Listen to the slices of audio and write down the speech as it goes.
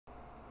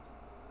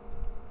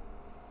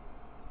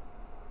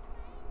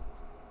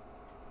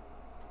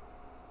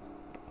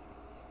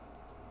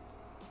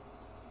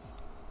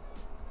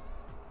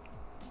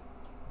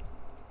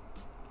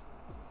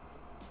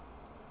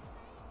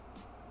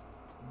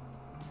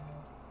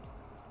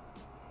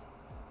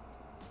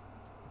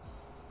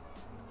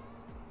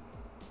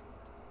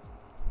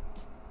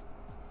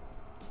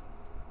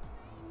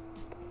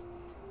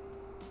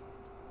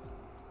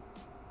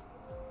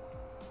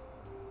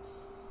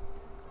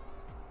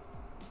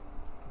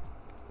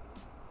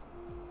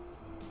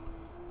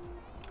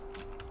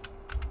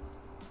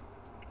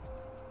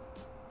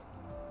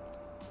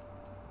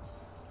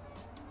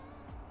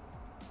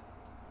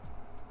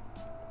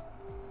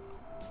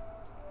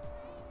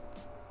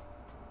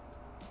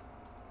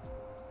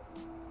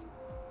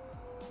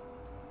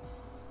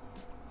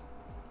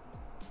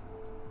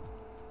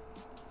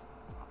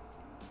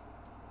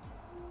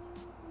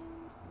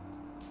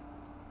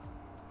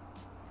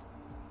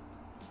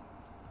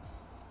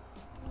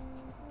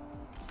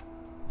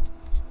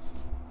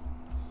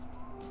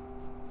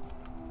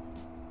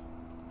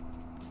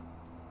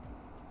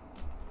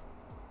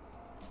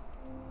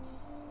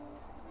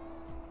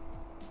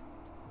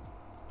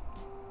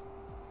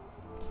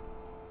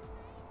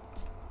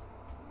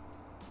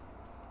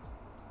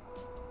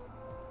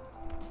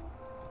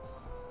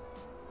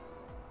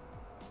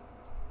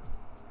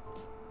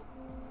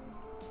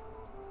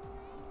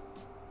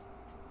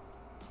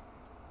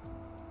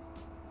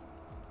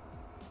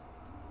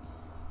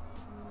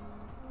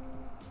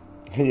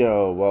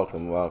Yo,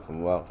 welcome.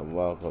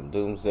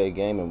 Doomsday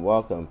Gaming,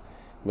 welcome.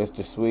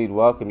 Mr. Swede,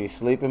 welcome. You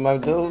sleeping, my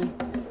dude?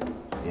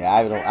 Yeah,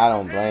 I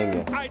don't blame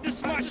you.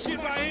 This my shit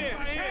right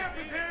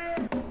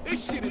here.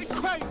 This shit is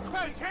crazy.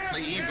 The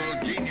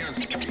evil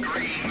genius green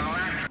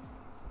lantern.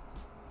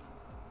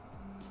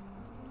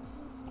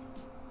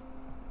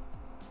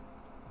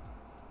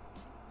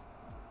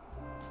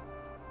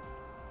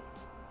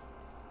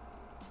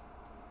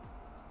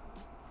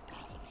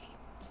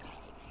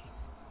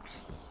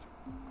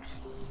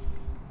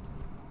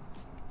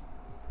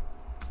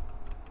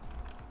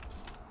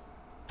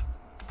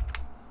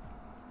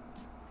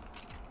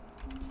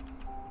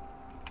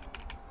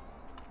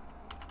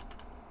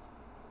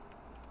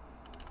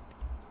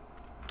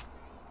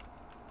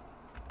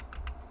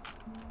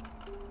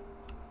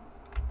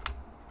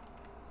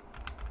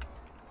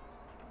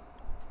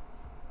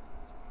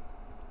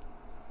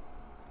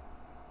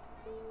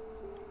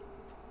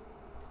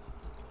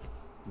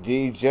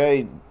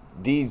 DJ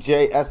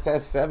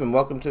SS7,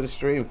 welcome to the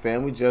stream,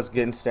 fam. We just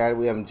getting started.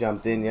 We haven't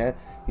jumped in yet.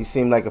 You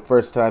seem like a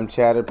first-time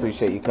chatter.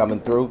 Appreciate you coming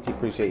through.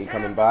 Appreciate you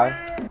coming by.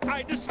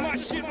 This my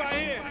shit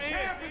right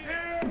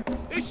here.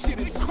 This shit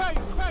is crazy.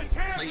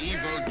 The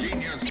evil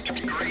genius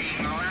green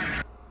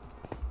lantern.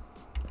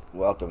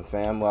 Welcome,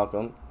 fam.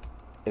 Welcome.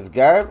 It's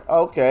Garb?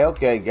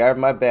 Okay. Garb,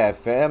 my bad,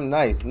 fam.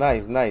 Nice.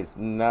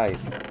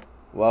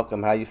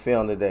 Welcome. How you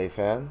feeling today,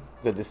 fam?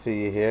 Good to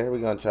see you here. We're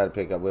going to try to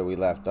pick up where we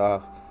left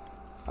off.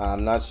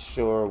 I'm not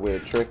sure where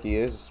Tricky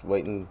is. Just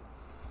waiting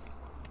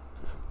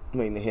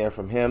to hear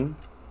from him.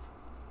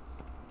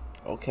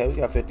 Okay, we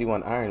got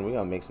 51 iron. We're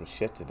going to make some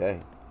shit today.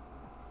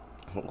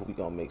 Let's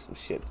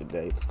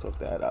cook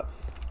that up.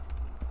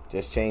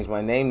 Just changed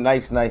my name.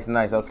 Nice.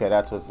 Okay,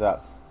 that's what's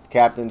up.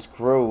 Captain's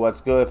Crew. What's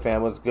good,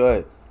 fam? What's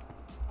good?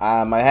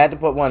 I had to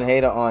put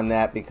Wanheda on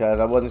that because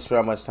I wasn't sure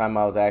how much time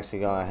I was actually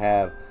going to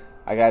have.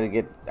 I had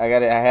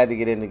to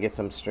get in to get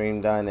some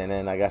stream done, and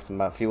then I got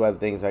a few other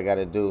things I got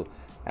to do.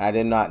 And I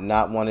did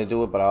not want to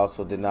do it, but I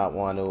also did not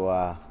want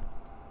to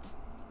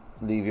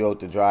leave you out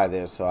to dry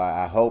there. So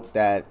I hope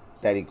that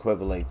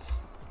equivalates.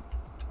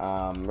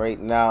 Right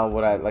now,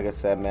 like I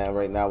said, man,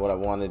 right now what I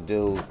want to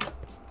do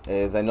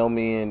is, I know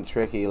me and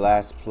Tricky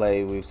last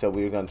play, we said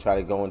we were going to try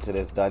to go into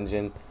this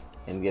dungeon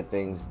and get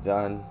things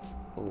done.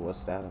 Ooh,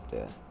 what's that up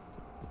there?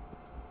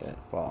 Yeah,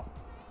 fall.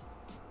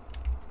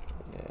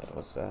 Yeah,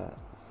 what's that?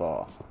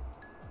 Fall.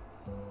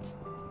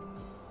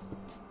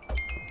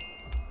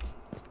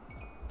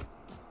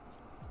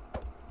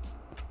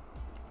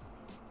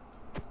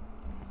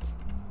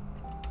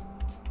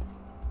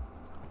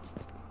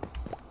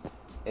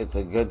 It's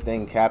a good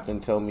thing Captain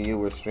told me you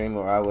were streaming,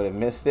 or I would have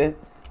missed it.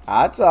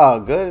 It's all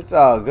good.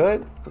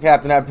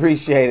 Captain, I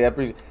appreciate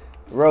it.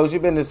 Rose,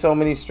 you've been to so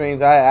many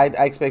streams. I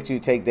expect you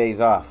to take days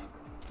off.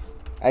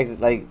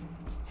 Like,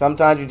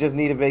 sometimes you just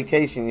need a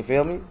vacation. You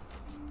feel me?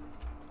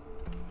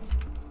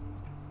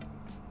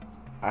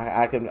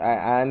 I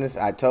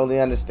totally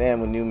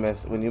understand when you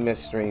miss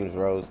streams,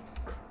 Rose.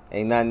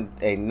 Ain't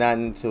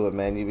nothing to it,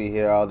 man. You be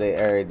here all day,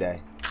 every day.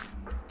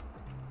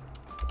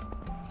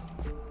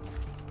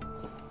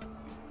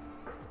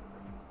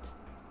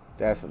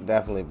 That's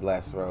definitely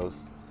blessed,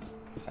 Rose.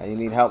 You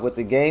need help with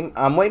the game?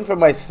 I'm waiting for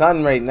my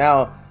son right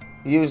now.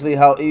 He usually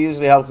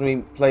helps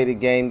me play the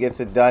game, gets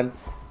it done.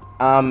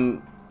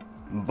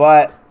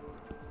 But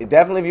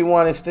definitely, if you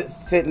want to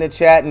sit in the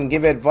chat and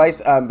give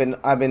advice, I've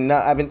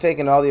been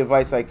taking all the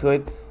advice I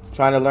could,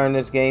 trying to learn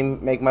this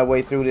game, make my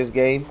way through this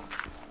game.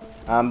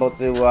 I'm about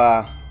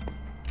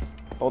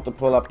to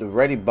pull up the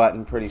ready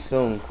button pretty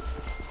soon.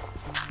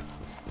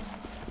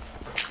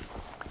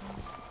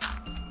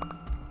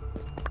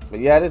 But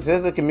yeah, this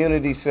is a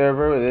community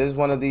server. It is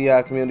one of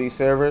the community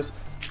servers.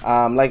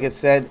 Like I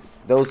said,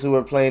 those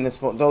who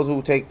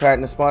take part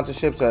in the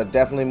sponsorships are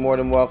definitely more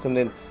than welcome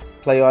to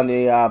play on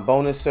the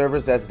bonus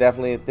servers. That's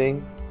definitely a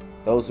thing.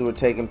 Those who are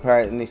taking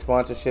part in the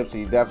sponsorships,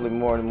 you're definitely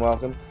more than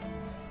welcome.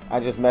 I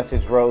just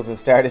messaged Rose and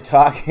started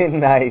talking.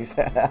 Nice.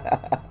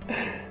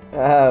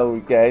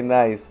 Okay,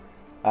 nice.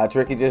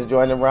 Tricky just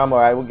joined the realm. All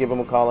right, we'll give him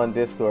a call on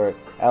Discord.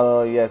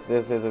 LOL, yes,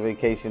 this is a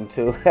vacation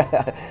too.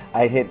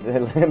 I hit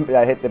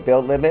the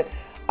build limit.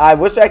 I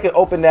wish I could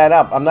open that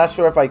up. I'm not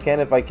sure if I can.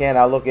 If I can,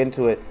 I'll look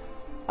into it.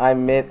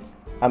 I'm mid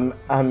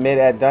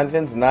at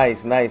dungeons.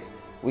 Nice.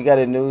 We got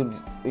a new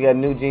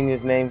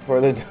genius name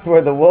for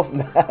the wolf.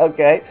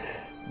 Okay,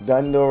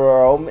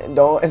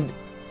 Dundul.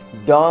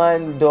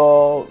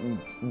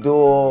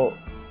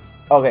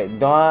 Okay,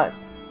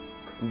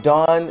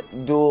 Don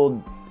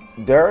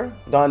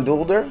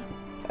Dulder.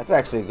 That's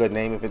actually a good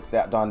name if it's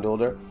that Don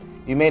Dulder.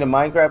 You made a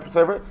Minecraft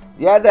server?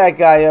 Yeah, that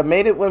guy. I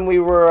made it when we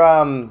were.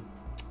 I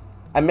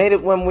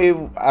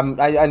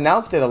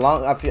announced it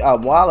a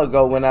while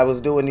ago when I was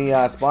doing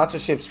the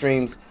sponsorship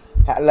streams,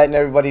 letting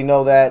everybody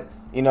know that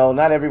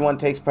not everyone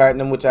takes part in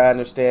them, which I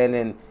understand.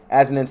 And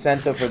as an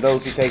incentive for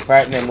those who take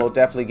part in them, we'll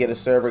definitely get a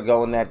server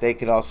going that they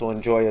could also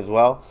enjoy as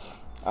well.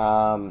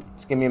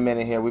 Just give me a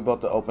minute here. We're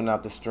about to open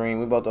up the stream.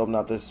 We're about to open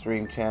up this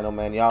stream channel,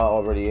 man. Y'all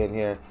already in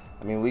here.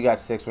 I mean, we got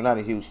 6. We're not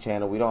a huge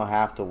channel. We don't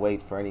have to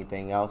wait for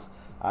anything else.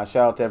 Shout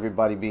out to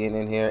everybody being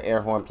in here. Air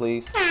horn,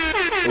 please.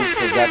 Oops,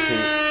 forgot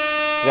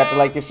to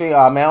like your stream.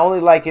 Man, only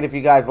like it if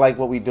you guys like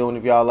what we doing.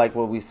 If y'all like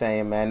what we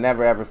saying, man.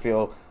 Never ever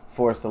feel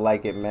forced to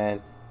like it,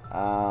 man.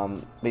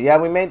 But yeah,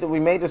 we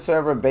made the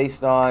server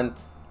based on,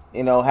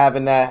 you know,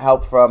 having that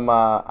help from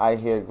I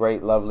hear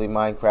great, lovely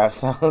Minecraft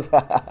sounds.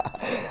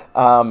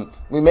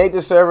 We made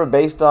the server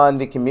based on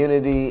the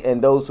community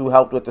and those who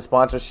helped with the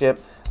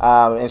sponsorship.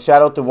 And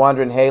shout out to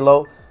Wandering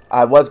Halo.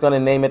 I was going to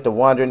name it the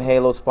Wandering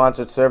Halo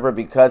sponsored server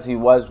because he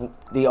was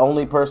the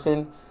only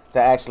person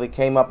that actually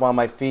came up on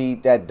my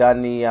feed that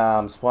done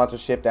the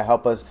sponsorship to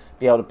help us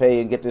be able to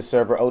pay and get this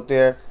server out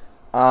there.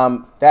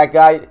 That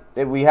guy,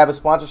 we have a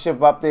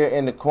sponsorship up there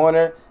in the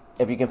corner.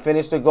 If you can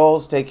finish the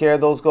goals, take care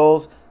of those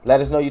goals,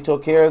 let us know you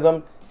took care of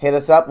them. Hit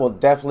us up. We'll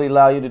definitely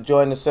allow you to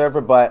join the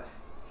server. But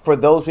for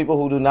those people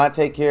who do not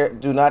take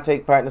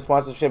part in the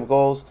sponsorship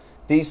goals,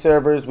 these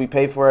servers we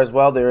pay for as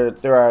well.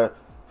 There are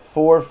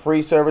 4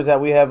 free servers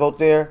that we have out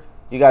there.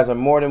 You guys are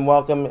more than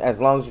welcome as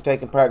long as you're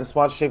taking part in the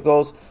sponsorship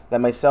goals. Let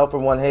myself or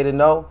Wanheda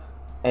know,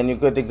 and you're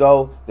good to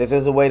go. This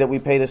is a way that we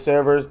pay the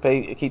servers,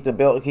 keep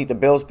the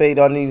bills paid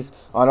on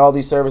all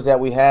these servers that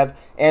we have,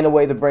 and a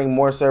way to bring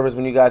more servers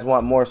when you guys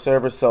want more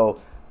servers. So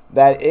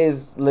that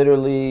is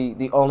literally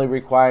the only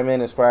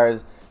requirement as far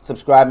as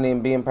subscribing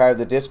and being part of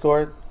the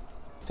Discord.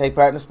 Take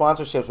part in the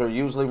sponsorships. We're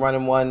usually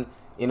running one,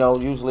 you know,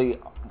 usually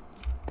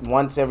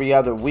once every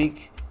other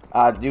week.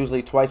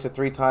 Usually twice to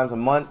 3 times a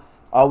month.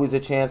 Always a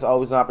chance,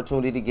 always an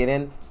opportunity to get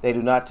in. They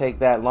do not take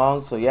that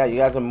long. So yeah, you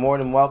guys are more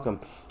than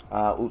welcome.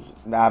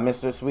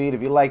 Mr. Sweet,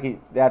 if you like it,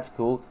 that's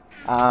cool.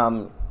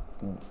 Don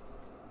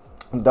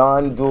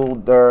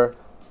Dulder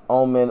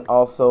Omen,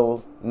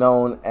 also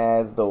known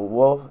as the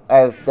Wolf,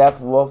 as Death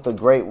Wolf, the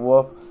Great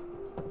Wolf,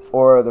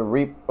 or the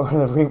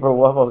Reaper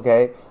Wolf.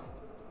 Okay,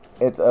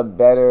 it's a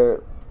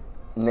better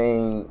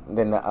name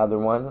than the other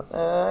one.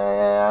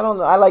 I don't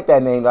know. I like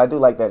that name. I do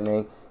like that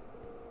name.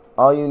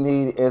 All you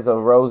need is a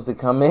rose to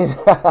come in.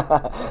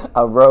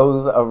 a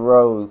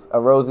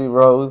rosy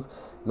rose.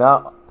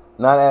 Not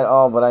at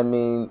all, but I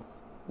mean,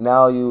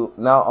 now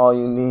all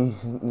you need,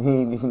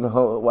 you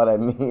know what I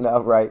mean.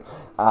 All right.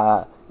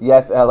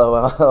 Yes,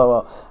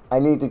 LOL. I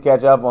need to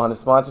catch up on the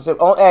sponsorship.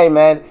 Oh, hey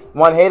man,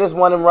 Wanheda's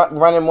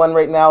running one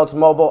right now. It's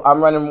mobile.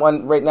 I'm running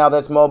one right now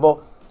that's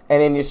mobile,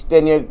 and then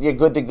you're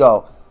good to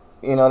go.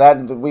 You know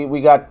that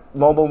we got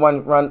mobile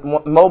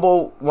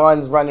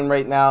ones running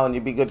right now, and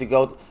you'd be good to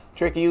go.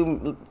 Tricky,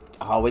 you.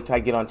 Oh, wait till I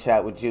get on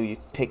chat with you. You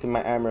taking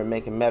my armor and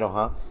making metal,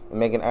 huh? And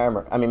making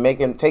armor. I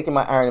mean, taking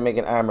my iron and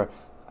making armor.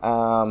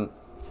 Oh,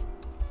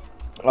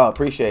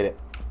 appreciate it.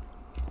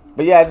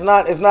 But yeah, it's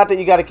not that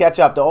you got to catch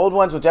up. The old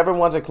ones, whichever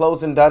ones are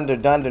closed and done, they're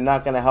done. They're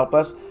not going to help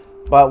us.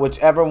 But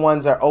whichever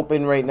ones are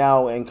open right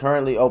now and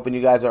currently open,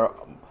 you guys are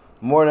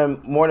more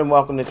than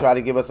welcome to try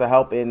to give us a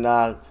help in,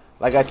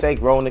 like I say,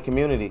 growing the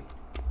community.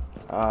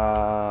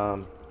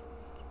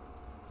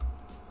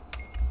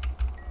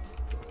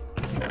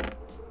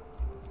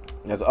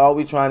 That's all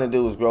we trying to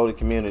do is grow the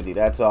community.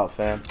 That's all,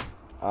 fam.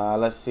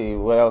 Let's see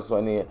what else do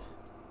I need.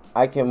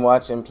 I can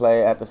watch and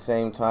play at the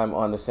same time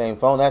on the same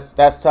phone.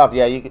 That's tough.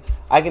 Yeah,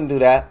 I can do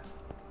that.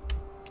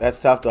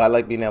 That's tough though. I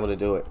like being able to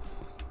do it.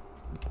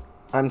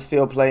 I'm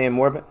still playing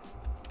You're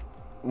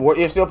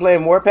still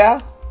playing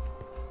Warpath?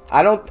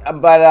 I don't.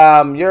 But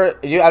I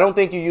don't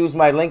think you used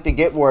my link to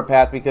get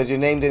Warpath because your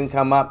name didn't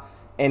come up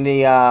in the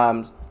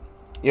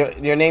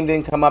your name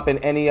didn't come up in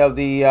any of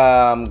the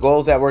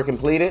goals that were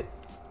completed.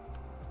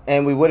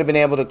 And we would have been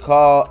able to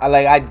call.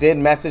 I did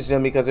message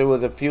them because there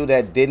was a few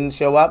that didn't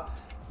show up.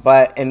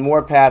 But in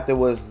Warpath, it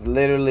was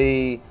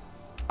literally,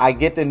 I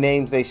get the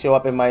names, they show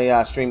up in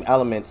my stream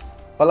elements.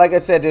 But like I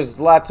said, there's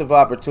lots of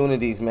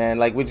opportunities, man.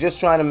 Like, we're just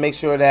trying to make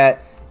sure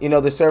that, you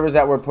know, the servers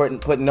that we're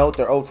putting out,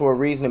 they're out for a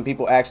reason and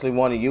people actually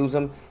want to use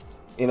them.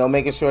 You know,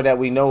 making sure that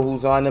we know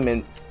who's on them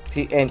and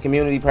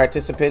community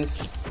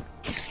participants.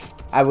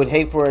 I would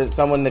hate for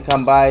someone to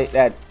come by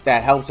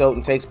that helps out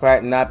and takes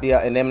part and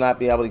them not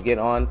be able to get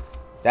on.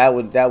 That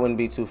wouldn't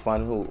be too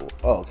fun.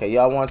 Oh, okay,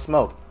 y'all want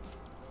smoke?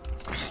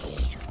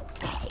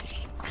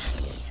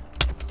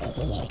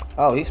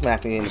 Oh, he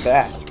smacked me in the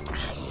back.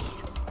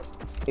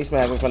 He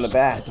smacked me from the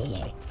back.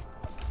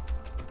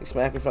 He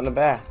smacked me from the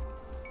back.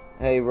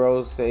 Hey,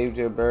 Rose, saved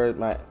your bird,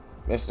 my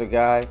Mr.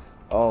 Guy.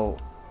 Oh,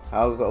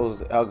 how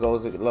goes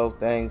it, Loaf?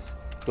 Thanks.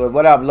 Good.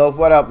 What up, Loaf?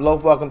 What up,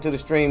 Loaf? Welcome to the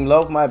stream,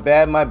 Loaf. My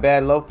bad.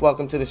 Loaf,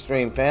 welcome to the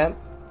stream, fam.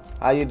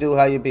 How you do?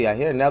 How you be? I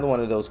hear another one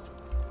of those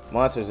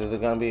monsters. Is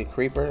it gonna be a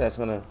creeper? That's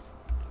gonna.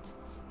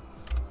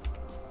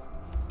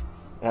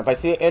 And if I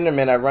see an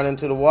Enderman, I run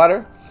into the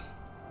water.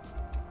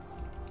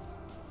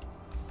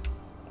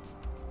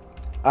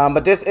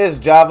 But this is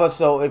Java,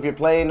 so if you're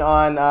playing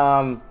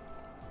on,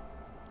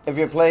 if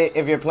you're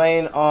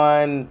playing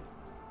on,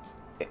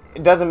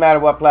 it doesn't matter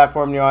what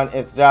platform you're on,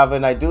 it's Java,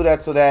 and I do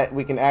that so that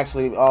we can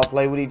actually all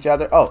play with each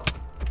other. Okay.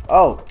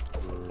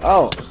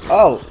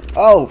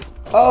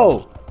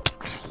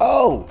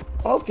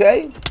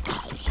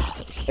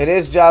 It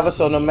is Java,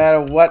 so no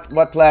matter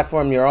what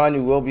platform you're on,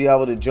 you will be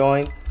able to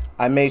join.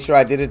 I made sure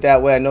I did it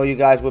that way. I know you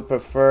guys would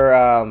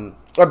prefer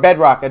Or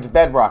Bedrock. It's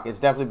Bedrock. It's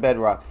definitely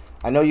Bedrock.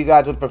 I know you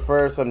guys would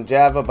prefer some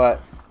Java,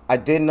 but I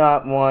did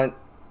not want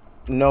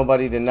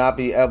nobody to not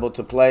be able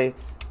to play.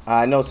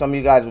 I know some of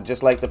you guys would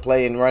just like to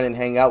play and run and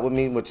hang out with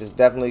me, which is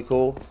definitely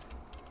cool.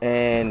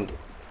 And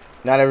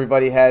not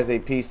everybody has a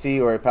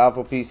PC or a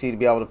powerful PC to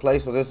be able to play,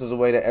 so this is a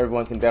way that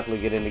everyone can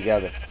definitely get in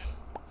together.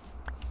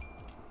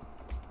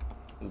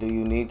 Do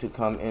you need to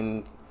come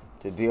in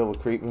to deal with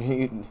Creeper?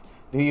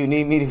 Do you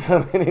need me to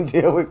come in and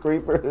deal with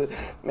Creeper?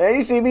 Man,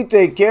 you see me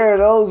take care of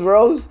those,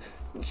 Rose.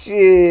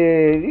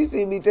 Shit, you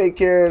see me take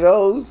care of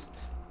those.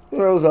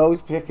 Rose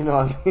always picking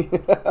on me.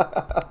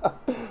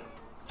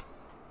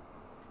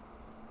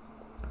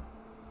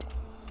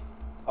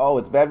 Oh,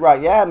 it's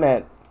Bedrock. Yeah,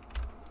 man.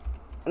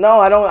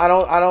 No,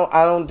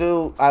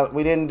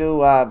 we didn't do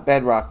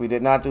Bedrock. We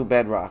did not do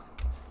Bedrock.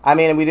 I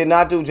mean, we did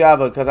not do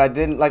Java because I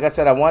didn't, like I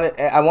said, I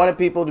wanted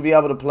people to be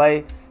able to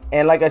play.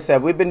 And like I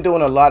said, we've been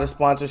doing a lot of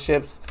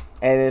sponsorships,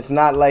 and it's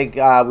not like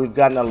we've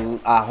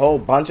gotten a whole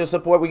bunch of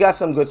support. We got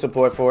some good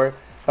support for it,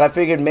 but I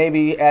figured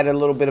maybe add a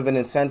little bit of an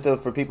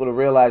incentive for people to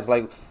realize,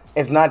 like,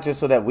 it's not just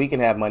so that we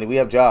can have money. We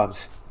have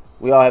jobs.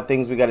 We all have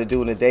things we got to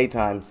do in the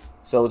daytime.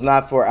 So it's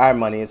not for our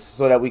money. It's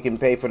so that we can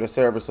pay for the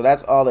server. So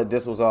that's all that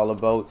this was all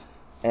about.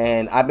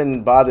 And I've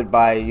been bothered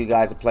by you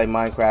guys to play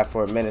Minecraft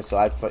for a minute, so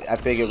I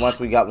figured once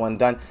we got one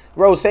done,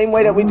 Rose, same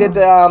way that we did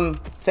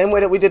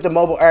the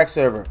mobile ARC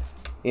server,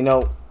 you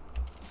know,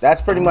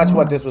 that's pretty much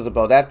what this was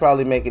about. That'd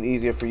probably make it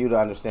easier for you to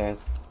understand.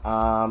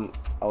 Oh,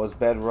 it's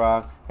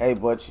Bedrock. Hey,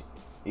 Butch,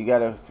 you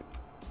got a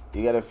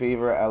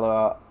fever?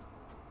 LOL.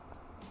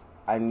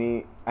 I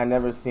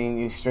never seen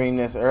you stream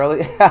this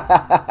early.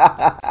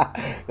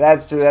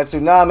 That's true. That's true.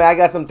 No, man, I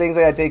got some things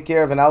I gotta take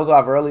care of, and I was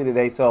off early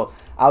today, so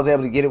I was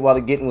able to get it while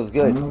the getting was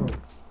good.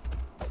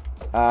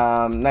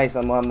 Nice.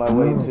 I'm on my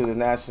way to the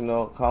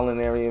National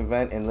Culinary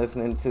event and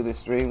listening to the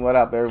stream. What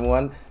up,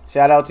 everyone?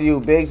 Shout out to you,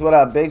 Biggs. What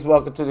up, Biggs?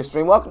 Welcome to the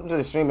stream. Welcome to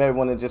the stream,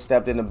 everyone that just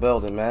stepped in the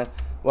building, man.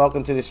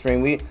 Welcome to the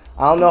stream. I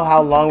don't know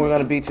how long we're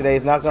gonna be today.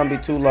 It's not gonna be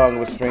too long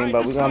of a stream,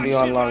 but we're gonna be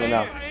on long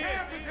enough.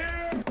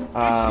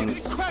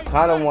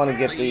 Kind of want to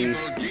get these.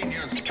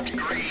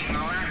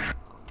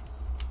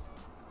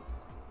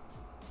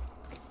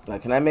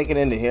 Like, can I make it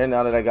into here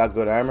now that I got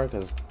good armor?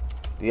 Because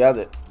the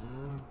other,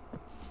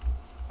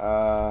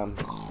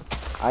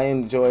 I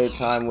enjoy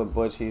time with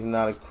Butch. He's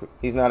not a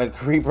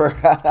creeper.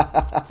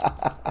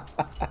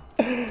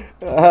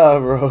 Oh,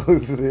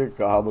 Rose, you're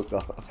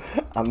comical.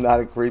 I'm not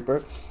a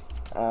creeper.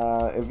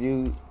 If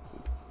you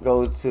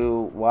go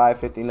to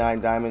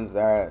Y59, diamonds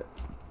are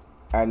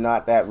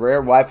not that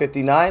rare.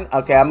 Y59.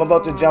 Okay, I'm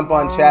about to jump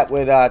on chat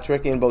with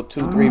Tricky in about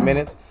 2-3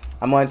 minutes.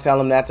 I'm gonna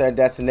tell him that's our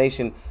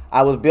destination.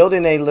 I was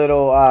building a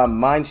little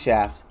mine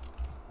shaft.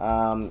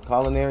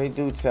 Culinary,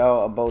 do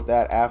tell about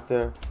that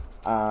after.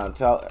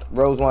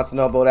 Rose wants to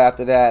know about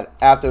after that.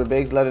 After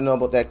Biggs, let her know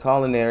about that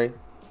culinary.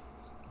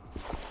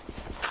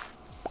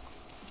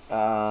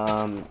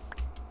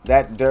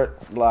 That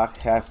dirt block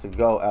has to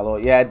go, LOL.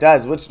 Yeah, it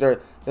does. Which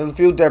dirt? There's a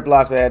few dirt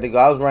blocks that had to go.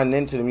 I was running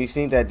into them. You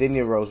seen that, didn't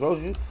you, Rose?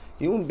 Rose,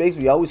 you and Biggs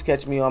always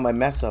catch me on my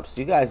mess ups.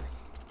 You guys,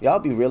 y'all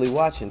be really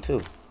watching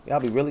too. Y'all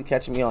be really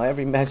catching me on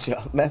every mess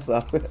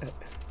up.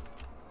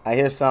 I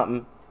hear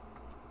something.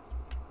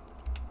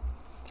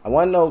 I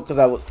want to know because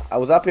I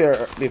was up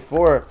here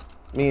before,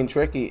 me and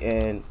Tricky,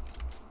 and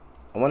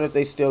I wonder if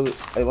they still got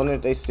I wonder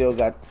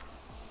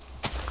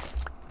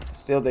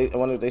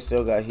if they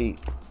still got heat.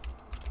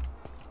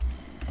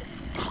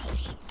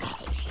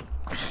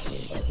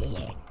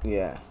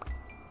 Yeah.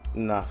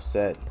 Enough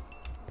said.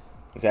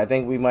 Okay, I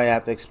think we might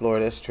have to explore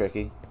this,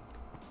 Tricky.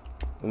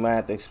 We might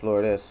have to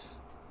explore this.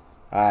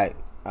 Alright,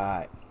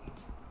 alright.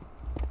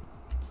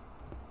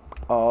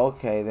 Oh,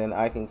 okay, then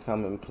I can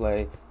come and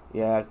play.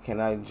 Yeah, can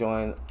I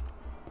join?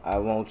 I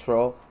won't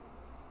troll.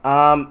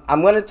 I'm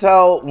gonna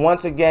tell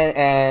once again,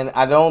 and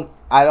I don't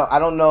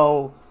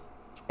know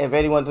if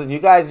anyone's, you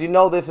guys, you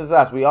know this is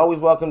us. We always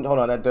welcome. Hold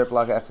on, that dirt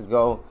block has to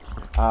go.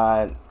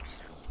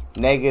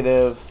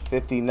 Negative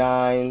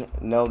 59.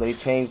 No, they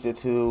changed it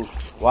to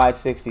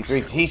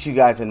Y63. Geez, you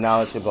guys are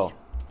knowledgeable.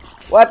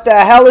 What the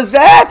hell is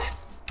that?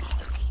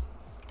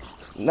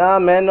 Nah,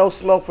 man, no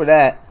smoke for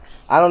that.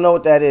 I don't know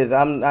what that is.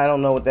 I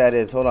don't know what that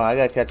is. Hold on, I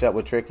gotta catch up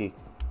with Tricky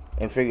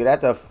and figure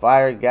that's a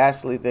fire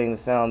ghastly thing to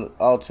sound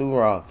all too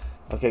wrong.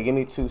 Okay, give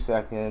me 2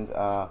 seconds.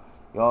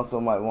 You also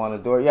might want a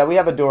door. Yeah, we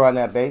have a door on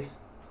that base.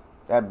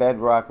 That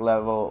bedrock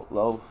level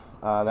loaf.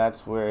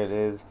 That's where it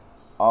is.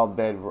 All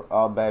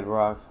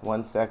bedrock.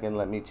 1 second,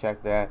 let me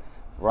check that.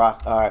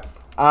 Rock. All right.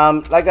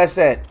 Like I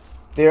said,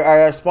 there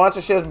are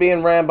sponsorships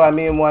being ran by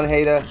me and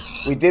Wanheda.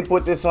 We did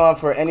put this on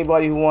for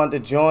anybody who wanted to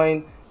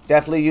join.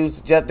 Definitely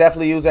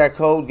use our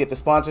code. Get the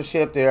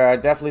sponsorship. There are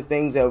definitely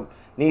things that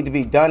need to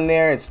be done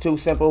there. It's too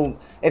simple.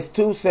 It's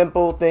 2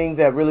 simple things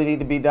that really need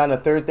to be done. The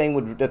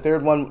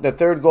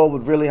third goal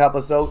would really help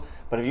us out.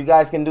 But if you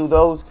guys can do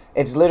those,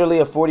 it's literally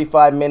a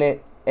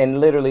 45-minute and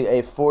literally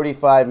a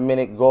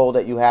 45-minute goal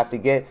that you have to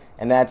get,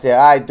 and that's it. All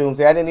right,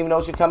 Doomsday. I didn't even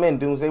know she'd come in.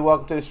 Doomsday,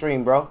 welcome to the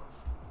stream, bro.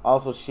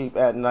 Also, sleep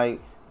at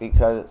night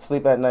because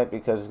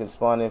it can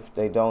spawn if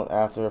they don't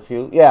after a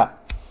few. Yeah.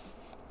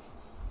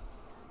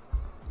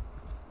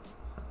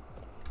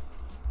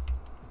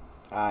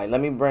 Alright,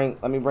 let me bring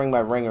my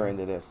ringer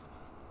into this.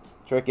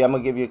 Tricky, I'm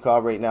gonna give you a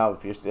call right now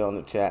if you're still in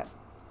the chat.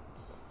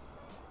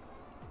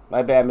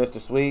 My bad, Mr.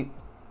 Sweet.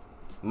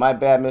 My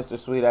bad, Mr.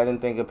 Sweet. I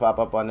didn't think it'd pop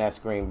up on that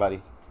screen,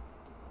 buddy.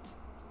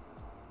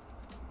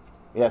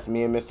 Yes,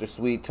 me and Mr.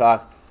 Sweet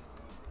talk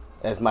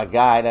as my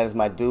guy. That is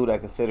my dude. I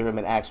consider him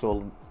an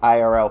actual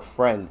IRL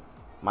friend.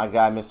 My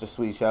guy, Mr.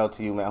 Sweet. Shout out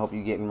to you, man. I hope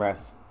you're getting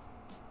rest.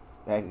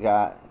 That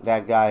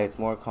guy. It's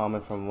more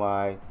common from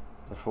Y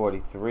to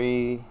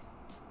 43.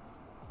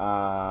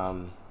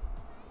 From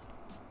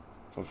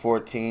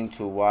 14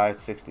 to Y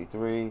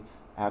 63.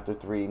 After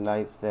 3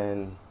 nights,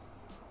 then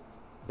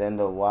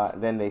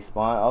they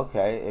spawn.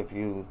 Okay, if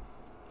you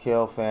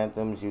kill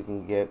phantoms, you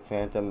can get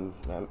phantom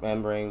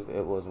membranes.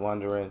 It was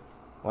wondering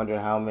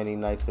how many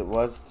nights it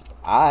was.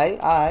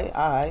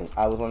 I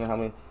was wondering how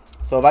many.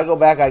 So if I go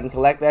back, I can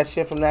collect that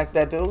shit from that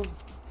dude.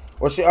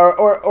 Or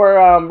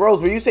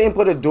Rose, were you saying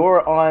put a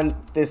door on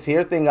this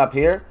here thing up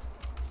here?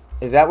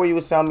 Is that where you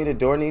was telling me the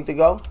door need to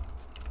go?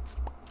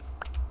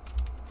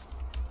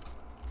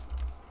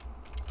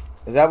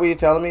 Is that where you're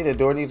telling me the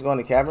door needs to go in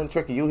the cavern?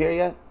 Trick, are you here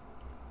yet?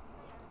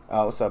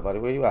 Oh, what's up, buddy?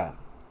 Where you at?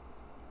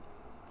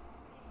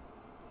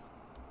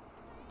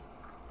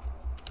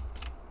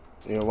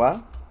 You know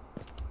what?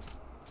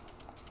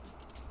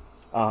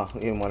 Oh,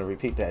 you didn't want to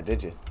repeat that,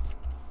 did you?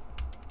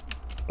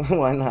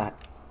 Why not?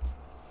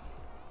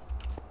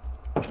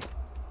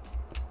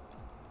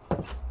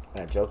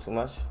 I joke so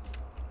much.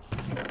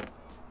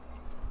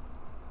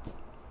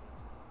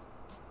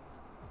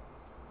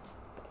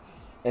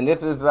 And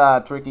this is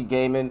Tricky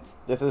Gaming.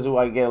 This is who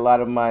I get a lot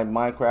of my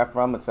Minecraft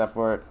from, except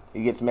for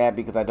he gets mad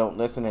because I don't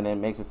listen, and it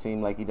makes it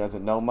seem like he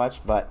doesn't know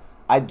much. But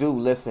I do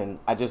listen.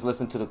 I just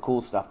listen to the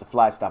cool stuff, the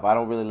fly stuff. I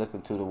don't really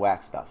listen to the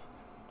whack stuff.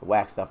 The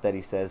whack stuff that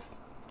he says.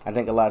 I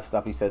think a lot of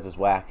stuff he says is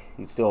whack.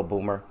 He's still a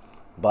boomer.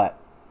 But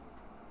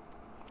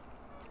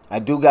I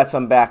do got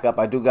some backup.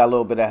 I do got a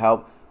little bit of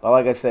help. But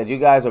like I said, you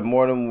guys are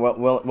more than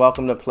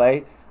welcome to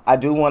play. I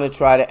do want to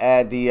try to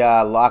add the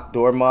locked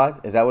door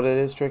mod. Is that what it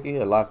is, Tricky?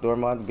 A locked door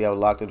mod? To be able to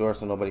lock the door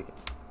so nobody...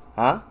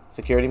 Huh?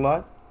 Security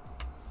mod?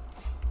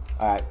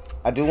 Alright.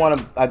 I do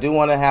want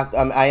to have...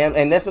 I am...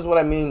 And this is what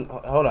I mean...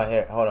 Hold on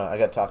here. Hold on. I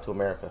got to talk to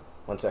America.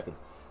 1 second.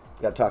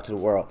 I got to talk to the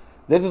world.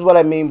 This is what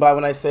I mean by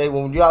when I say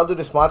when y'all do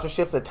the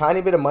sponsorships, a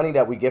tiny bit of money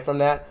that we get from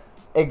that,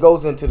 it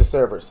goes into the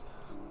servers.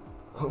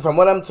 From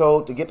what I'm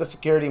told, to get the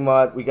security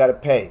mod, we got to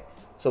pay.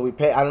 So we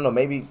pay... I don't know.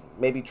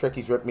 Maybe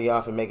Tricky's ripped me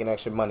off and making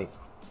extra money.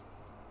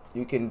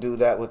 You can do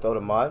that without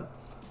a mod.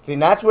 See,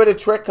 that's where the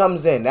trick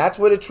comes in. That's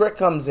where the trick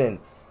comes in.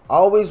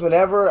 Always,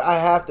 whenever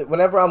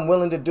I'm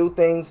willing to do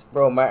things,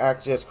 bro, my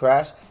act just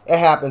crashed. It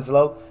happens,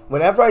 Lo.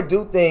 Whenever I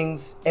do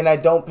things and I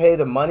don't pay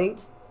the money,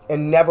 it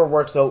never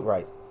works out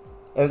right.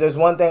 And if there's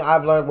one thing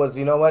I've learned was,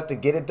 you know what, to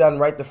get it done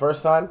right the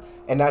first time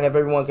and not have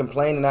everyone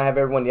complain and not have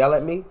everyone yell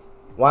at me,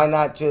 why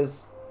not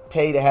just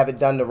pay to have it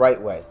done the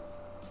right way?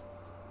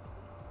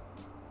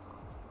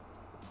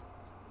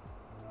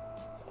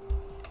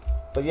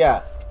 But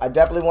yeah, I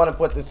definitely want to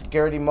put the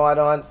security mod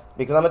on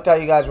because I'm going to tell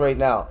you guys right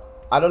now,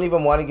 I don't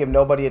even want to give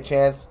nobody a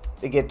chance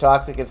to get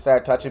toxic and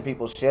start touching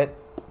people's shit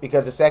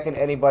because the second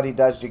anybody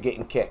does, you're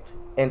getting kicked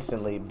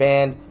instantly.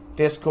 Banned,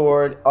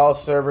 Discord, all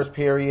servers,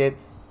 period.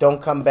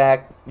 Don't come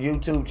back,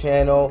 YouTube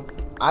channel.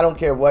 I don't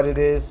care what it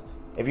is.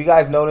 If you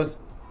guys notice,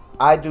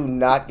 I do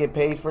not get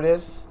paid for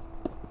this.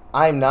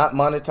 I'm not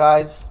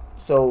monetized,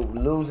 so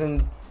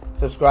losing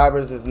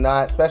subscribers is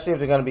not, especially if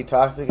they're going to be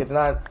toxic, it's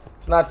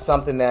not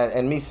something that,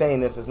 and me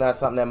saying this is not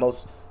something that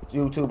most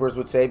YouTubers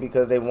would say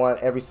because they want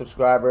every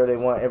subscriber, they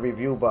want every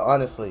view. But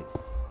honestly,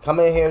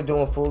 coming in here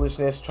doing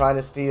foolishness, trying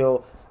to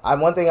steal.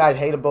 One thing I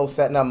hate about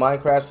setting up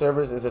Minecraft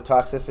servers is the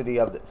toxicity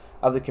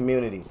of the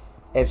community.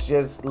 It's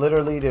just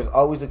literally there's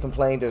always a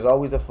complaint, there's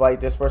always a fight.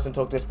 This person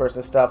took this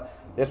person's stuff,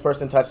 this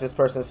person touched this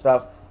person's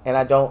stuff, and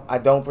I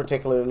don't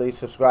particularly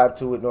subscribe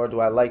to it, nor do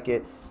I like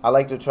it. I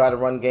like to try to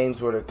run games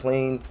where they're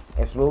clean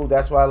and smooth.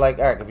 That's why I like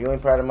Eric. If you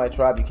ain't part of my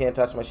tribe, you can't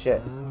touch my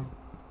shit.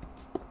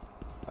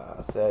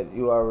 I said,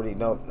 you already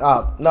know.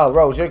 No,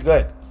 Rose, you're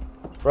good.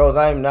 Rose,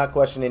 I am not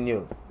questioning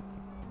you.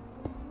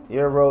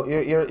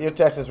 You're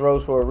Texas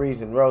Rose for a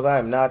reason. Rose, I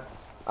am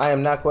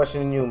not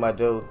questioning you, my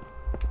dude.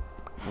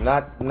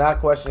 Not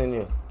questioning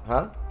you.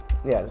 Huh?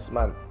 Yeah, this is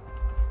my...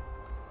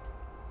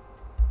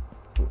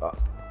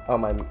 Oh,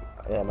 my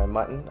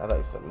mutton? I thought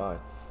you said mine.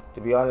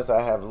 To be honest,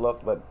 I have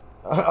looked, but...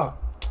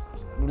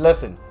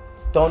 Listen,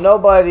 don't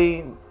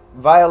nobody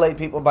violate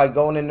people by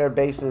going in their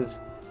bases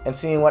and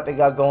seeing what they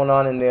got going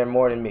on in there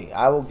more than me.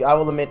 I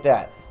will admit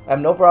that. I have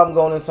no problem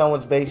going in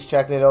someone's base,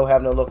 checking it out,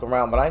 having a look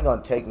around, but I ain't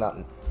gonna take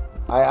nothing.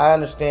 I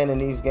understand in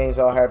these games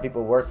how hard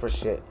people work for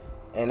shit,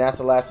 and that's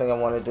the last thing I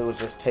want to do is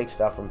just take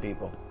stuff from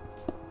people.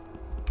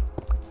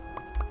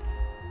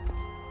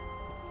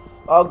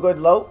 All good,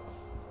 Lo.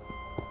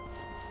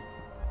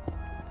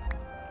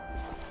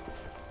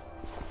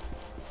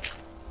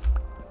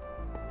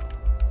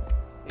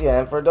 Yeah,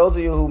 and for those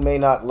of you who may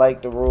not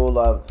like the rule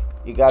of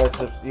you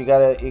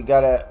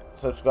gotta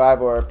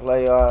subscribe or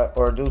play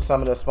or do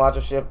some of the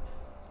sponsorship,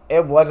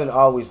 it wasn't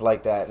always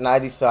like that. And I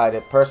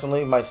decided,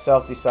 personally,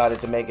 myself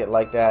decided to make it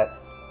like that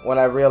when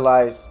I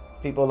realized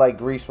people like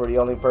Greece were the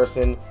only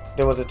person.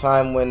 There was a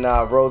time when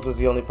Rose was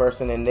the only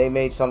person, and they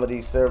made some of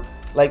these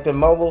like the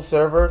mobile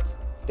server.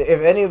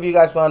 If any of you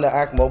guys found the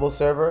Ark mobile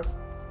server,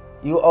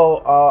 you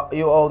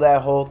owe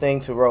that whole thing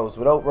to Rose.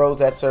 Without Rose,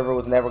 that server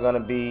was never gonna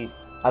be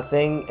a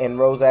thing, and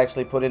Rose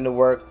actually put in the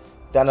work,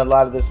 done a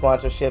lot of the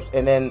sponsorships,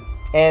 and then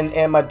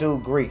and my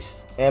dude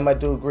Greece. And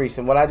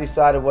what I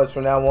decided was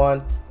from now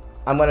on,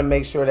 I'm gonna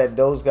make sure that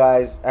those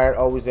guys aren't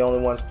always the only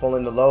ones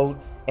pulling the load,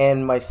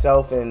 and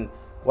myself and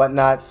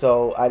whatnot.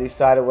 So I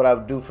decided what I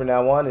would do from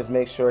now on is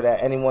make sure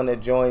that anyone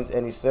that joins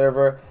any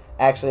server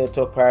actually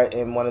took part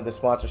in one of the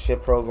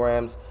sponsorship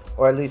programs,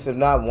 or at least if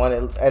not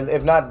one,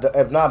 if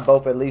not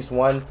both, at least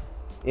one.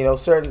 You know,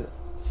 certain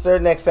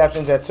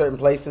exceptions at certain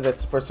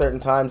places for certain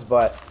times,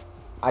 but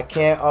I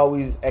can't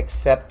always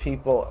accept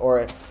people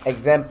or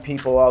exempt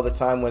people all the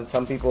time when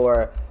some people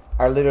are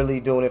literally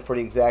doing it for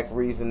the exact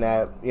reason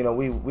that, you know,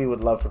 we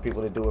would love for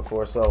people to do it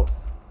for. So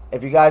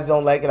if you guys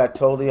don't like it, I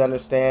totally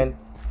understand.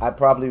 I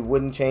probably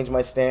wouldn't change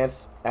my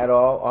stance at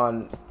all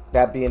on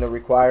that being a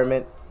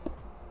requirement,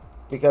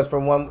 because for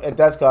one, it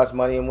does cost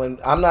money, and when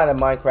I'm not a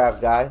Minecraft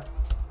guy,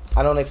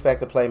 I don't expect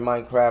to play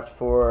Minecraft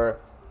for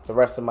the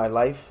rest of my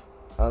life.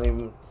 I don't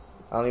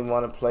even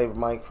want to play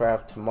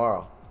Minecraft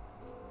tomorrow.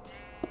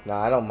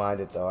 Nah, I don't mind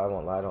it though. I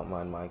won't lie, I don't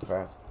mind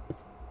Minecraft.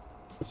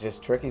 It's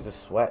just tricky as a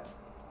sweat.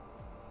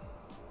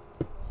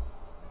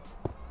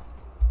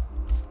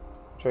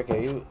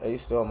 Tricky, are you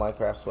still a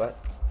Minecraft sweat?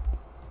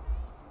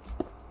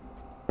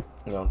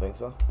 You don't think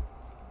so?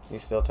 You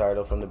still tired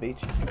of from the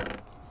beach?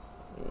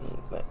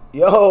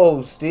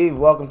 Yo, Steve,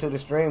 welcome to the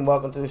stream.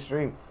 Welcome to the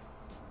stream.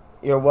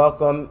 You're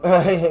welcome.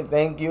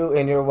 Thank you,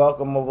 and you're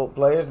welcome, mobile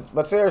players.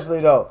 But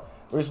seriously though,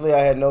 recently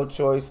I had no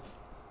choice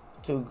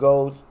to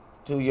go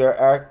to your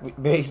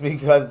Ark base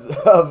because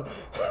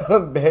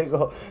of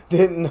Bagel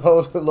didn't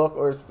know to look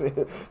or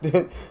steal.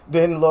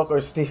 Didn't look or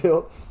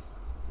steal.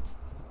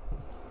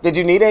 Did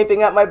you need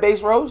anything at my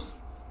base, Rose?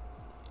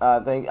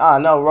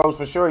 No, Rose,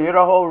 for sure. You're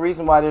the whole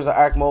reason why there's an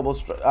Ark mobile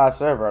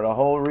server. The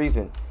whole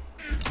reason.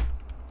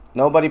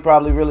 Nobody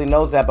probably really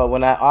knows that, but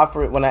when I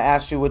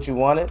asked you what you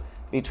wanted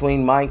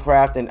between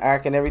Minecraft and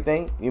Ark and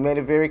everything, you made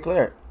it very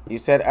clear. You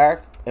said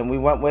Ark, and we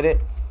went with it.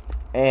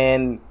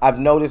 And I've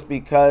noticed,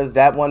 because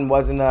that one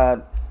wasn't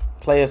a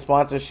player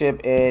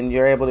sponsorship and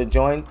you're able to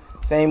join.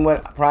 Same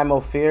with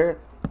Primal Fear.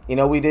 You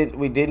know, we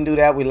didn't do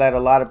that. We let a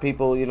lot of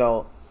people, you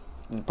know,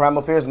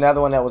 Primal Fear is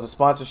another one that was a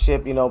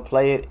sponsorship, you know,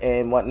 play it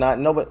and whatnot.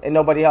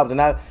 Nobody helped.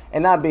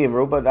 And not being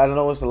rude, but I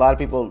noticed a lot of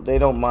people, they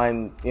don't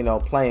mind, you know,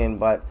 playing,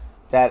 but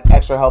that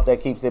extra help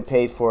that keeps it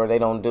paid for, they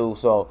don't do.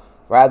 So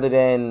rather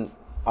than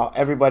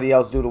everybody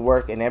else do the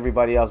work and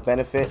everybody else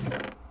benefit,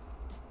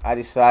 I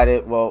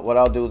decided, well, what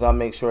I'll do is I'll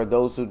make sure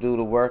those who do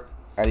the work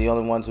are the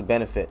only ones who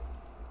benefit.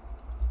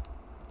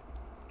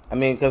 I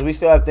mean, because we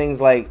still have things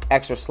like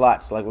extra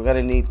slots. Like, we're going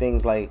to need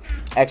things like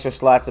extra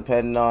slots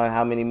depending on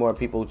how many more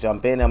people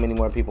jump in, how many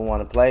more people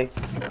want to play.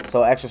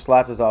 So extra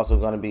slots is also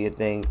going to be a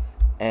thing.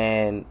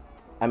 And,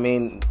 I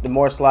mean, the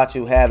more slots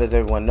you have, as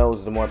everyone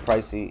knows, the more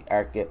pricey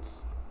Ark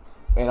gets.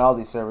 And all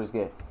these servers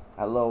get.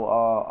 Hello,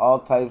 all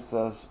types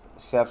of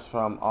chefs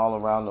from all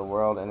around the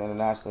world and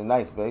internationally.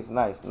 Nice, Biggs.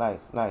 Nice.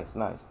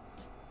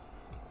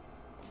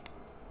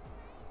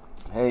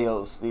 Hey,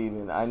 yo,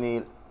 Steven. I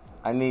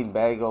need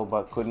Bago,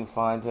 but couldn't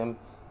find him.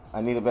 I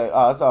need a bag.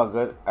 Oh, it's all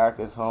good. Ark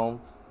is home.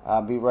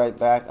 I'll be right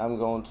back. I'm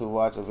going to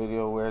watch a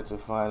video where to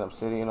find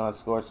obsidian on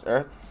scorched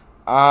earth.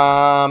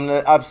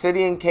 The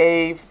obsidian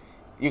cave.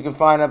 You can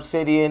find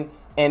obsidian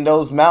and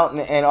those mountain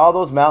and all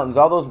those mountains,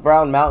 all those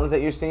brown mountains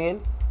that you're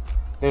seeing.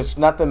 There's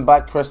nothing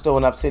but crystal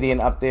and obsidian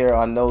up there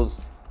on those.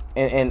 On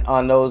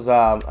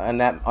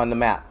the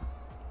map.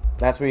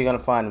 That's where you're gonna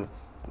find them.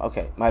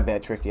 Okay, my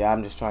bad, Tricky.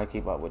 I'm just trying to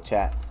keep up with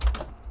chat.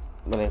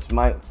 But it's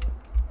my...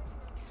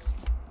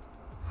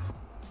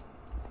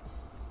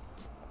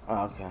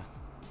 Okay.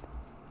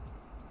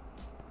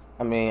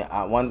 I mean,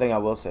 one thing I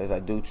will say is I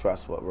do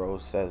trust what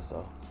Rose says,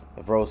 though.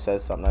 If Rose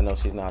says something, I know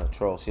she's not a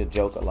troll. She'll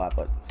joke a lot,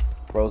 but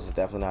Rose is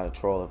definitely not a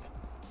troll. If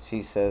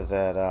she says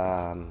that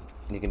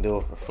you can do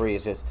it for free,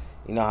 it's just...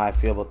 You know how I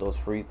feel about those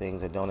free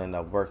things that don't end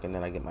up working,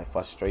 then I get my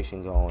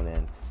frustration going,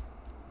 and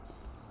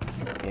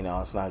you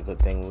know, it's not a good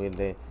thing.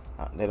 They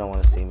don't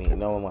want to see me.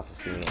 No one wants to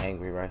see me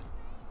angry, right?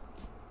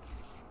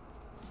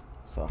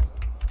 So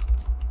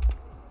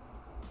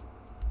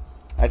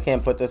I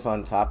can't put this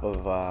on top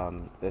of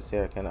this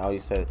here. Can I? Oh, you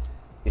said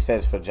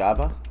it's for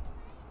Java.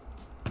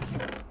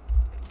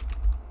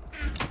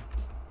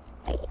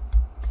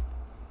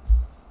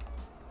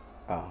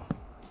 Oh,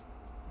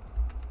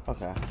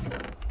 okay.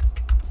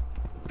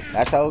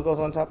 That's how it goes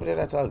on top of there?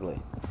 That's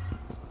ugly.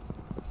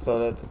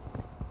 So that...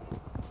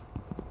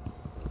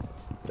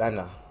 I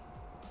know.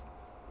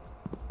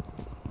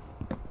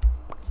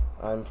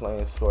 I'm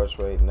playing Scorch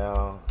right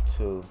now,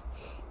 too.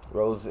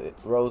 Rose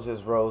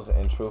is Rose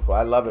and truthful.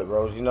 I love it,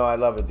 Rose. You know I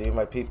love it, dude.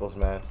 My peoples,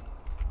 man.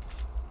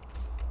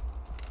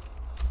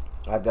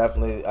 I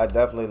definitely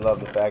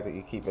love the fact that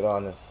you keep it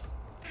honest.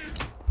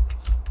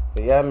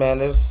 But yeah, man,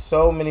 there's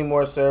so many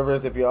more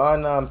servers. If you're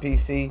on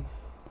PC,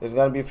 there's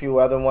gonna be a few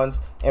other ones.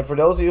 And for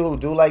those of you who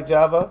do like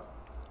Java,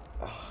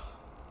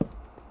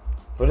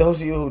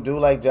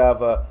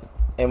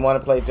 and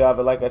want to play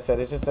Java, like I said,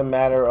 it's just a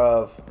matter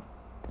of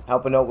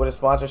helping out with a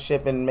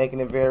sponsorship and making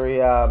it very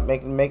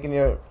making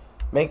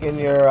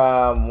your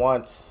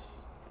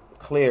wants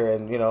clear.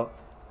 And you know,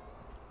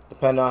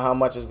 depending on how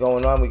much is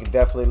going on, we can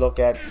definitely look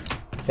at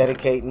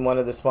dedicating one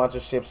of the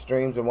sponsorship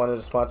streams or one of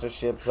the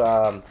sponsorships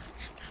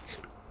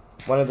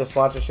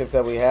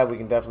that we have. We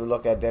can definitely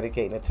look at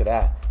dedicating it to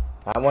that.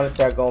 I want to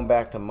start going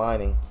back to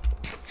mining.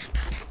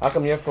 How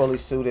come you're fully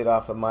suited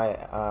off of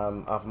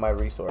my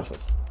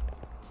resources?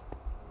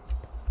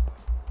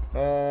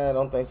 I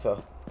don't think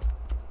so.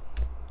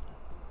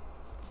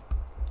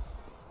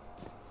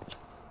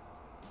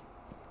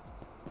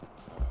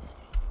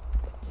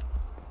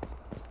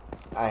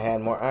 I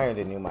had more iron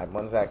than you, Mike.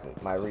 Exactly,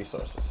 my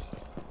resources.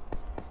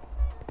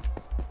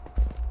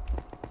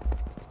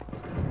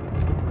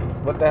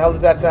 What the hell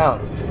does that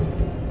sound?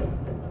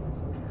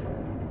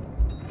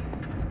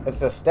 It's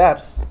the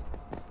steps.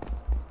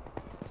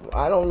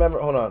 I don't remember.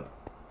 Hold on.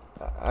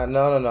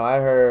 No. I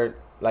heard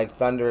like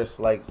thunderous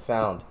like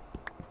sound.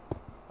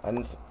 I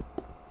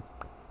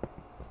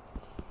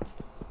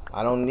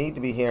don't need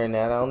to be hearing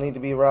that. I don't need to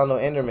be around no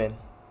Enderman.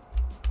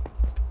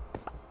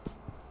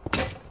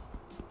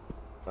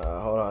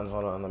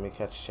 Hold on. Let me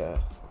catch chat.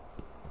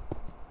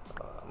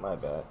 My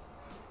bad.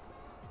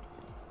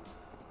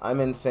 I'm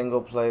in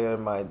single player.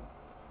 My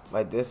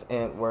disc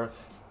ain't work.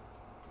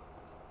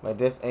 My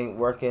disc ain't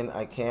working.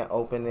 I can't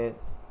open it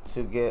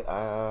to get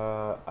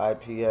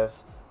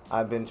IPS.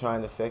 I've been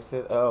trying to fix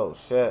it. Oh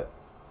shit.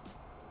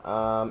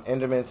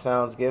 Enderman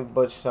sounds. Give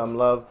Butch some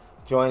love.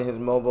 Join his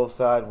mobile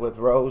side with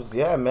Rose.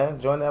 Yeah, man.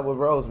 Join that with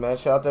Rose, man.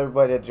 Shout out to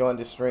everybody that joined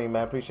the stream,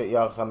 man. Appreciate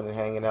y'all coming and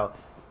hanging out.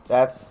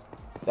 That's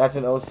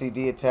an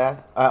OCD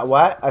attack.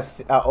 What? A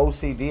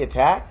OCD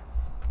attack?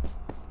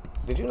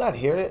 Did you not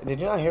hear it? Did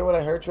you not hear what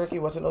I heard, Tricky?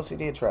 What's an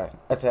OCD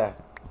attack?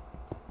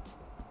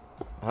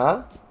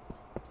 Huh?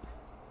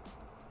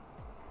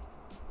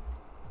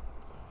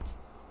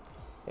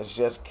 It's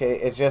just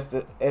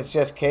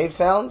cave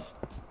sounds?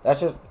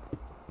 That's just...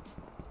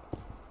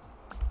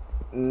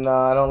 No,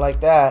 I don't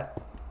like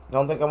that.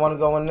 Don't think I want to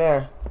go in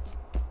there.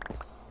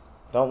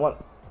 Don't want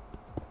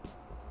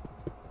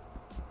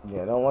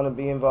to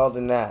be involved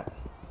in that.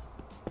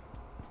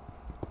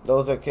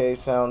 Those are cave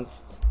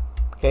sounds.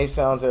 Cave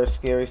sounds are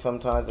scary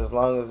sometimes, as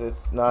long as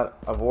it's not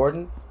a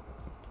warden.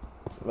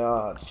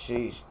 No,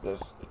 sheesh.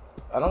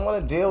 I don't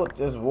want to deal with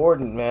this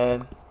warden,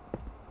 man.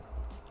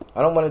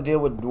 I don't want to deal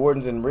with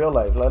wardens in real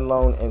life, let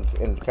alone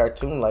in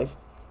cartoon life.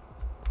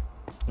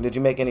 Did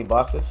you make any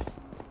boxes?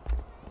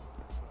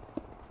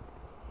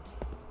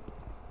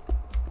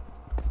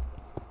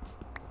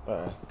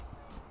 Yeah,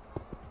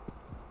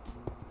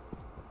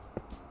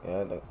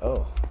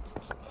 oh,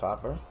 some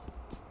copper.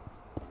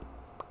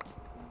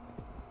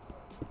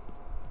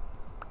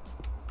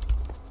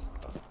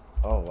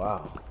 Oh,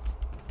 wow.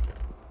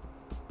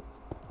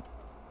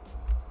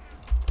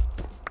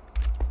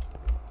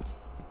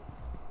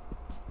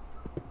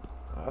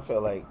 I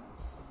feel like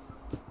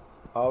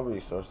all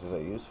resources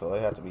are useful.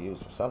 They have to be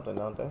used for something,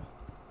 don't they?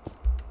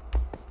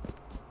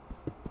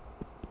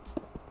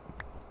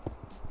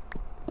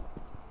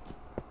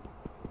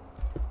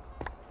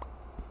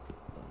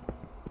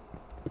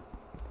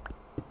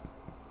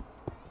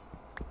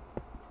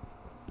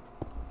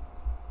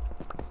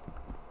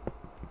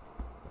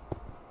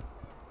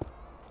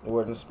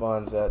 Warden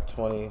spawns at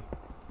 20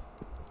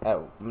 at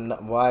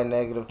y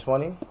negative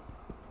 20.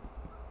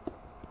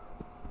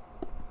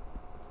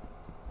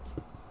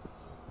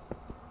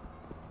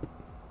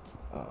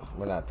 Oh,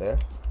 we're not there.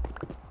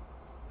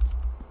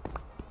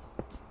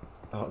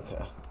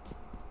 Okay.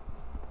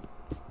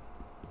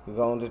 We're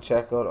going to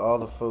check out all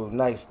the food.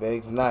 Nice,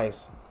 Biggs,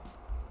 nice.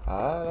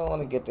 I don't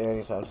want to get there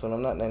anytime soon.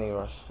 I'm not in any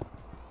rush.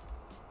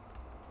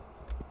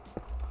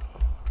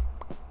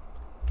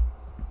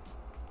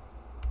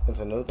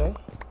 It's a new thing.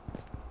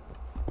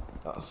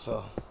 Oh,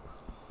 so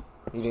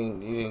you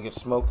didn't get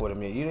smoke with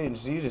him yet. You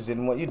just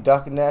didn't want, you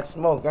ducking that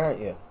smoke,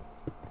 aren't you?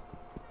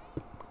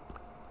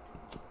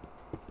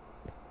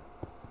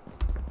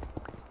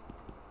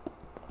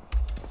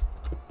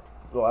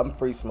 Well, I'm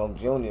Free Smoke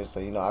Junior, so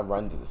you know I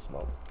run to the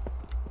smoke.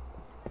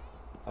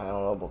 I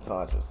don't know about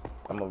conscious.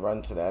 I'm gonna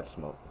run to that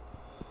smoke.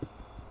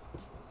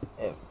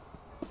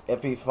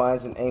 If he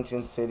finds an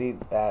ancient city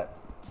that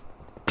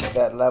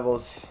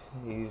levels,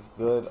 he's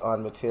good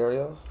on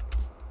materials.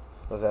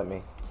 What does that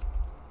mean?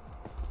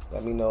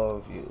 Let me know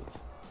if you.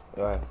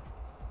 Go ahead.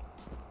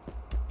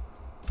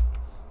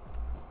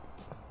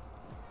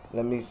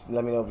 Let me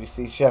know if you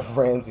see Chef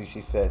Ramsay. She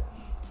said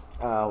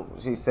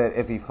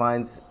if he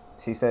finds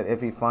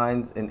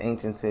an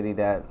ancient city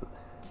that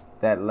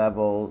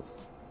level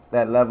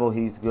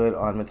he's good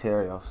on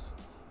materials.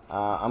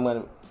 I'm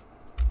gonna.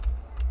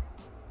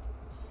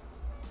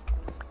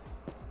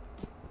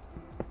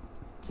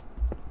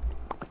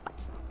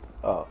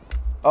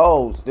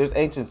 Oh, there's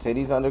ancient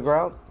cities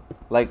underground,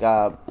 like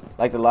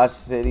Like the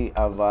lost city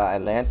of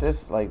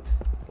Atlantis, like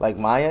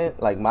Maya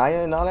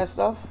and all that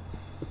stuff.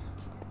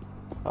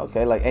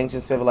 Okay, like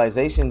ancient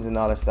civilizations and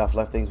all that stuff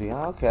left things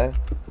behind. Okay,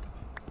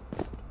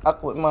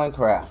 up with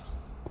Minecraft.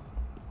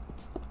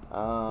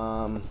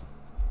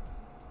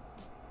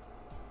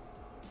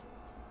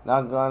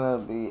 Not gonna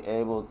be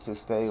able to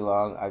stay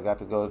long. I got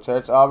to go to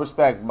church. All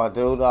respect, my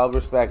dude. All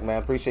respect,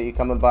 man. Appreciate you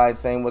coming by and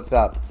saying what's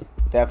up.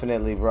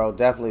 Definitely, bro.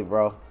 Definitely,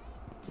 bro.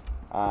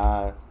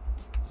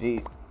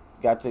 Gee,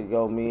 got to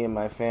go. Me and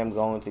my fam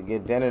going to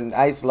get dinner.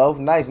 Nice, loaf.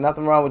 Nice.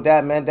 Nothing wrong with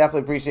that, man.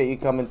 Definitely appreciate you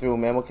coming through,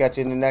 man. We'll catch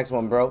you in the next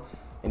one, bro.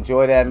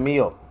 Enjoy that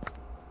meal.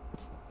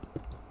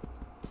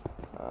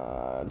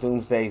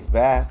 Doomsday's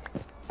back.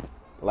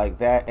 Like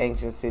that,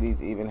 ancient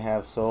cities even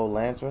have soul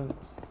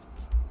lanterns.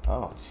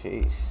 Oh,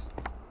 jeez.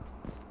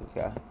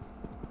 Okay.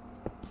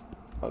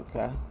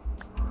 Okay.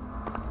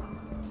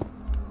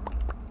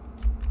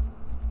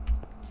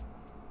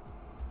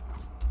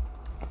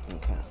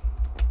 Okay.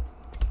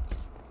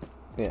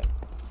 Yeah.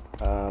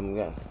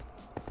 Yeah.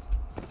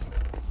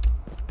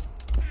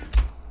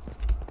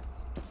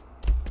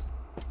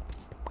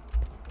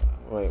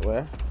 Wait,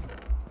 where?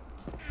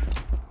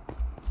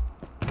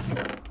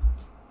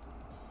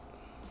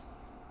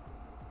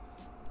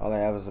 All I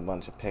have is a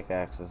bunch of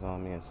pickaxes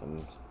on me and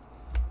some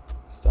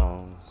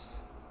stones.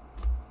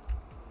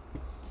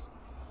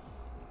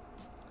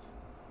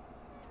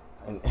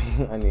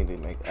 I need to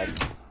make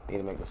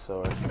a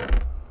sword.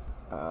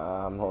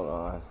 Hold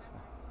on.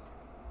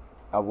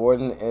 A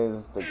warden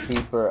is the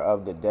keeper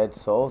of the dead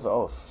souls.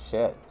 Oh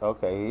shit.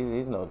 Okay,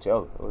 he's no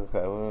joke.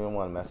 Okay, we don't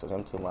want to mess with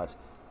him too much.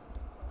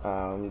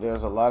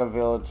 There's a lot of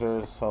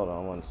villagers. Hold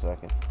on one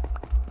second.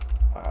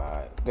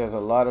 There's a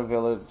lot of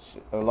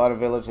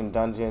village and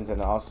dungeons,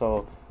 and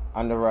also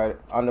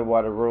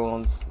underwater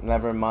ruins.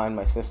 Never mind,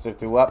 my sister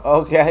threw up.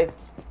 Okay.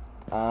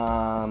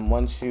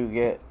 Once you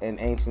get an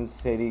ancient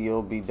city,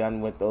 you'll be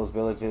done with those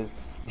villages.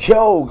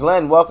 Yo,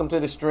 Glenn, welcome to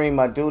the stream,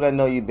 my dude. I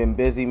know you've been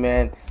busy,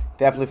 man.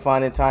 Definitely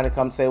finding time to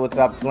come say what's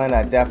up, Glenn.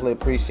 I definitely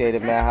appreciate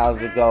it, man.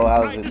 How's it go?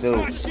 How's it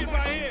do?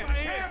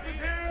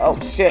 Oh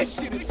shit.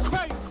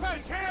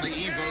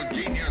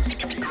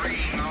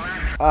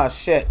 Oh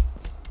shit.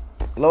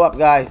 Blow up,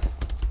 guys.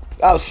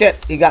 Oh shit,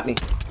 he got me.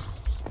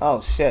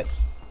 Oh shit.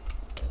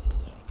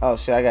 Oh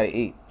shit, I gotta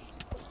eat.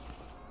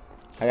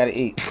 I gotta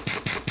eat.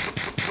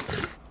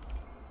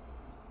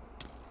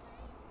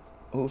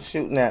 Who's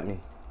shooting at me?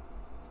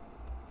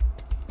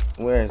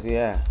 Where is he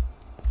at?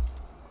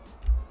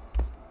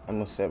 I'm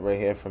gonna sit right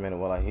here for a minute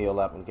while I heal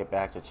up and get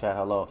back to chat.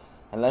 Hello.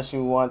 Unless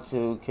you want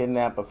to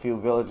kidnap a few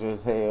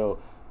villagers, hey, yo,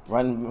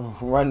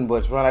 run,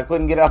 Butch, run. I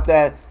couldn't get up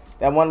that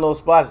one little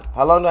spot.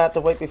 How long do I have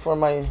to wait before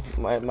my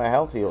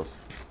health heals?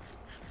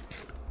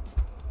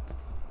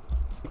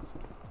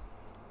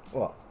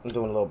 Well, I'm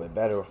doing a little bit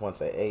better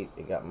once I ate.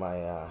 It got my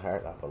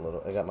heart up a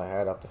little. It got my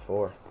heart up to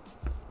 4.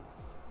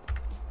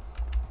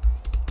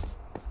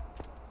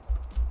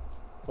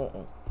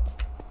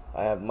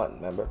 I have mutton,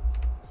 remember?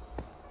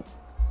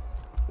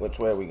 Which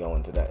way are we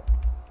going today?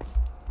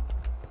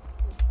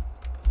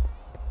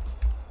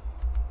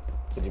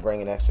 Did you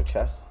bring an extra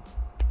chest?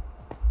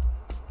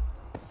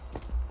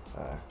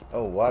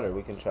 Oh, water.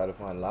 We can try to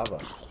find lava.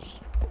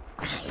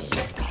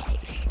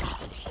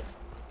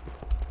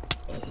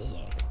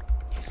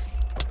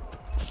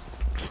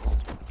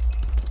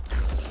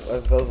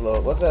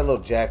 What's that little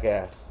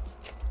jackass?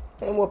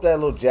 Man, whoop that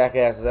little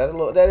jackass.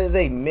 That is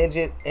a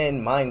midget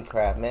in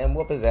Minecraft, man.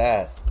 Whoop his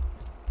ass.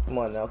 Come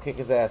on now, kick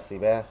his ass,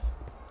 Seabass.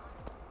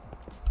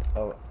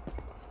 Oh,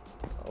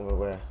 over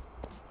where?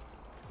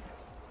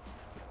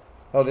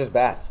 Oh, there's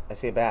bats. I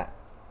see a bat.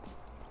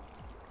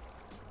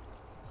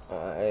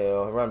 Hey,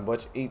 run,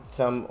 Butch. Eat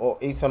some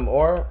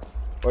ore,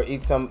 or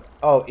eat some.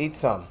 Oh, eat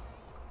some.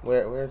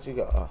 Where'd you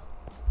go? Oh.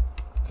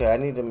 Okay,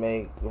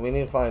 we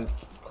need to find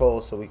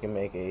coal so we can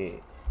make a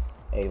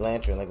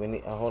lantern. Like we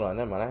need. Oh, hold on,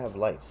 never mind. I have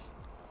lights.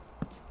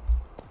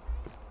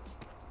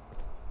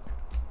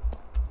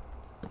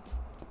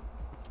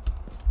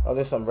 Oh,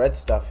 there's some red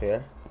stuff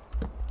here.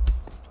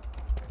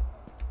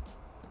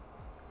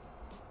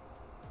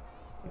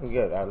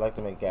 Good. I'd like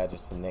to make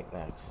gadgets and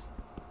knickknacks.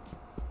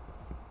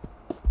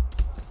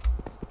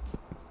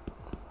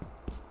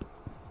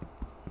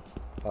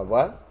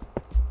 What?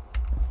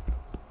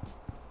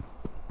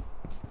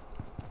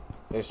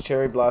 There's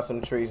cherry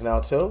blossom trees now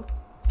too.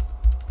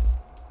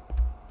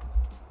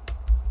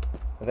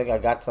 I think I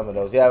got some of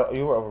those. Yeah,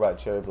 you were over by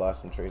cherry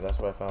blossom trees. That's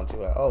where I found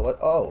you at. Oh,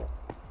 what? Oh,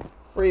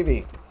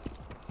 freebie.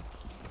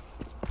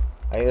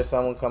 I hear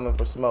someone coming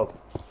for smoke.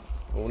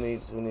 Who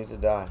needs to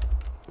die?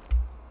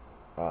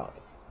 Oh.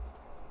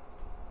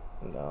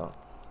 No.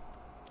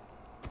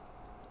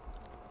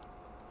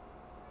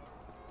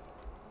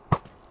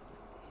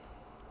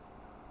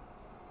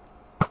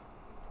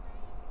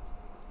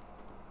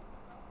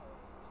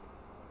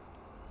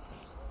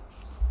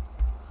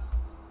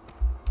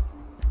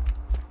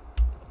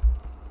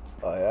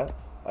 Oh yeah?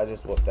 I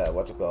just whooped that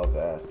whatchamacallit's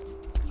ass.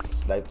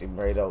 Sniped him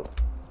right out.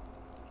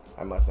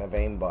 I must have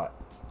aimbot.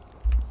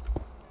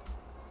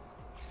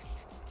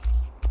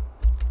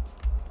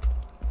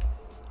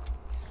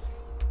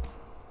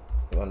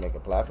 want to make a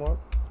platform?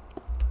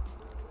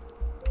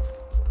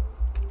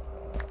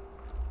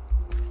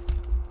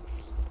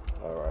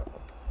 Alright.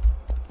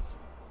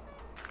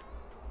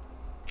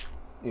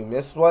 You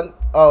missed one?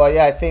 Oh,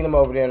 yeah, I seen him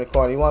over there in the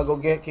corner. You want to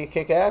go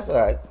kick ass?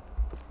 Alright.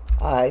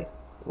 Alright.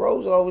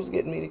 Rose always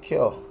getting me to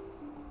kill.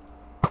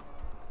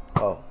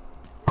 Oh.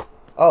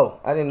 Oh,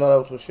 I didn't know that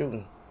was for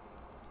shooting.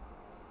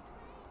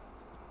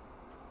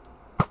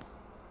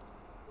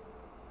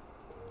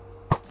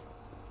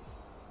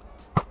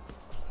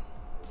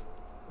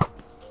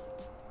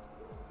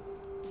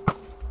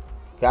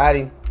 Got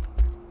him.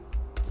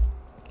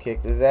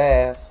 Kicked his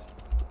ass.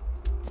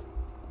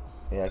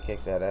 Yeah, I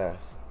kicked that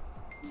ass.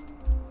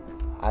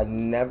 I've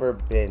never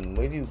been.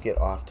 Where do you get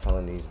off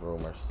telling these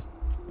rumors?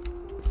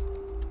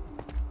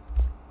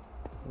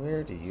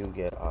 Where do you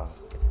get off?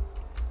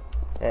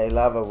 Hey,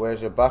 Lava,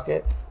 where's your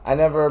bucket? I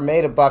never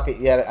made a bucket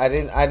yet. I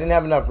didn't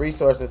have enough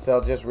resources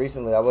until just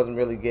recently. I wasn't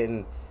really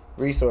getting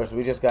resources.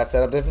 We just got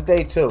set up. This is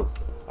day 2.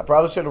 I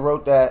probably should have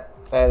wrote that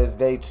as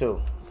day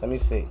 2. Let me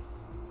see.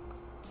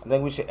 I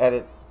think we should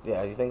edit.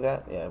 Yeah, you think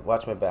that? Yeah,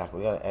 watch my back.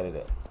 We're going to edit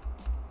it.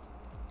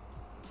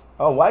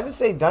 Oh, why does it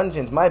say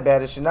dungeons? My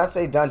bad. It should not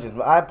say dungeons.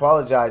 But I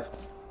apologize.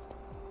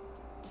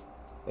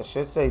 It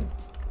should say...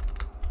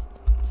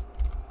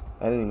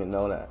 I didn't even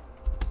know that.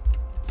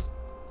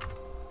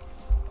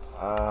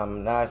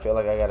 Now I feel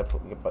like I got to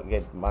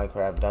get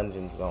Minecraft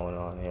Dungeons going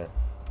on here.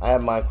 I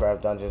have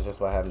Minecraft Dungeons just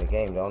by having the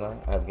game, don't I?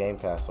 I have Game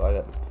Pass, so I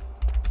got...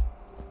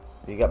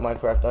 You got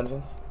Minecraft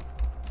Dungeons?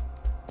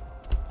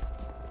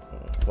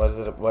 What is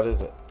it? What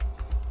is it?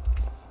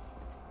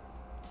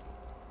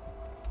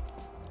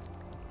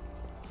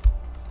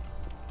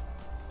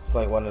 It's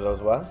like one of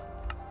those what?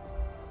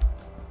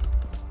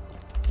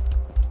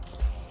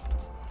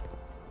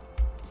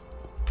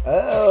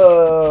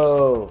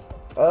 Oh!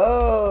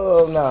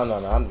 Oh! No, no,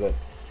 no. I'm good.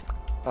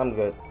 I'm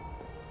good.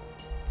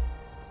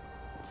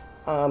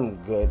 I'm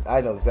good.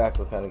 I know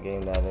exactly what kind of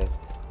game that is.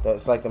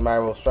 It's like the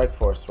Mario Strike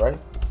Force, right?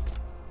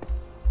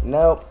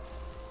 Nope.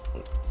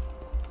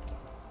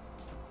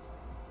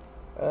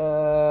 I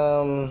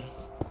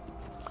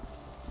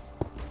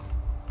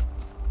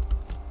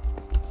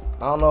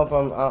don't know if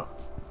I'm...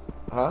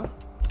 huh?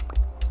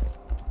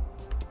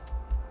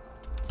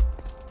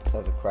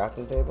 There's a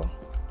crafting table?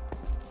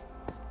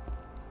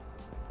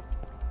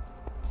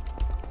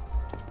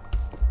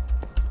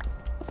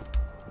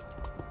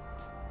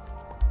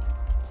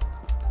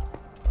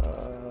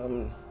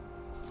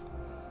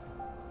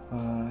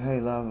 Hey,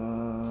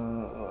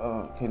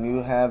 lava. Can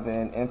you have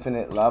an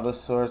infinite lava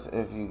source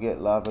if you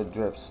get lava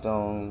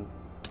dripstone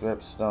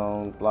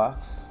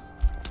blocks?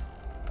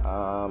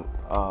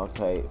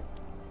 Okay.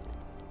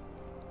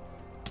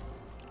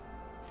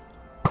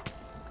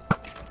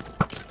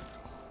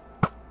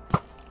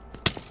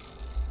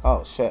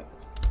 Oh shit.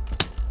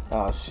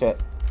 Oh shit.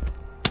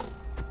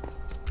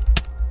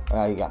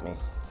 Oh, he got me.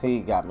 He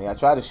got me. I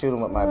tried to shoot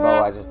him with my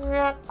bow. I just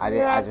messed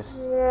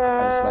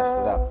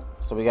it up.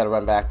 So we gotta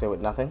run back there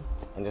with nothing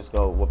and just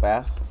go whoop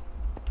ass.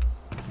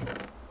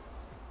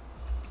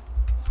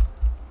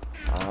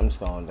 I'm just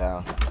going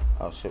down.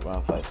 Oh shit,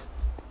 wrong place.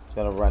 Just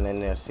gonna run in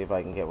there, see if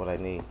I can get what I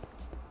need.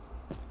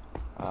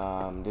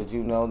 Did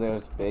you know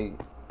there's big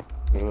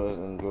heroes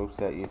and groups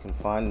that you can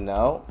find?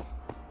 No.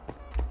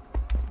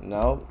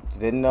 No,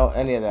 didn't know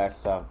any of that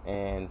stuff,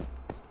 and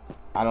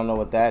I don't know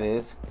what that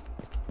is.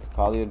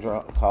 Call your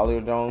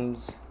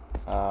drones.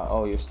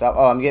 Oh, your stuff.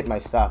 Oh, I'm getting my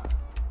stuff.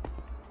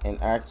 And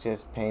Ark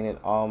just painted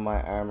all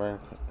my armor.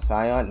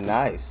 Scion,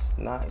 nice,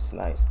 nice,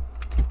 nice.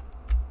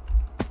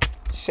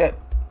 Shit,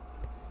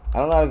 I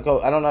don't know how to go.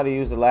 I don't know how to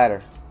use the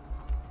ladder.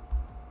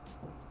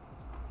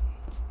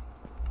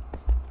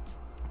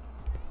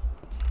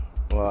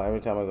 Well, every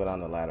time I go down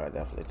the ladder, I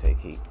definitely take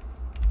heat.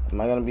 Am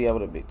I gonna be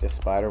able to beat this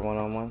spider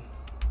one-on-one?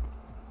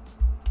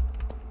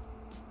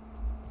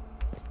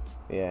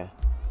 Yeah.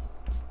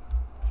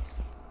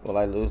 Will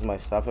I lose my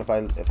stuff if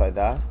I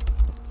die?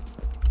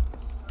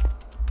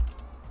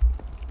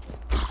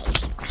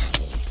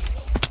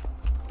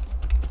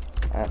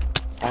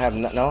 I have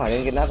no. I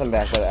didn't get nothing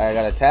back, but I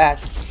got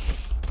attacked.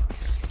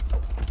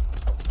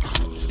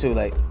 It's too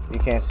late. You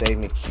can't save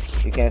me.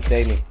 You can't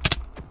save me.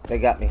 They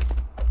got me.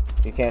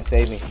 You can't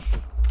save me.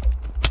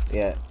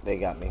 Yeah, they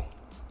got me.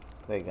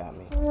 They got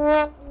me.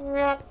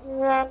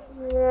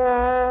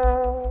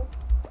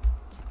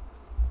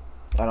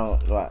 I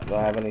don't. Do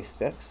I have any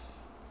sticks?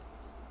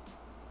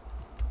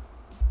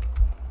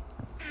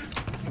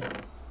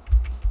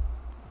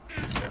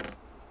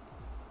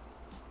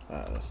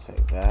 Let's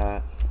take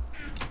that.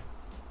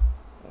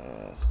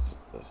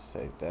 Let's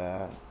take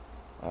that.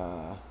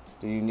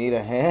 Do you need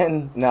a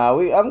hand? Nah,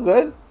 I'm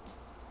good.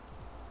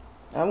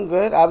 I'm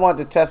good. I want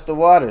to test the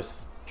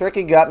waters.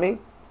 Tricky got me.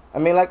 I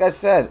mean, like I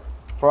said,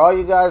 for all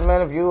you guys, man,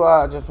 if you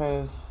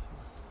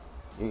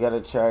you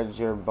gotta charge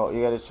your bow.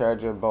 You gotta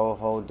charge your bow.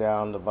 Hold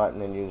down the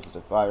button and use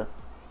the fire.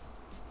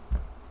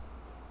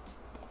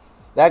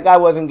 That guy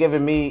wasn't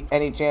giving me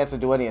any chance to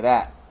do any of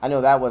that. I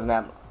know that wasn't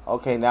that.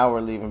 Okay, now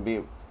we're leaving.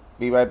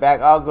 Be right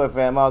back. All good,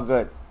 fam. All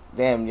good.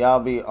 Damn, y'all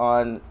be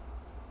on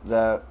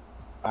the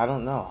I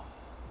don't know.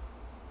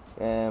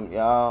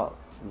 Y'all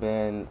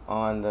been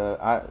on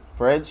the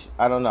fridge?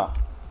 I don't know.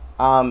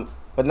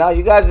 But now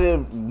you guys are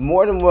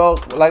more than well.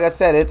 Like I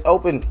said, it's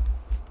open.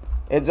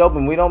 It's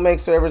open. We don't make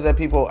servers that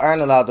people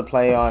aren't allowed to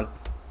play on.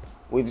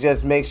 We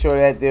just make sure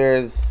that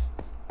there's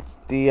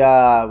the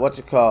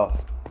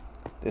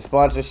the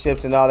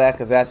sponsorships and all that,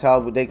 because that's how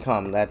they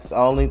come. That's the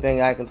only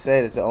thing I can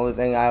say. That's the only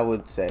thing I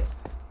would say.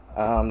 Did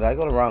I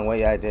go the wrong way?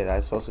 Yeah, I did. I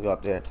was supposed to go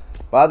up there.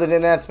 But other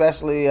than that,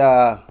 especially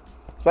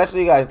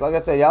you guys, like I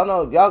said, y'all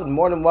know, y'all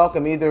more than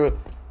welcome. Either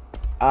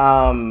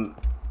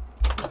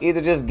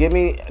just give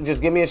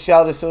me a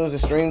shout as soon as the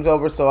stream's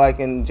over, so I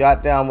can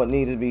jot down what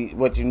needs to be,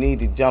 what you need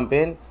to jump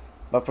in.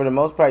 But for the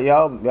most part,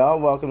 y'all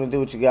welcome to do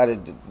what you gotta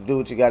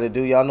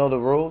do. Y'all know the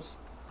rules.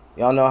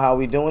 Y'all know how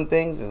we doing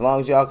things. As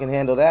long as y'all can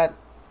handle that,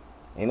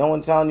 ain't no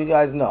one telling you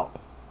guys no.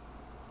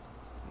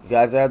 You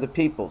guys are the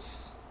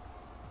peoples.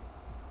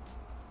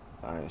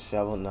 Iron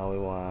shovel, no, we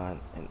want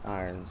an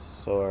iron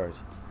sword.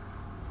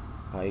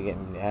 Oh, you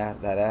getting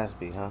that ass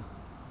beat, huh?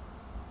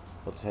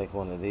 We'll take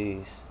one of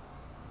these.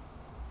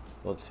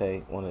 We'll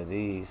take one of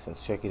these.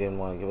 Since Tricky didn't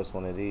want to give us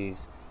one of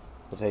these,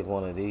 we'll take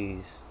one of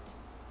these.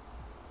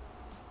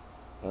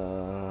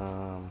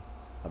 A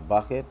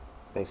bucket.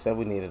 They said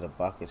we needed a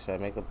bucket. Should I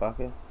make a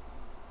bucket?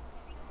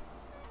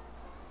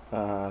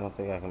 I don't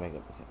think I can make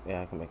it.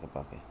 Yeah, I can make a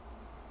bucket.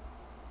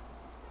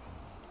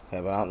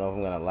 Okay, but I don't know if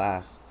I'm gonna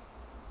last.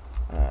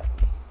 Alright.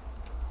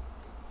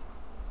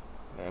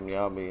 Man,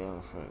 y'all be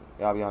on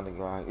the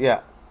grind.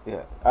 Yeah.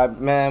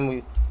 Man,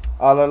 we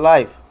all our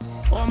life.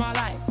 All my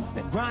life,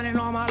 been grinding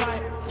all my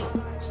life.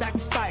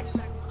 Sacrifice,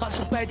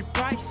 hustle paid the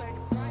price.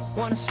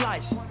 Want a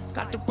slice,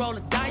 got to roll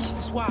the dice.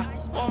 That's why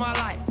all my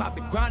life I've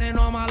been grinding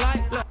all my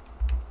life. Look.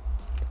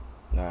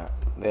 Nah,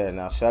 there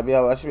now. I should be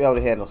able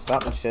to handle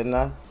something, shouldn't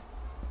I?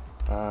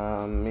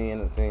 Me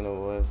and Athena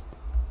would.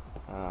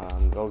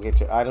 Go get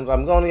your items.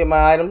 I'm going to get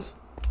my items.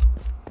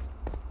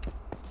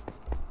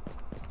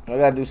 I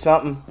gotta do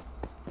something.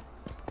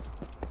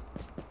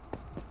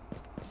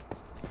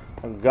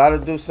 I gotta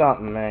do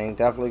something, man.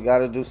 Definitely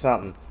gotta do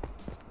something.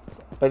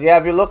 But yeah,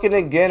 if you're looking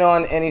to get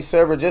on any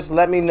server, just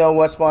let me know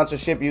what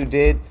sponsorship you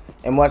did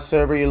and what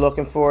server you're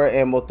looking for,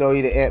 and we'll throw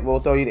you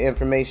the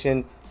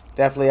information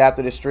definitely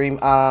after the stream.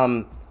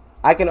 I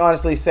can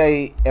honestly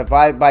say if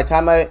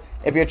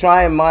you're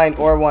trying mine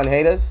or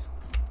Wanheda's,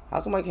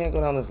 how come I can't go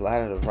down this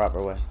ladder the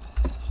proper way?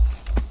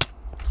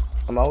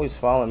 I'm always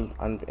falling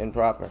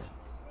improper.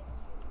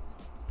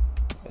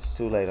 It's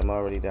too late. I'm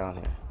already down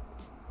here.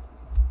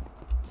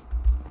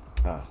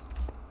 Oh.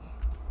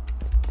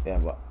 Yeah,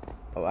 but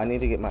I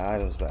need to get my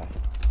items back.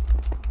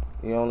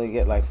 You only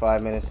get like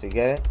 5 minutes to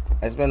get it.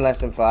 It's been less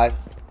than 5.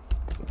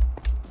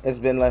 It's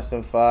been less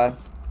than 5.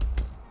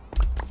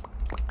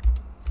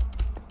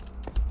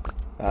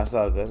 That's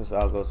all good. It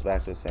all goes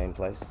back to the same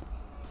place.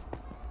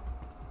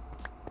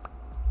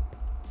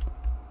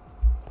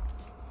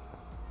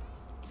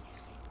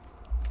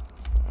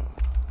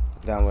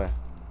 Down where?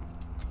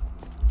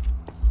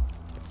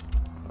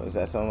 Oh, is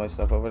that some of my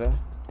stuff over there?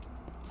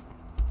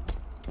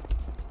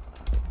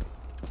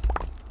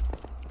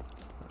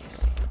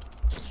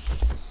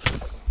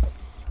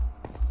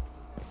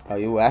 Oh,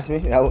 you whacked me?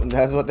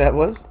 That's what that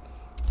was?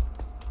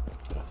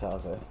 That's all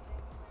good.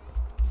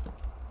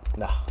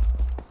 Nah.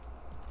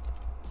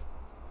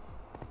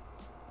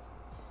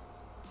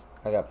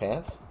 I got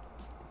pants?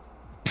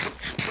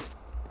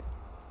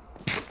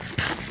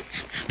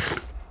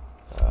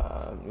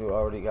 You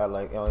already got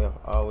like,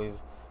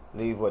 always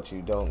leave what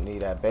you don't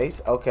need at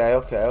base.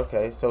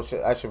 Okay. So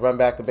I should run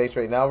back to base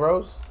right now,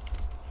 Rose?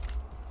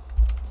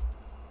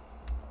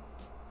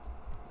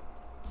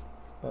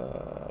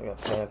 I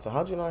got pants.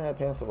 How'd you know I had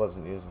pants I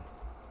wasn't using?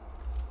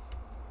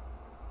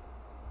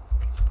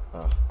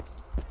 Oh.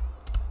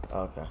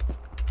 Okay.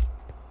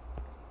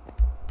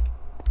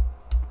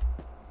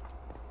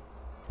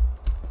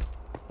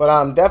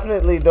 But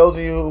definitely those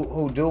of you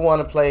who do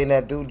want to play and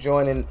that do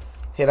join and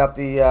hit up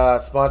the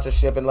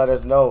sponsorship and let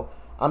us know.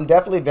 I'm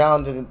definitely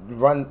down to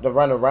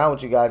run around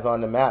with you guys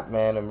on the map,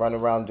 man, and run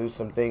around, do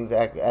some things,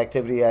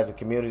 activity as a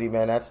community,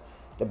 man. That's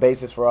the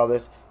basis for all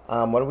this.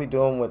 What are we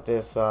doing with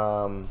this?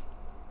 What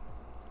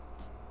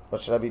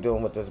should I be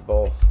doing with this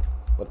bowl?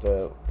 With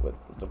the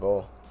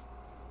bowl?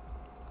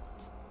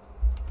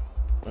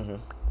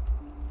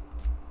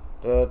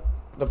 The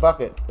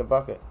bucket.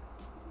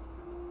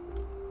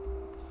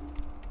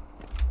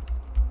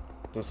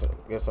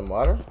 Get some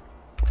water.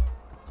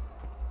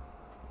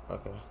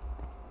 Okay.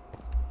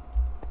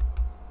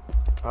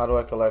 How do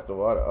I collect the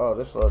water? Oh,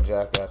 this little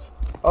jackass.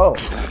 Oh.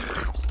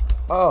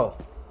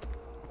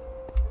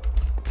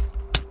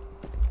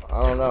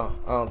 I don't know.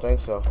 I don't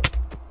think so.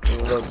 He's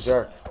a little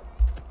jerk.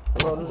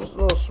 Just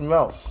little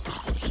smelts.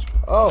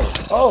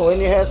 Oh, and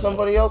you had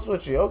somebody else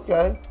with you.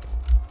 Okay.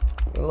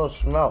 A little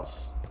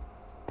smelts.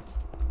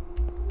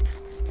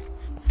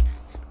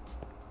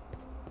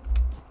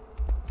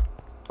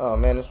 Oh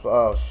man,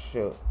 oh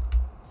shoot.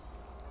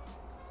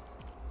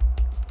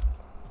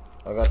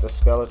 I got the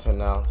skeleton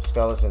now. The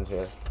skeleton's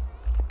here.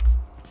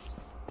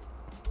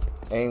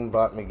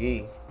 Aimbot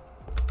McGee.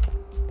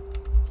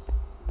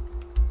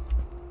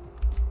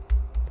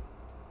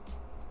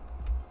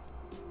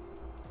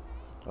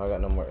 I got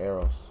no more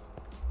arrows.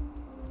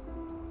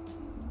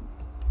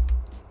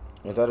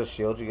 Is that a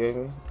shield you gave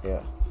me?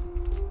 Yeah.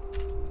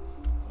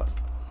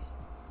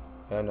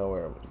 I know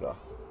where it would go.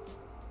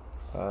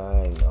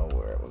 I know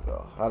where it would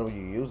go. How do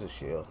you use a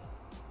shield?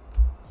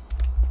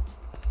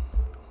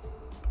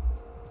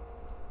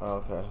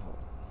 Okay.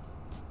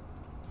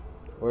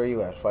 Where are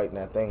you at? Fighting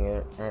that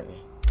thing, aren't you?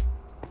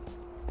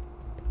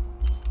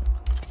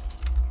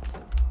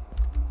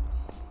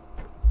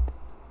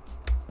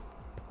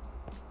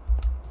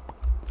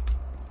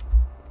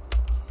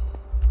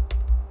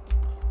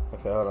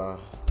 Okay, hold on.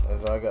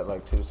 I got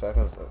like 2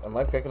 seconds. Am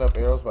I picking up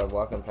arrows by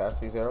walking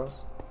past these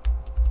arrows?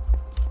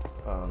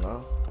 I don't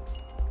know.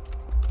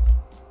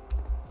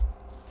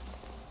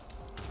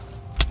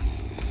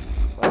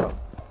 Oh.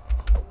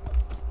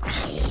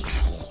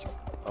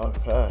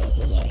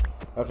 Okay.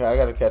 Okay, I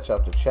gotta catch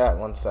up to chat.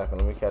 1 second.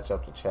 Let me catch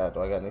up to chat.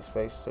 Do I got any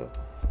space too?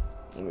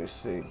 Let me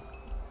see.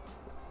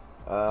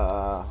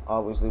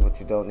 Always leave what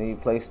you don't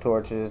need. Place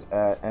torches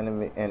at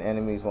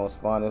enemies won't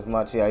spawn as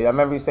much. Yeah, I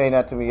remember you saying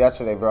that to me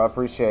yesterday, bro. I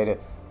appreciate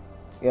it.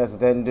 Yes,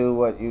 then do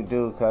what you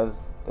do because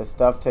the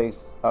stuff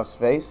takes up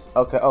space.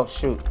 Okay. Oh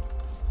shoot.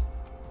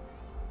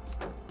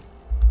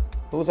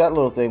 Who's that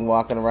little thing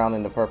walking around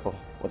in the purple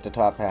with the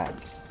top hat?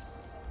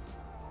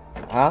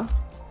 Huh?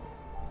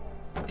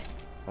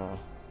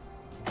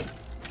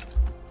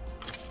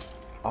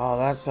 Oh,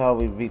 that's how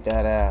we beat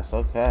that ass.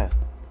 Okay.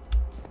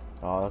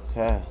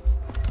 Okay.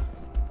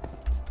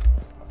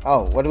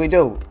 Oh, what do we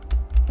do?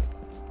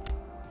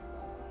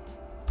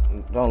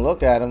 Don't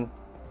look at him.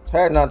 It's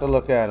hard not to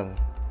look at him.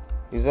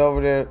 He's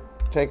over there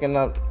taking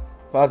up,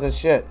 causing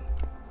shit.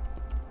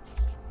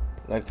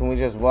 Like, can we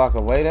just walk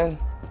away then?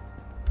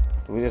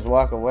 Do we just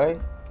walk away?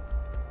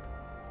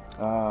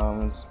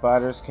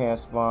 Spiders can't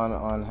spawn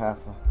on half.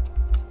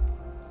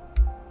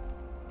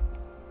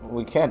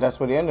 We can't. That's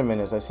where the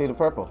Enderman is. I see the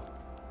purple.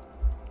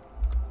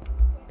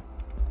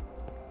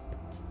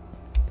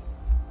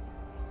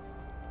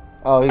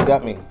 Oh, he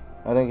got me.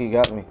 I think he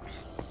got me.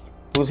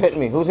 Who's hitting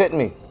me? Who's hitting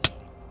me?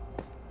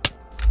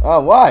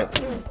 Oh, why?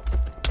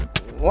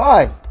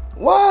 Why?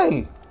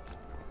 Why?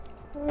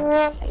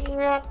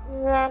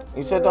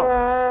 You said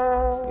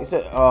don't. You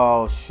said,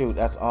 oh shoot,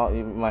 that's all.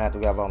 You might have to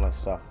grab all my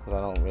stuff because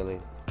I don't really.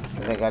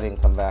 I think I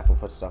didn't come back and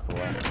put stuff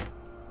away.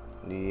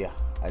 Yeah,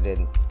 I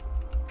didn't.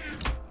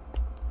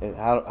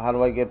 How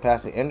do I get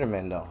past the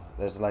Enderman though?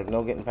 There's like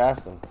no getting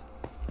past them.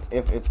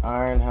 If it's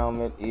iron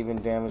helmet,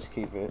 even damage,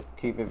 keep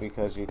it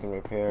because you can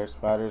repair.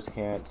 Spiders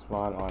can't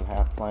spawn on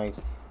half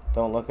planks.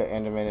 Don't look at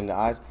Enderman in the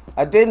eyes.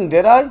 I didn't,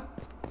 did I?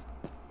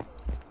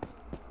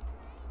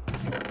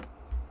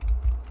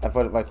 I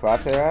put my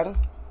crosshair at him?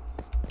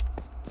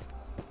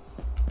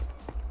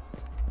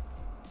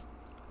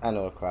 I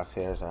know what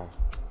crosshairs are.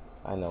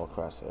 I know what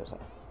crosshairs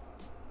are.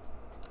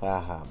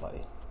 Haha,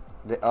 buddy.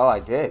 Oh, I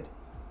did.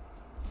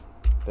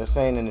 They're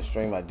saying in the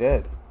stream I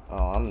did.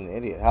 Oh, I'm an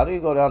idiot. How do you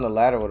go down the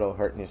ladder without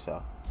hurting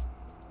yourself?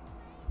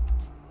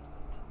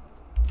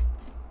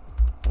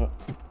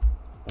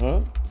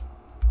 I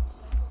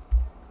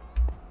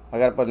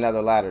gotta put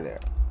another ladder there.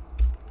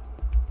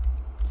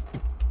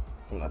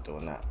 I'm not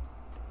doing that.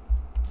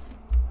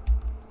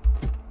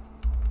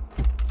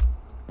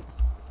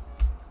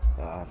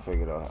 I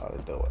figured out how to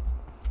do it.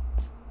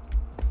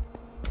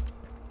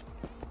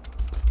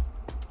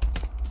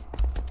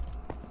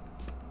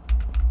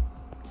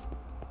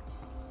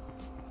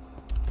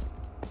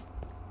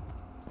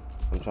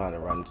 I'm trying to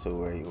run to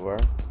where you were.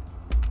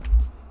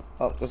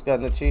 Oh, just got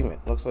an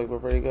achievement. Looks like we're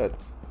pretty good.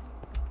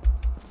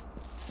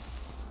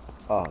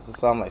 Oh, is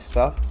this all my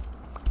stuff?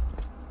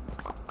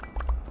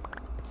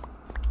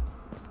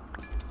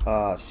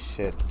 Oh,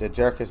 shit. The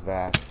jerk is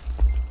back.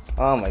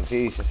 Oh, my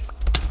Jesus.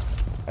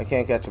 I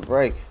can't catch a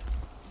break.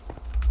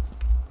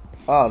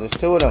 Oh, there's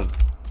 2 of them.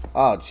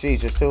 Oh,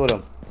 jeez, there's 2 of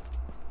them.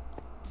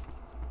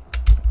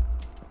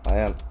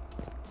 I'm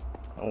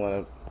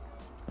gonna...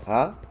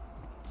 Huh?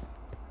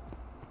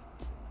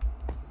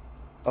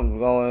 I'm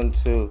going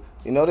to...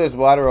 You know there's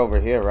water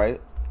over here,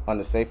 right? On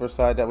the safer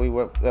side that we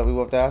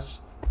whooped ass?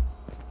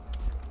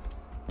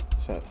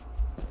 Shit.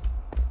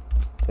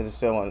 Is it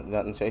still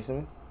nothing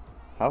chasing me?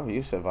 How are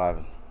you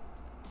surviving?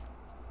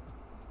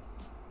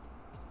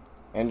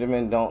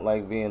 Endermen don't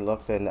like being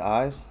looked in the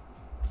eyes.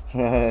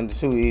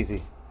 Too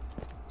easy.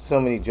 So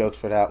many jokes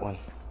for that one.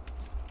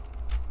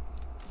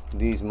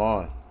 These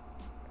mine.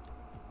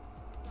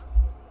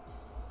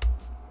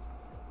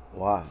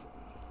 Why?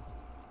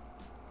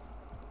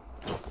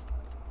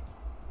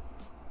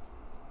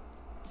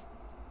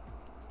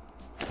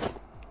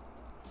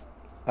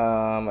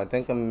 I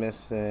think I'm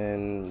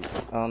missing.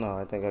 I don't know.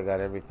 I think I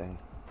got everything,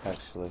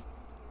 actually.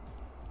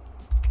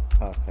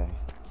 Okay.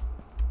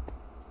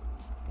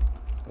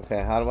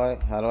 Okay. How do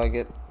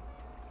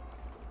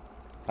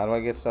I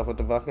get stuff with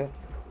the bucket?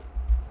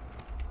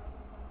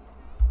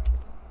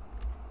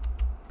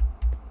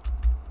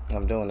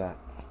 I'm doing that.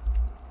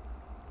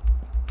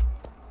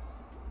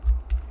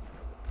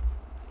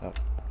 Oh.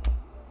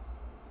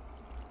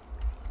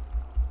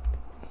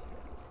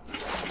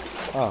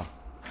 Oh.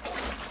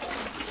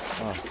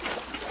 Oh.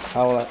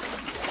 How will I?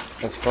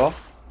 It's full?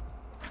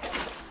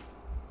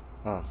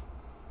 Huh.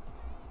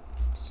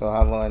 So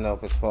how will I know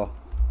if it's full?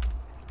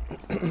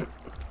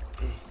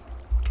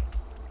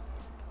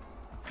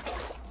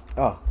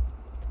 Oh.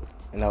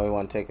 And now we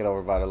want to take it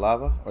over by the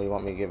lava? Or you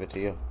want me to give it to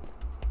you?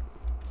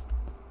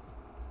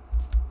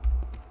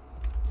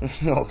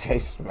 Okay,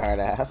 smart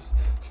ass.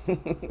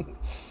 Okay,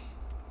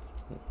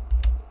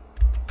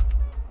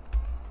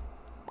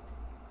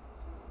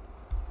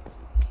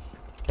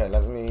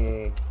 let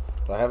me...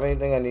 Do I have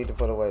anything I need to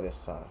put away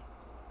this time?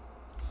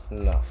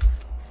 No.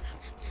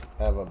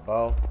 I have a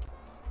bow.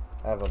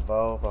 I have a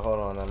bow, but hold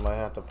on. I might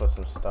have to put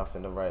some stuff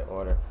in the right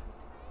order.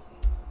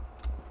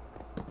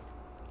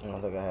 I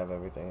don't think I have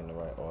everything in the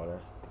right order.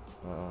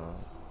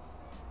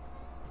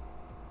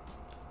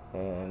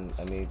 And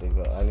I need to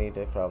go. I need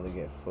to probably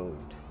get food.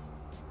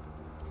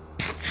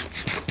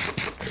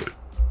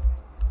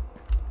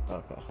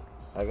 Okay.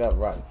 I got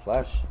rotten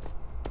flesh.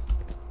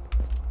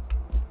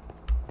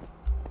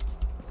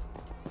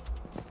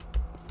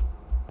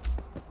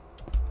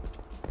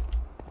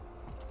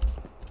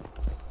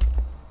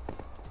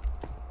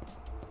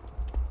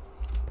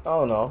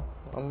 Oh no,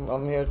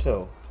 I'm here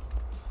too.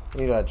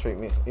 You know how to treat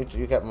me.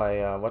 You got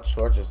my what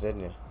torches,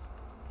 didn't you?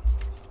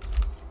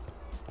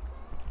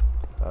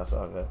 That's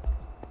all good.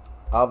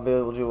 I'll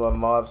build you a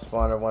mob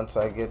spawner once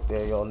I get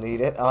there. You'll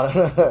need it. Oh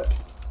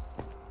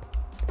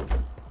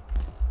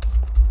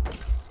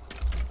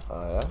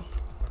yeah.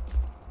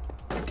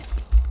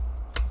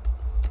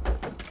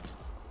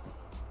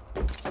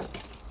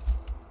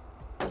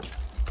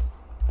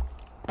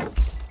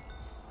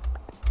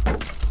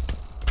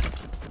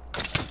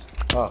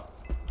 Oh.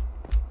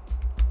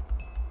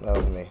 That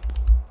was me.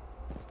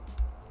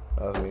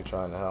 That was me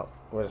trying to help.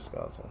 Where's the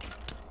skeleton?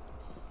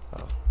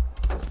 Oh.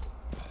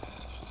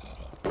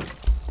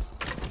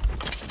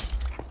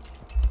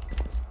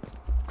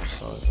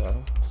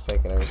 Okay. Just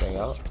taking everything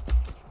out.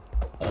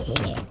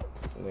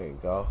 There you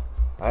go.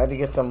 I had to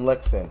get some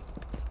licks in.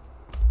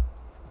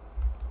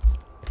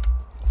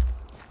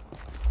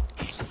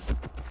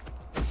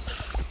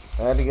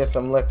 I had to get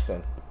some licks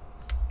in.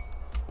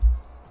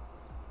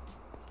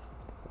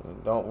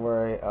 Don't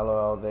worry,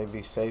 LOL, they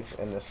be safe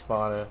in the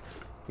spawner.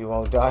 You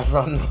won't die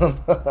from them.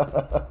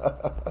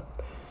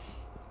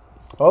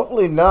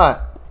 Hopefully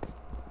not.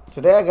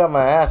 Today I got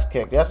my ass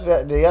kicked.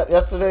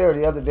 Yesterday or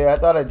the other day, I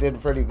thought I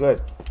did pretty good.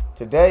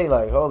 Today,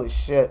 like, holy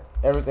shit,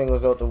 everything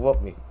was out to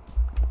whoop me.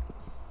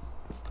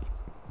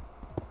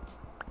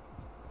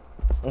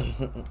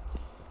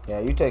 Yeah,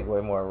 you take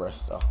way more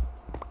risks, though.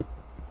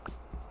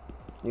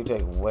 You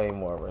take way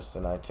more risks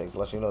than I take.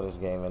 Plus, you know this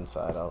game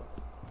inside out.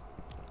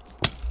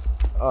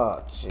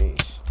 Oh,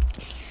 jeez.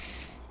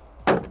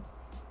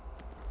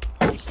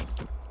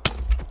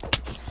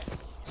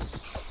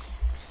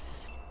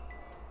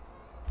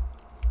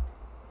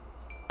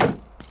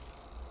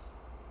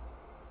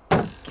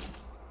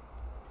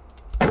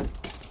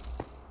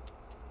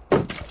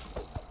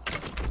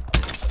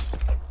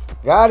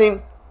 Got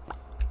him.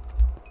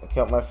 I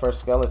killed my first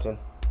skeleton.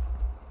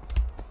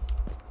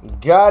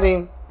 Got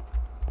him.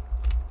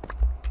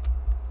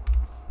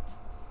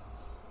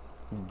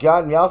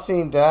 Got him. Y'all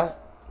seen that?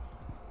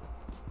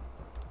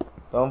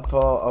 Don't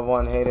pull a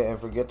Wanheda and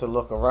forget to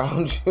look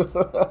around you.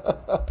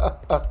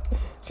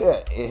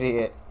 Shit,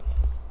 idiot.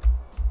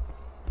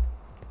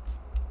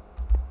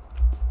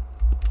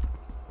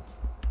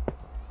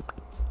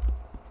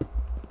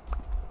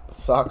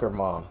 Soccer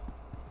mom.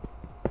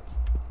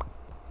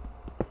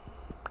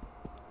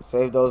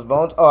 Save those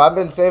bones. Oh, I've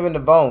been saving the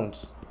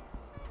bones.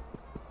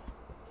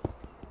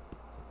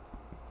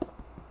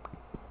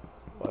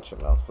 Watch your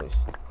mouth,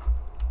 please.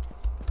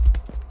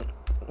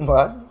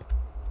 What?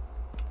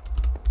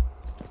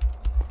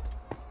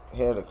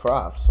 Here are the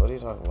crops. What are you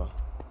talking about?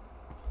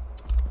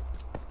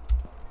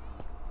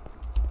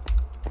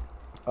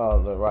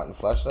 Oh, the rotten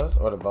flesh does?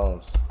 Or the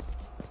bones?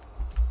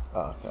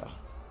 Oh, okay.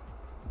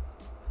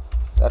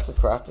 That's a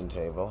crafting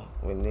table.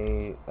 I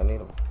need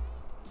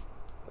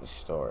a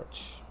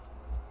storage.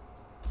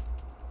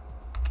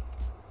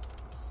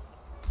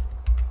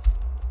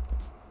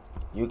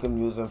 You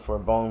can use them for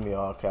bone meal.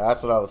 Okay,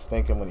 that's what I was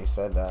thinking when he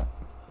said that.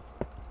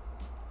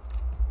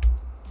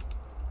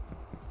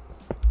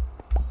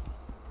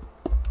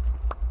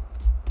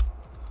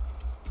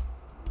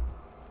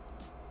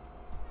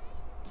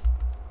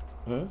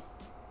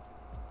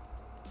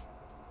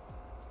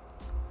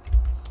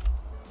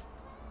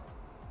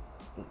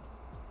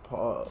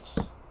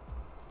 Pause.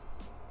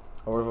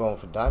 Oh, we're going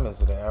for diamonds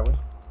today, are we?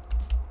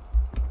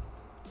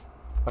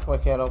 How come I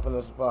can't open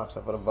this box?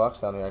 I put a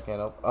box down here. I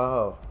can't open.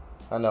 Oh,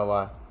 I know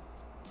why.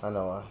 I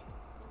know why.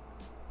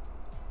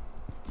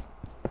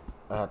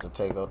 I have to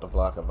take out the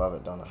block above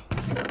it, don't I?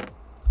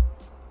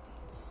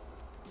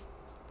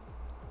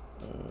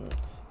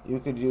 You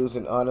could use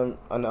an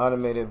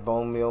automated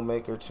bone meal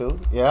maker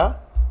too. Yeah?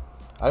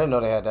 I didn't know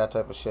they had that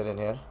type of shit in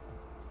here.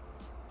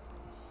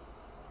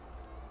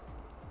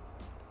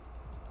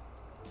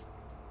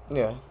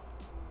 Yeah.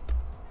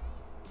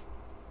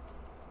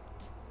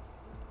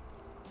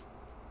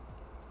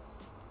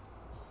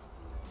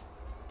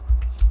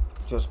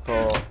 Just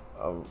pull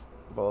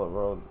Bullet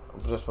road.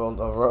 Just build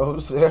the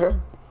roads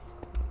there.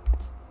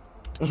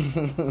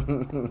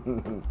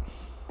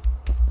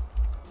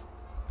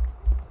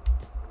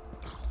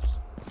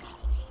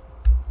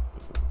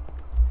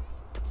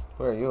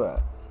 Where are you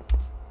at?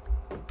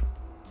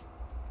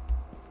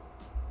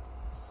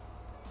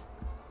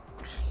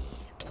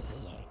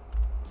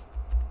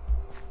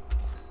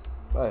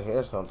 I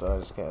hear something, I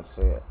just can't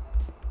see it.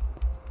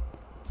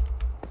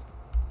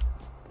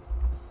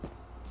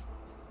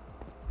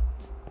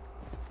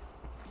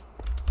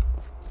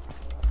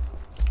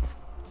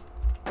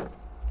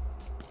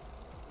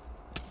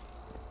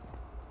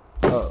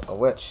 Oh, a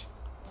witch.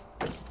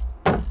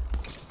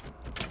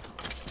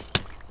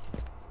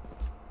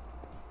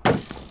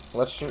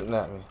 What's shooting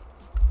at me?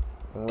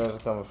 And where's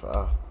it coming from?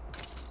 Oh.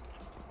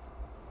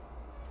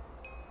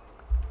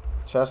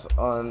 Chest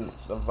on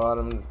the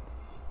bottom.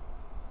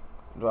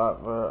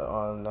 Dropper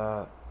on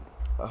that.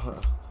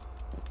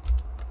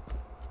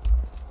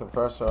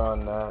 Compressor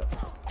on that.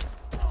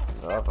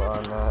 Dropper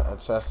on that. A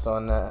chest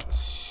on that.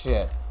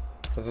 Shit.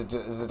 Is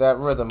it that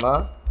rhythm,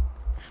 huh?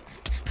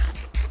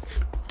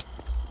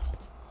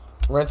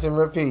 Rinse and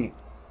repeat.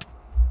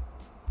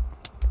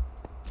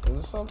 Is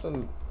there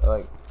something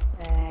like...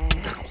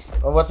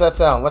 Oh, what's that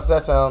sound? What's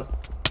that sound?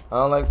 I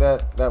don't like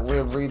that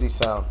weird breathy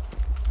sound.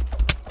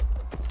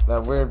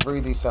 That weird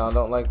breathy sound.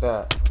 Don't like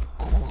that.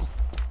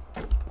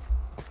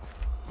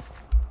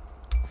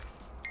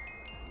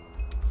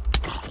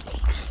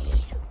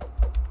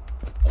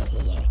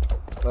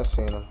 I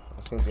seen him.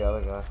 I seen the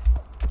other guy.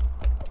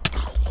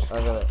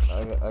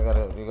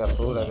 You got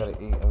food? I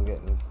gotta eat. I'm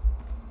getting...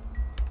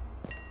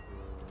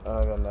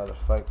 I got another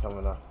fight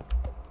coming up.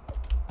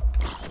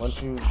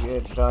 Once you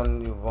get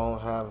done, you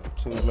won't have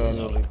to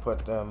manually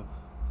put them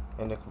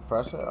in the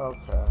compressor.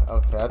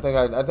 Okay. I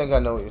think I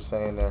know what you're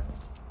saying there.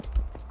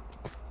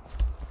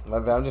 My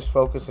bad. I'm just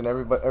focusing.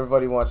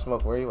 Everybody wants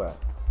smoke. Where you at?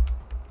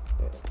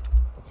 Yeah.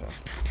 Okay.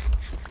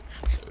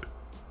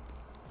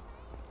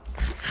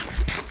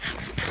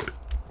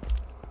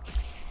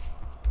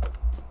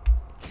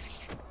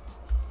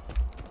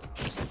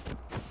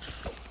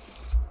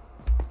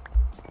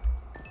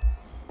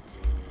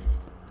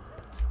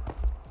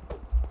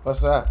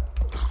 What's that?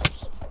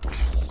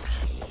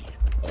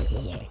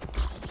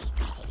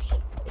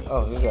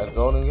 Oh, you got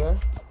golden gear?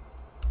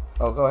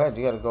 Oh, go ahead.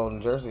 You got a golden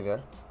jersey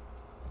there.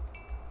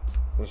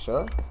 You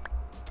sure?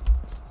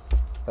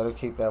 That'll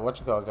keep that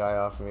whatchamacallit guy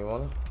off of me,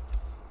 won't it?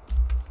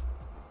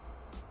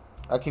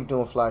 I keep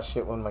doing fly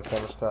shit when my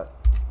camera's cut.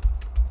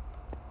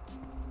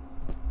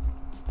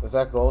 Is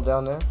that gold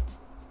down there?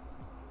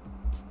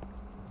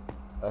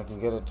 I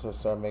can get it to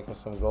start making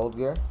some gold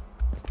gear.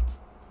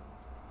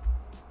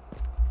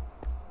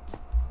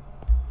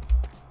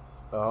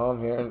 Oh,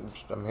 I'm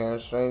hearing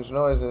strange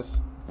noises.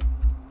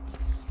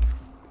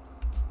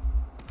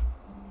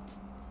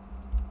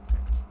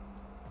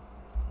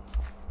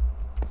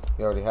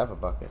 You already have a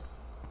bucket.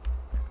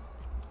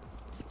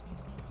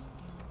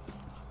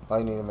 All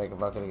you need to make a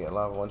bucket to get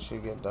lava. Once you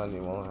get done,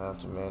 you won't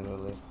have to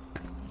manually.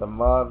 The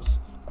mobs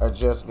are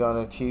just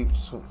gonna keep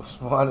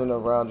spawning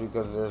around you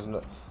because there's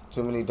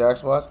too many dark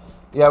spots.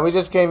 Yeah, we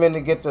just came in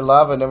to get the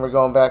lava, and then we're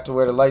going back to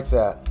where the light's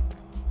at.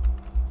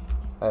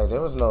 Hey,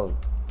 there was no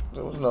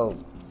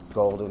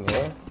gold in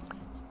here.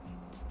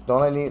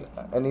 Don't I need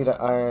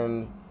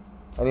an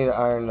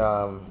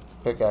iron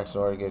pickaxe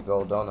in order to get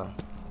gold, don't I?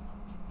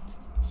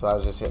 So I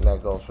was just hitting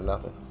that gold for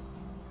nothing.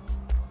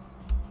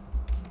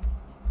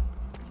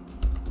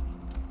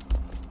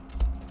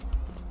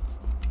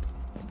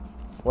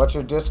 What's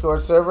your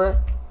Discord server?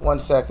 1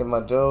 second,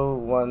 my dude.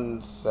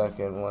 1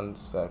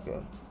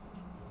 second.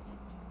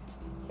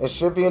 It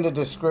should be in the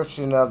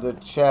description of the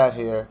chat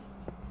here,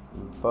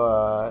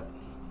 but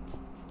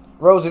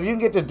Rose, if you can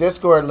get the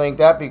Discord link,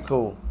 that'd be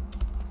cool.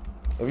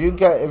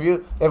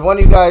 If one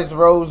of you guys,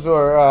 Rose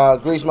or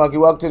Grease Monkey,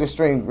 welcome to the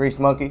stream, Grease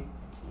Monkey.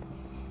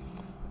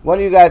 One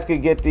of you guys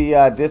could get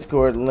the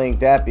Discord link,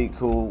 that'd be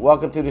cool.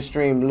 Welcome to the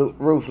stream,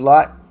 Roof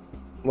Lot.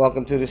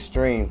 Welcome to the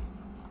stream.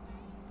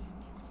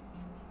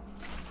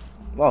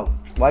 Whoa,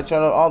 why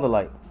turn on all the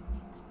light?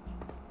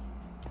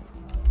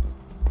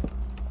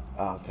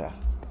 Okay.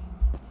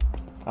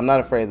 I'm not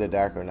afraid of the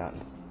dark or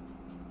nothing.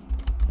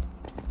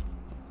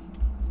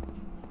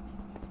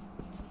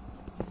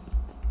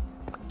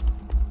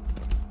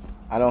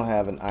 I don't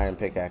have an iron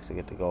pickaxe to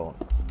get the gold.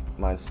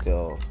 Mine's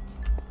still...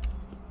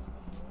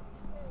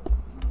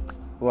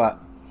 What?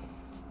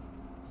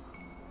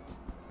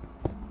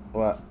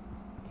 What?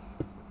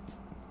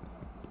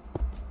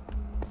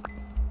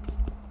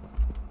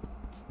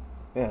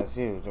 Yeah, it's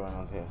huge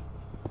around here.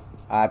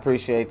 I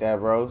appreciate that,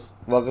 Rose.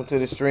 Welcome to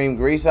the stream,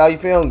 Grease. How you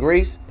feeling,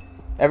 Grease?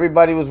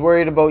 Everybody was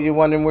worried about you,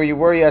 wondering where you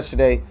were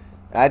yesterday.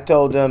 I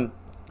told them,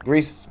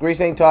 Grease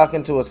ain't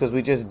talking to us because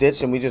we just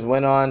ditched him. We just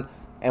went on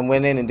and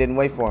went in and didn't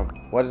wait for him.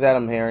 What is that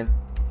I'm hearing?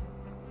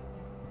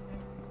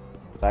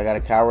 I got to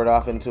cower it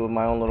off into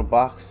my own little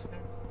box?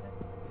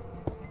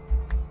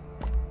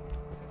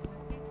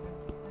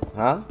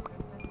 Huh?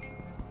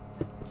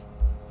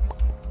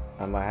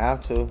 I might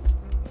have to.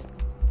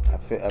 I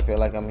I feel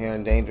like I'm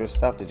hearing dangerous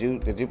stuff. Did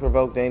you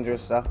provoke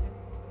dangerous stuff?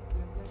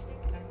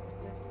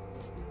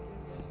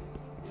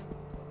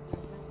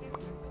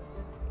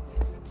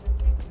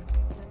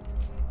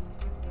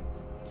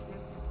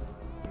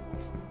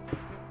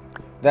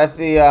 That's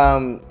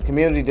the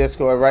community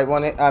Discord, right?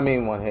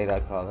 Wanheda, I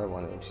call her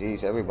one.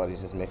 Jeez,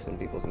 everybody's just mixing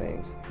people's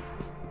names.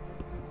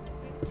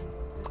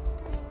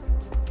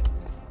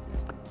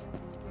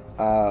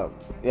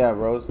 Yeah,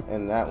 Rose,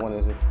 and that one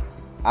is.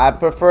 I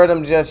prefer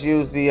them just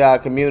use the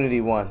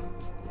community one.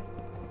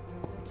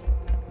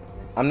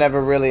 I'm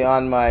never really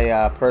on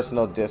my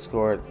personal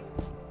Discord,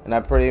 and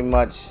I pretty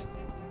much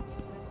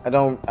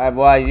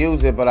I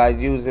use it, but I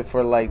use it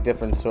for like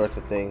different sorts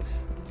of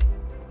things.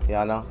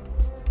 Y'all know.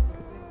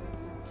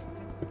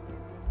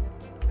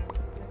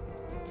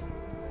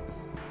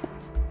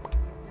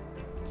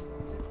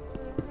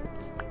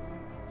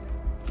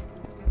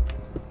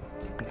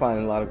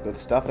 Finding a lot of good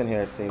stuff in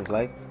here, it seems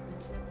like.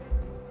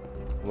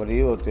 What are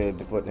you out there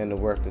putting in the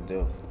work to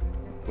do?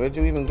 Where'd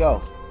you even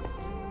go?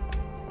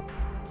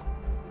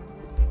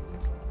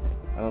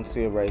 I don't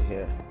see it right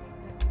here.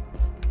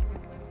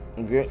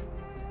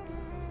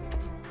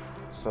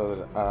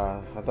 So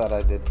I thought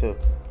I did too.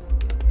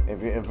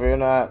 If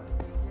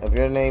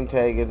your name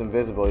tag isn't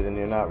visible, then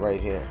you're not right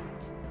here.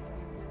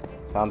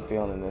 So I'm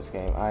feeling in this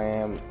game. I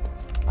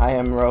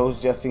am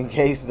Rose, just in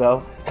case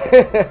though.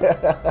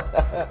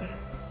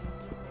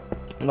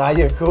 Nah,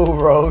 you're cool,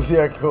 Rose.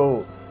 You're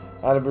cool.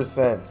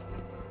 100%.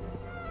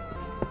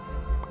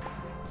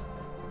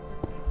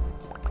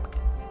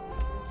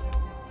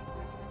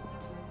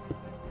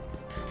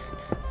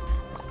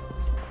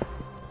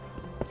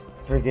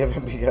 Forgive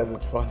him because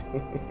it's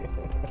funny.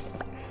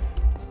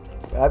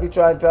 I be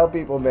trying to tell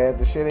people, man, if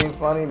the shit ain't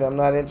funny, then I'm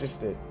not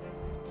interested.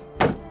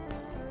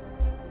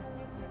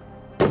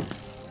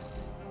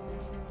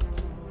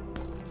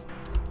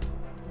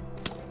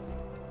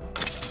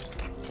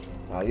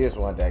 Oh, you just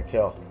want that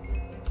kill.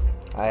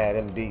 I had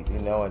him beat, you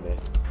know I did.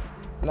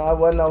 No, I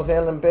wasn't. I was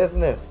handling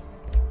business.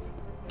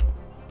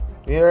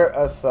 You're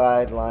a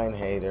sideline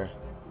hater.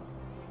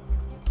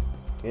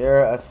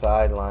 You're a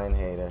sideline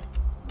hater.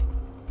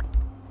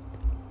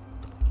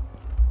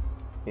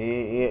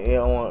 He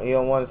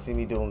don't want to see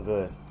me doing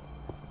good.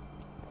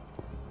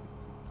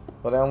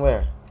 Go down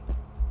where?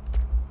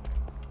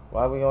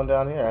 Why are we going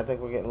down here? I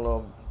think we're getting a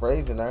little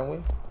brazen, aren't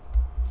we?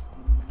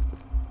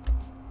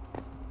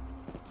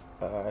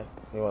 Alright,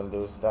 you want to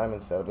do this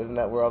diamond setup. Isn't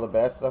that where all the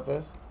bad stuff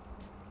is?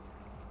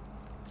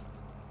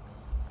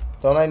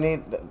 Don't I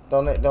need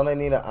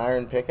an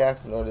iron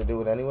pickaxe in order to do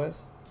it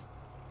anyways?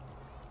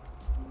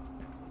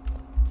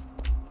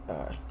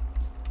 Alright.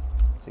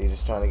 So you're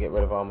just trying to get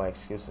rid of all my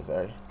excuses,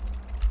 are you?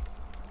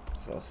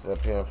 Just gonna sit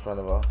up here in front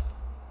of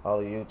all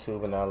of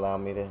YouTube and not allow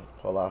me to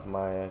pull off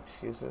my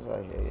excuses?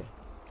 I hear you.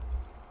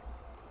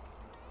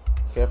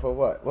 Careful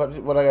what?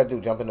 What I gotta do?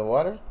 Jump in the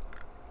water?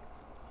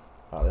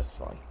 Oh, this is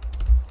fun.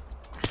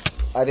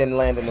 I didn't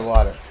land in the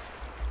water.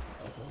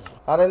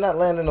 How did I not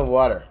land in the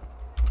water?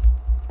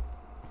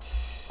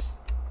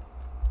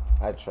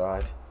 I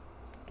tried.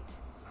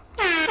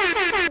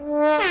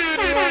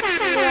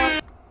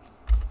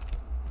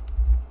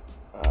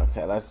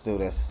 Okay, let's do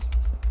this.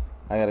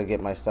 I gotta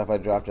get my stuff. I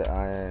dropped your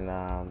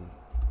iron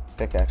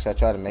pickaxe. Should I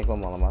try to make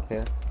one while I'm up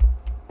here?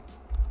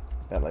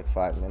 Got like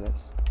 5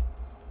 minutes.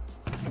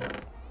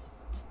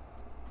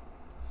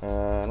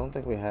 I don't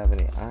think we have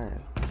any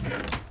iron.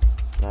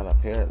 Not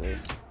up here at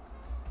least.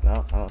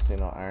 No, I don't see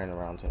no iron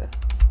around here.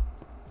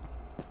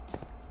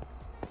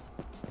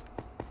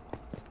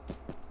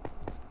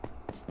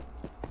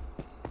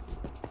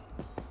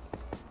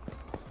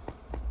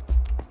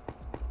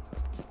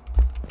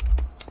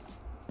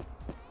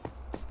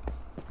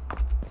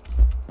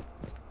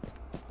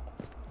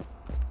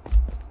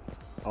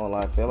 Oh,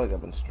 I feel like I've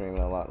been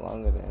streaming a lot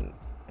longer than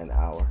an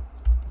hour.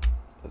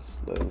 It's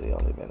literally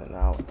only been an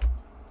hour.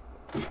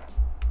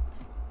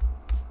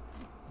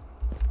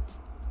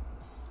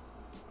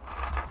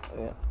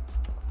 Yeah.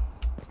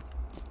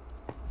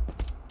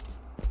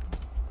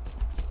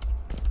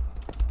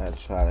 I had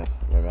to try to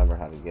remember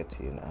how to get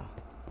to you now.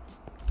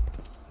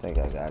 I think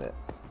I got it.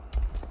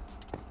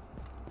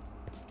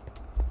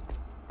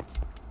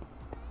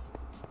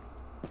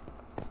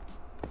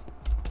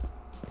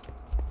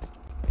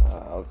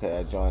 Okay,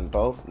 I joined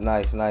both.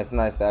 Nice, nice,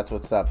 nice. That's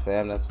what's up,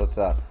 fam. That's what's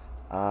up.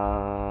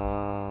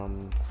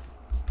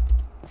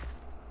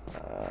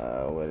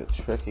 Where did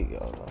Tricky go,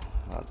 though?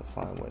 I'll have to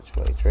find which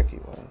way Tricky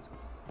went.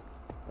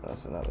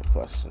 That's another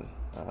question.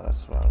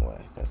 That's the wrong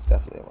way. That's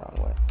definitely the wrong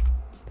way.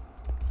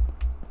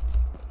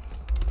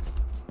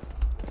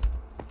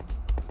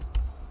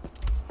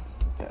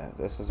 Okay,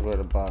 this is where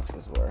the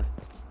boxes were.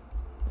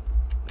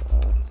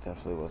 It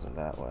definitely wasn't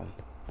that way.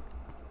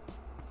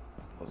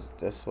 Was it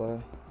this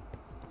way?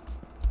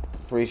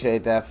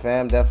 Appreciate that,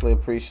 fam. Definitely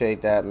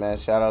appreciate that, man.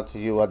 Shout out to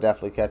you. I'll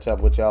definitely catch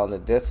up with y'all in the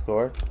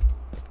Discord.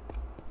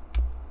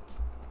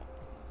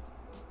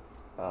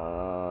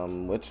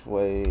 Which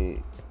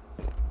way?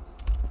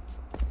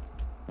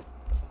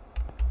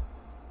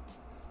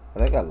 I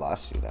think I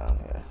lost you down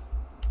here.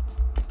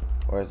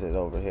 Or is it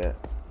over here?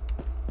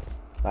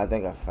 I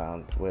think I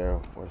found where I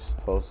was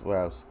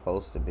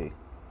supposed to be.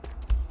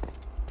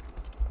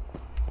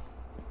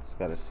 Just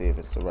gotta see if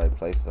it's the right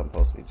place that I'm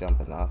supposed to be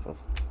jumping off of.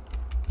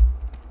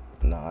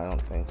 No, I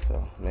don't think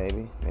so.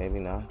 Maybe, maybe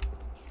not.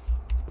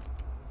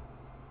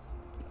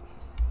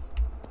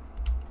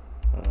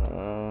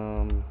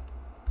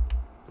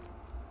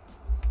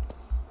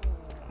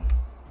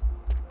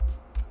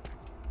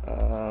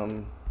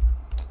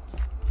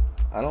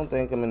 I don't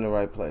think I'm in the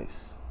right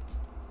place.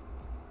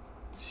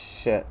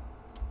 Shit.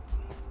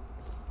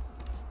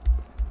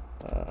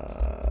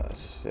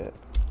 Shit.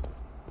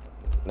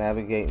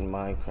 Navigating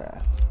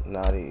Minecraft.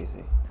 Not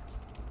easy.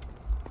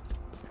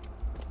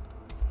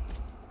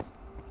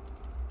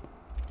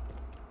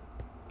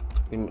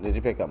 Did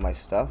you pick up my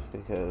stuff?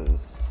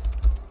 Because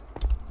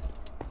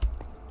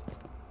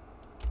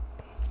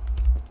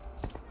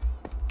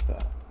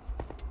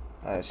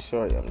I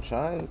assure you, I'm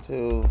trying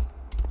to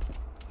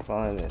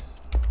find this.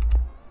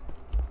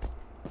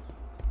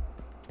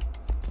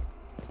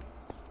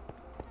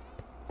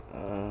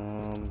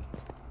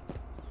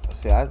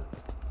 See, I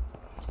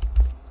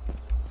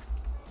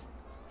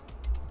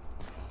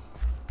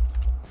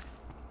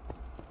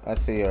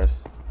see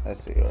yours. I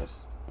see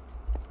yours.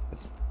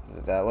 Is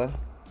it that way?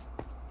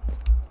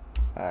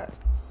 Alright.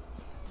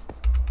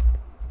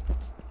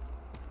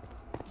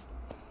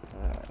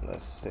 Alright,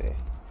 let's see.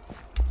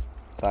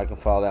 So I can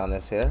fall down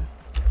this here.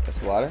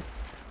 This water.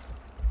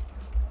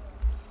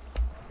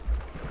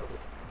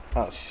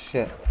 Oh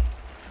shit.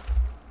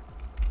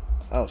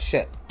 Oh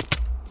shit.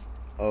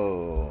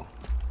 Oh.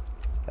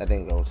 That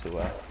didn't go too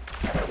well.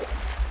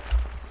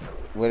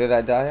 Where did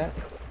I die at?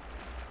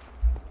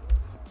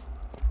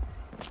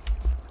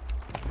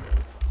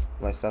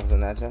 My stuff's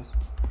in that chest?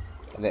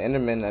 The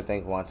Enderman, I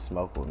think, wants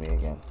smoke with me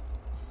again.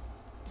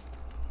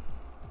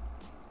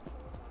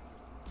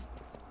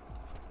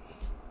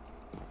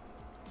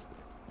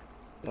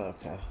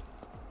 Okay.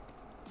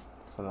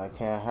 So I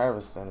can't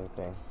harvest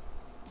anything.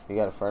 You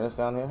got a furnace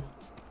down here?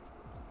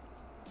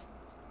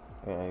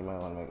 Yeah, you might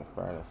want to make a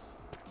furnace.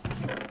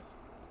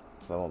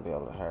 Because I won't be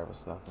able to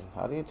harvest nothing.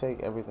 How do you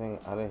take everything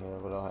out of here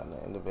without having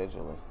to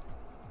individually?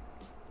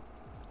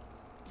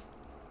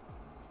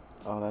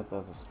 Oh, that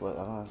does a split.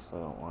 I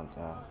don't want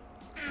that.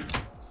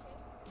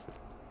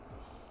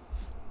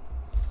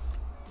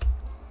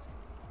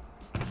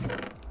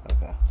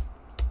 Okay.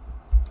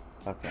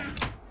 Okay.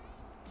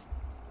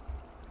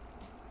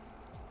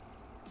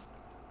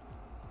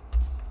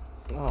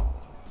 No.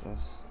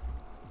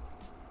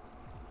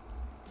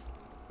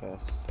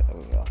 Yes, there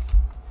we go.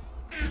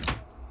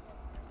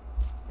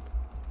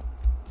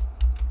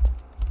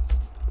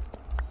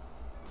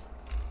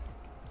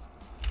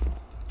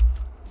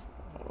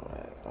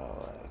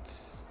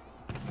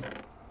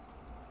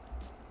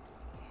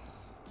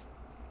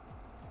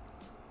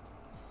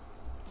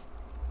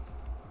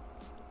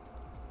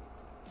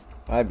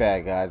 My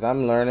bad, guys.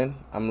 I'm learning.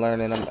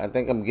 I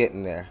think I'm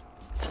getting there.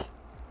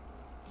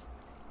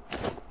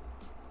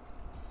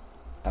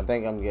 I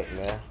think I'm getting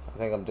there. I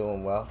think I'm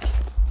doing well.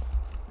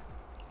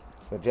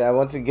 But yeah,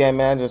 once again,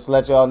 man, just to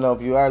let y'all know,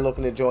 if you are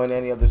looking to join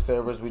any of the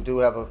servers, we do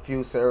have a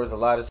few servers, a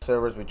lot of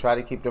servers. We try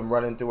to keep them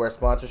running through our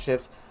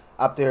sponsorships.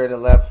 Up there in the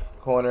left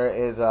corner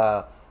is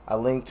a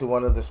link to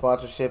one of the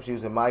sponsorships.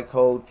 Using my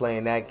code,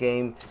 playing that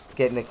game,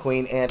 getting the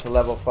Queen Ant to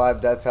level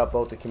 5 does help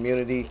out the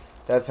community.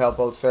 Does help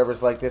out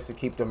servers like this to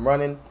keep them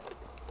running.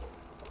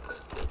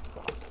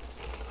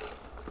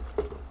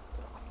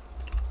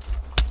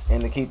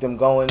 And to keep them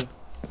going.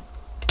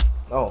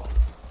 Oh,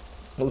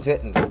 who's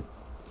hitting?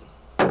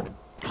 Let's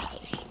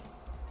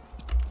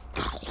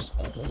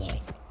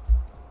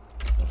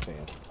see.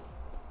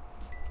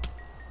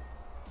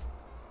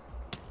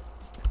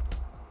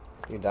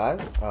 You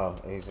died? Oh,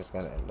 he's just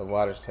gonna, the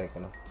water's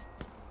taking him.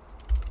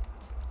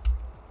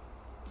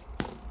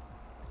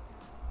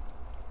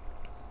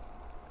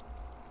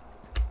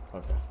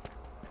 Okay.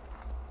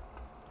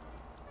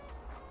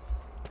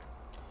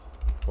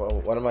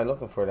 Well, what am I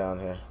looking for down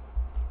here?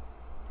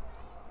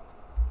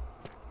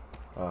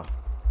 Oh.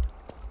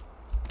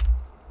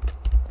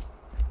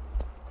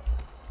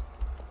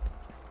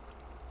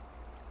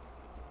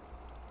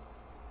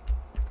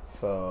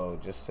 So,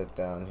 just sit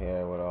down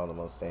here with all the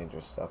most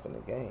dangerous stuff in the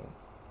game.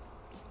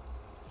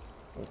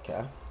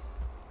 Okay.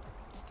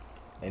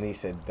 And he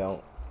said,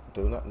 do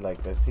not,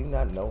 like, does he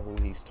not know who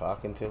he's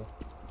talking to?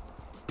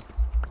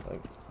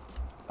 Like,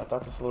 I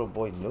thought this little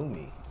boy knew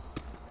me.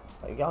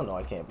 Like, y'all know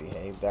I can't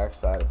behave. Dark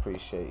Side,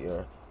 appreciate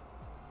your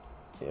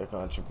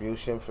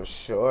contribution for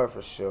sure,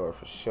 for sure,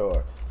 for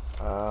sure.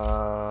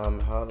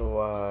 How do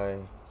I?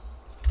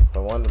 If I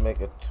wanted to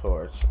make a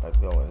torch, I'd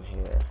go in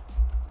here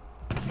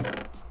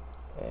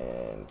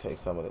and take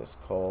some of this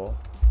coal.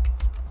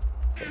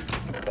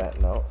 That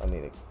no, I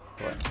need a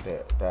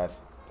there.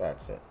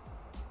 That's it.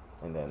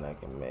 And then I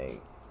can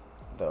make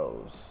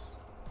those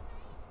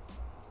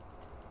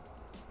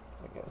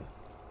again.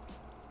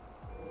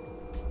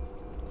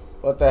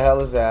 What the hell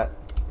is that?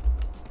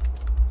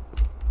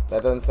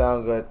 That doesn't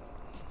sound good.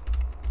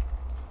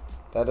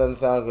 That doesn't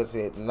sound good.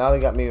 See, now they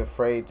got me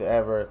afraid to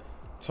ever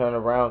turn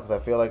around because I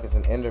feel like it's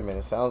an Enderman.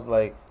 It sounds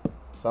like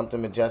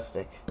something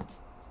majestic.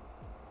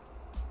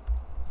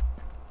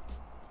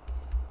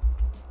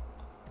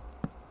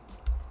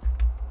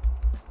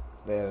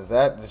 There,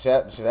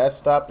 should that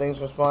stop things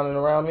from spawning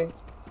around me?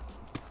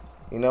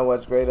 You know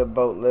what's great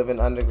about living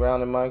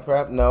underground in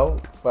Minecraft? No,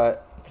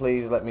 but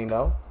please let me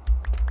know.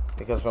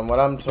 Because from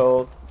what I'm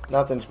told,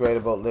 nothing's great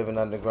about living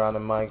underground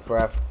in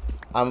Minecraft.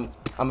 I'm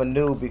a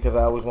noob because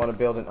I always want to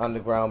build an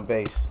underground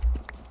base.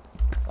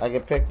 I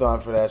get picked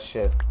on for that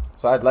shit.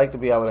 So I'd like to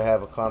be able to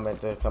have a comment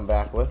to come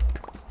back with.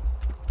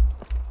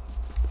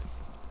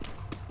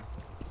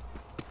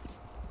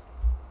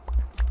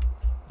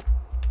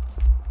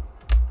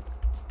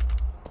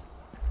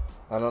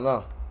 I don't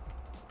know.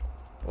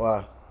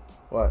 Why?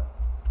 What?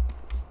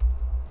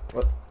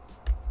 What?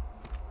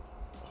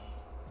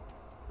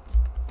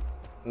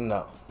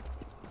 No.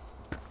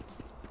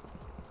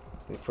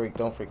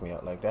 Don't freak me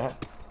out like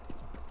that.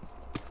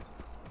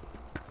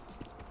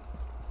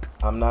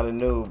 I'm not a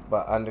noob,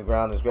 but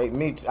underground is great.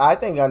 I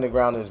think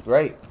underground is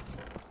great.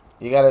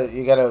 You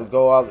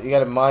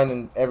gotta mine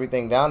and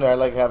everything down there. I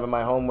like having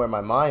my home where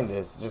my mind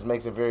is. It just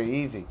makes it very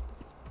easy.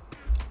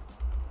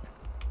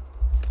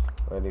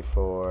 Ready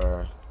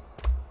for...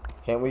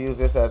 Can't we use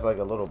this as like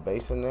a little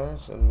base in there?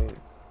 Shouldn't we?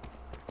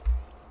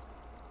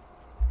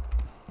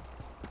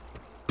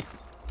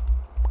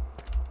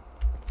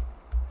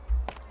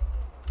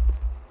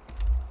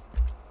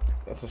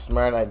 It's a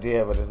smart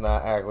idea, but it's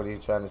not Eric. What are you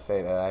trying to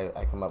say? That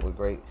I come up with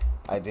great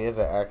ideas?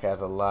 That Eric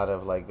has a lot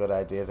of like good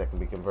ideas that can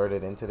be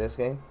converted into this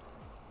game.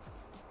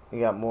 You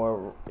got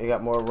more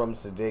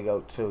rooms to dig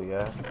out too,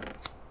 yeah?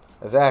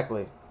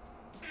 Exactly.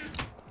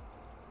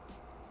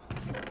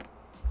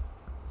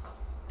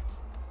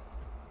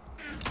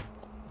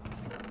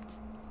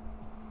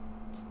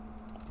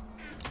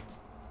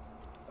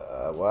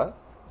 What?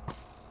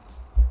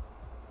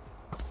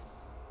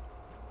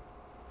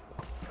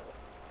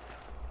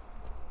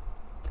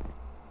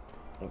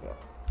 Okay.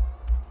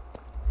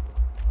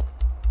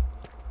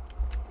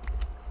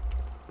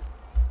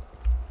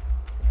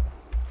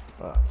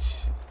 Oh,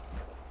 shit.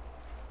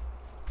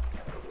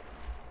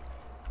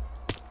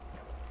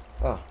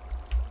 Oh.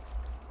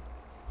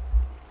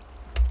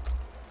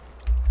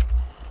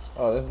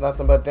 Oh, there's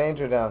nothing but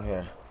danger down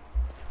here.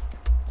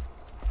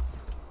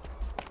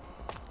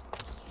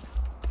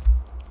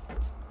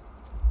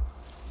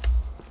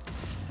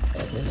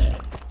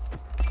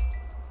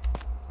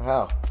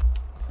 How?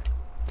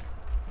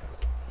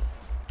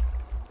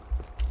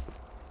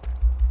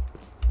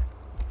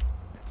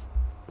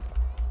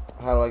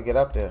 How do I get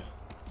up there?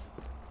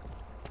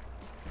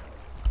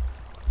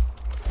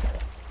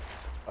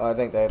 Oh, I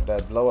think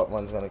that blow up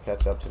one's gonna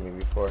catch up to me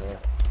before here.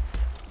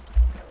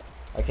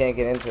 I can't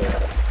get into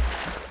it.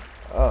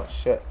 Oh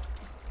shit.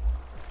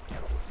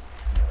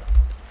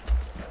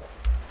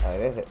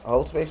 Alright,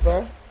 hold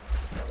spacebar?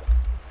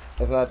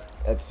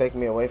 It's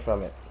taking me away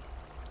from it.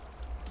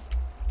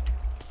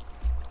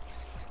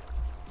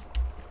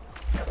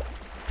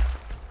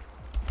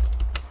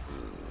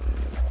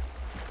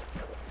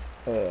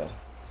 Yeah.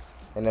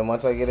 And then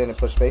once I get in and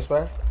push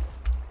spacebar,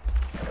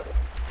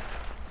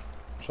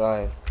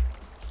 trying.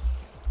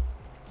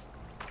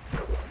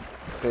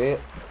 See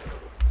it?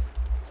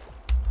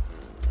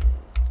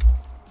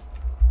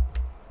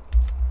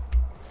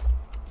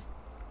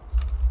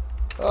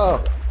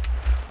 Oh.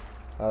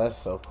 Oh, that's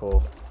so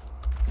cool.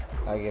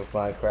 I give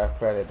Minecraft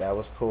credit. That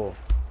was cool.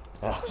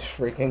 That was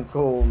freaking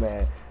cool,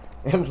 man.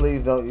 And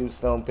please don't use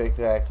stone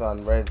pickaxe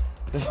on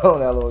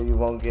redstone. LOL, you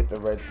won't get the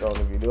redstone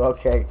if you do.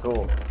 Okay,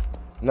 cool.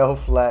 No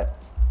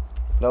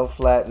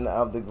flatten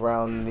of the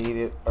ground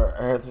needed or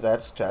earth.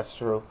 That's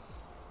true.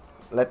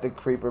 Let the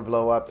creeper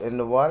blow up in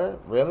the water.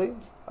 Really?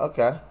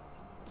 Okay.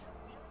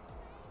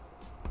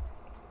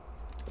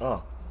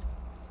 Oh.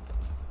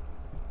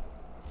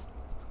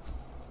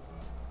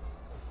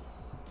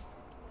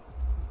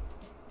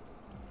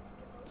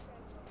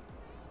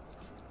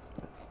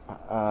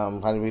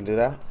 How do we do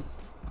that?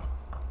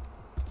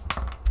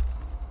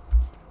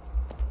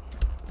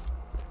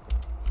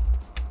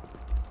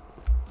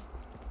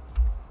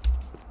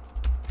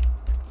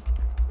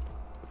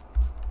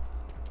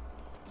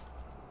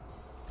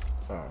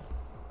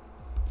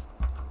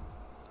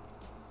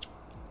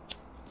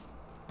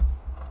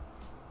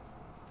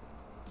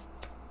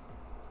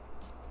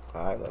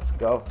 Alright, let's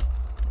go.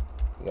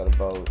 We got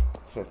about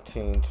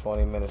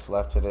 15-20 minutes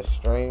left to this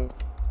stream.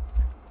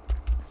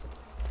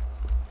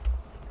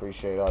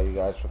 Appreciate all you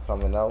guys for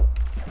coming out.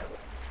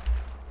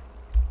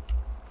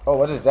 Oh,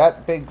 what is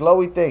that big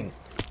glowy thing?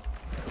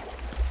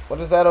 What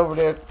is that over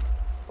there?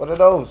 What are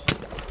those?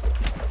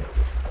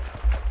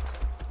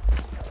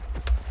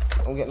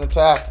 I'm getting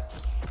attacked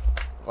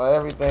by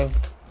everything.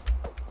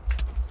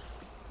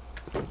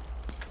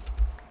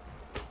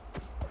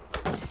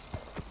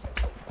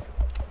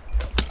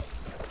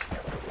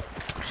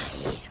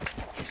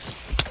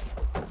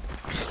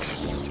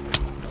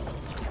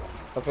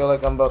 I feel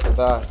like I'm about to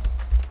die.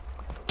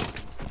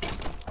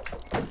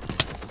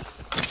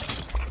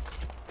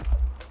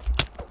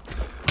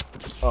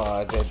 Oh,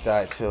 I did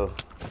die too.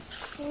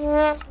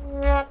 Let's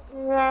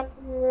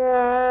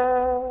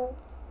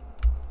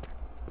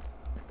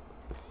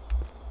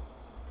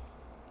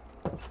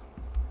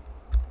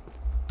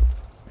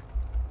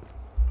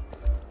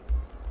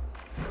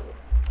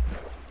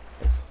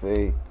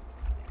see.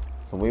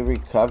 Can we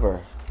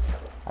recover?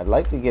 I'd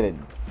like to get a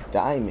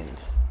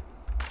diamond.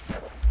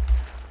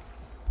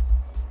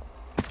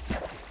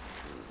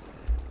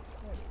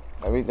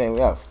 Everything, we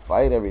gotta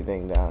fight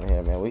everything down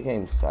here,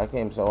 man. I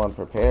came so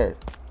unprepared.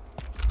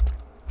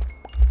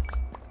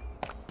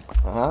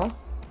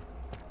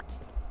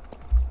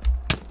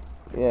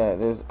 Yeah,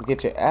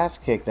 get your ass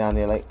kicked down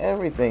here. Like,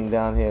 everything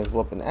down here is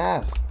whooping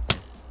ass.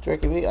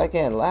 Tricky, I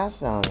can't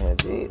last down here.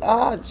 Gee,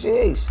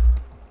 jeez.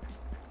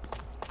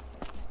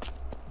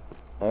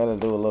 I gotta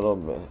do a little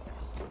bit.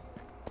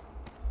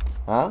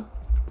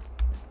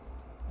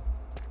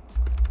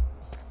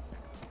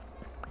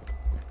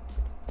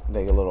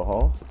 Dig a little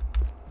hole.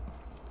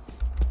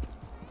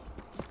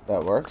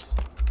 That works.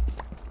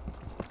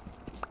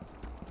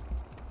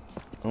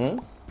 Okay.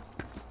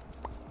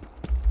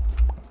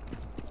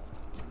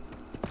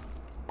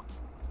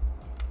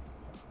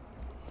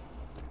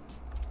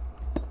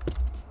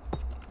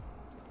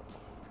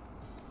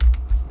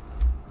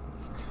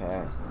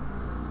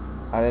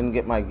 I didn't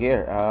get my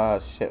gear.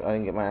 Shit. I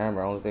didn't get my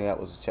armor. Only thing that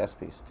was a chest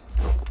piece.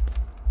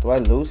 Do I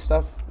lose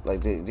stuff?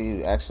 Like, do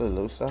you actually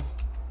lose stuff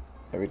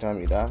every time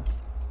you die?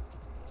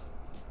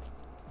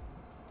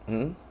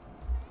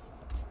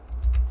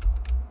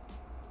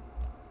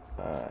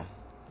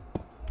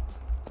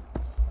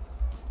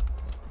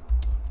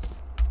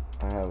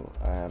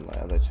 I have my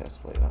other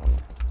chest plate on me.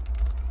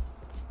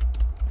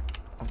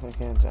 I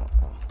can't jump.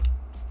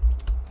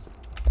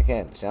 I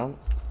can't jump.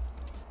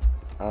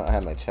 I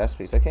have my chest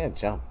piece. I can't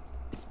jump.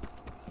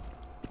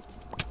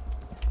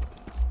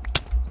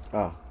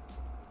 Oh.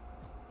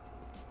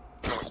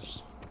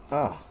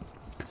 Oh.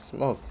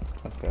 Smoke.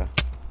 Okay.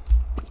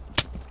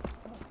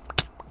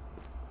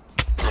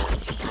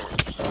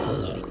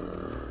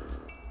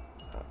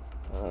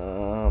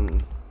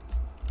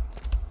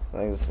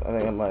 I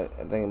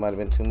think it might have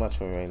been too much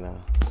for me right now.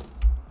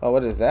 Oh,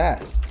 what is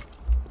that?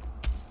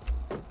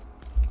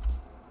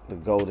 The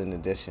golden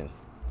edition.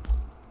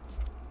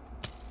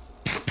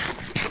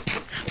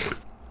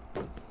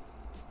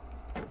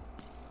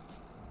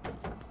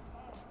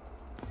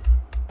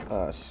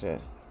 Oh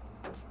shit.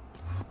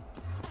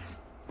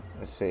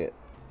 Let's see it.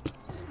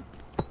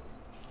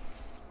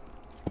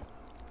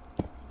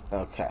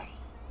 Okay.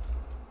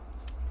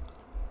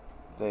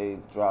 They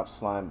drop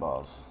slime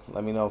balls.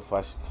 Let me know if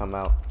I should come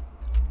out.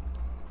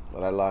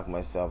 But I locked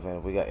myself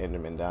in. We got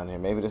Enderman down here.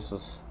 Maybe this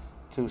was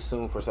too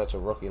soon for such a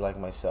rookie like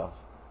myself.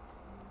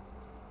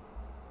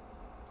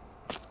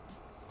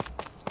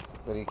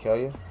 Did he kill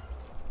you?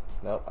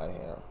 Nope, I hear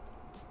him.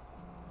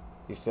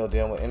 You still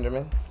dealing with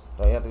Enderman?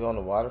 Don't you have to go in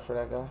the water for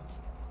that guy?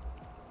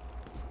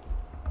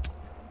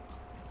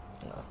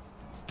 No.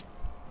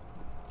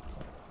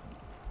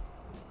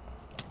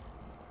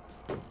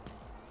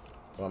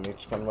 You want me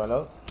to come run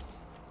out?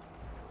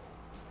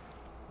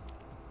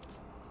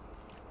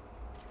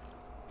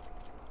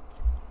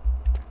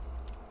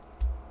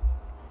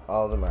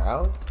 All of them are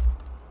out?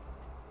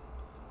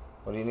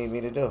 What do you need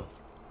me to do?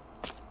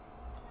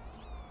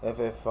 If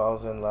it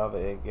falls in lava,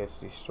 it gets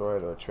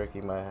destroyed, or Tricky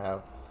might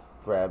have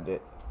grabbed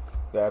it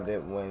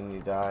when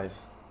you died.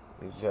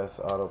 You just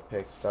auto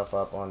pick stuff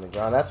up on the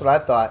ground. That's what I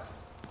thought.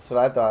 That's what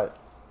I thought.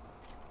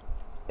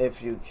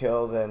 If you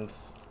kill, then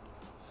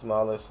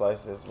smaller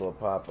slices will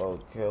pop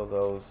out. Kill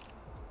those,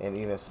 and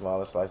even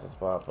smaller slices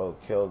pop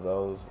out. Kill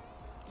those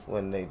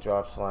when they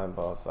drop slime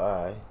balls.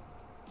 Alright.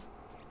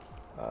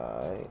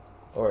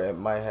 Or it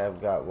might have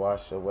got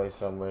washed away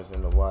somewhere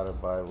in the water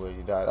by where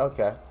you died.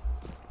 Okay.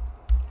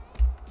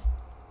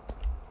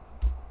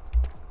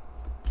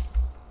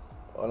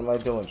 What am I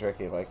doing,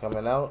 Tricky? Am I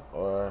coming out,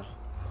 or?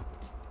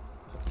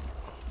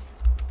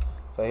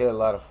 So I hear a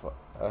lot of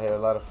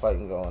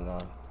fighting going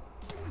on.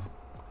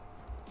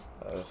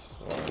 This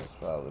one is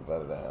probably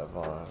better to have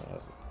on.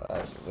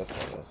 Actually, this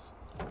one is.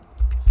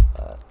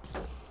 Alright.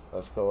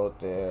 Let's go out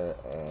there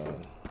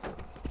and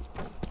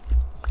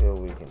see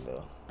what we can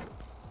do.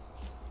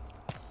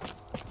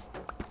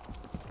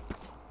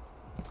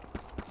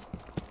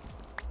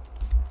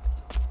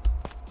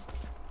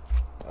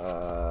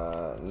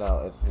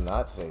 No, it's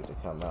not safe to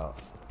come out.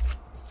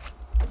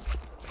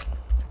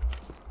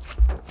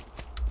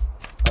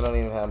 I don't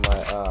even have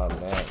my, oh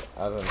man,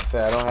 I was gonna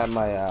say, I don't have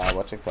my,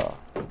 what you call?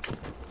 I'm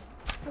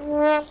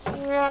gonna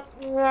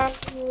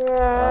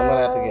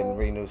have to get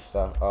renew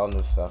stuff, all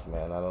new stuff,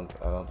 man. I don't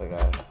think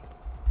I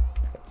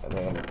think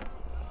I'm,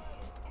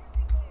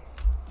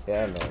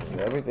 yeah, man,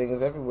 everything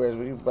is everywhere.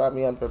 You brought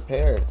me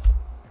unprepared.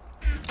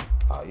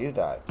 Oh, you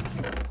died.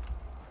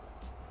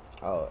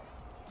 Oh.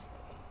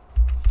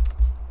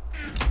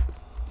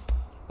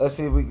 Let's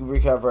see if we can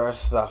recover our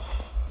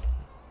stuff.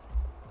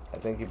 I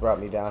think you brought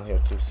me down here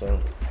too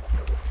soon.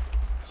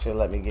 Should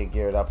let me get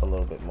geared up a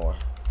little bit more.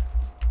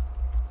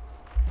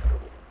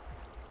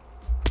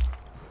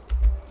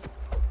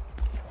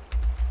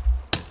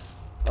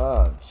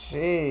 Oh,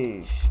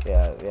 Sheesh.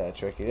 Yeah,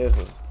 Tricky.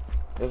 This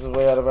is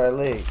way out of our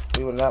league.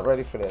 We were not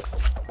ready for this.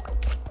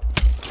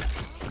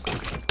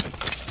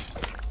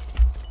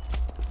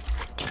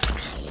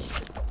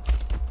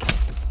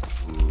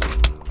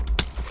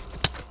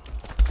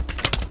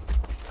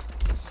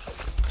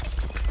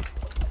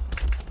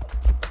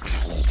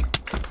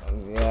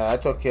 Yeah, I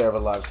took care of a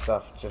lot of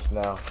stuff just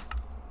now.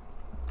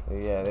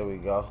 Yeah, there we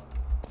go.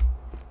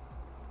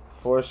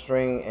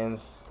 4-string and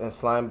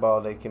slime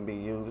ball, they can be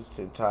used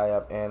to tie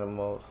up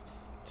animals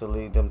to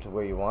lead them to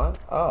where you want.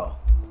 Oh,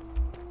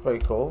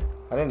 pretty cool.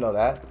 I didn't know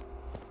that.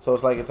 So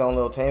it's like its own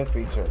little tame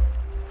feature.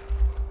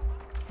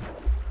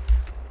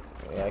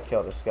 Yeah, I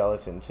killed a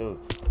skeleton too.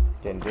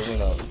 Didn't do me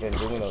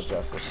no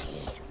justice.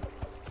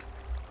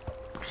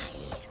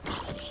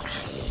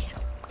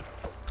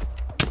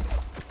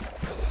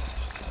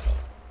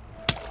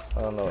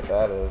 I don't know what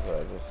that is.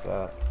 I just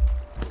got.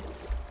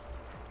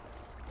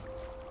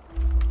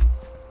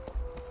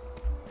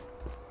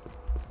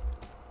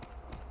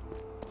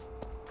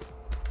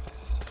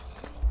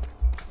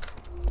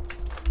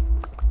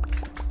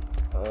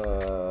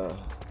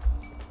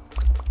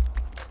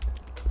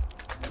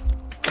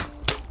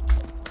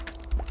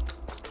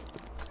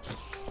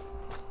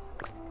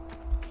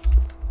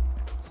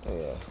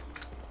 Yeah.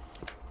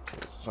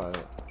 Just trying to.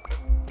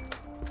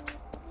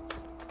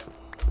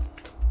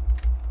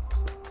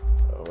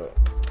 Oh wait.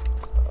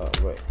 Oh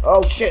wait.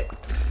 Oh shit.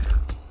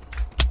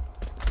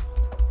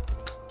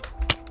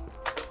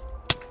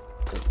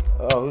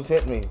 Oh, who's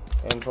hit me?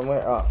 And from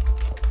where? Oh.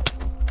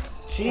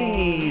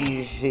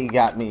 Jeez, she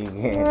got me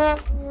again.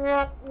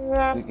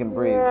 You can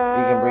breed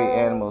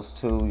animals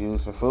to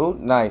use for food.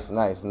 Nice.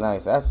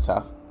 That's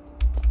tough.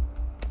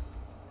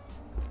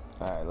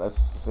 Alright, let's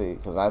see.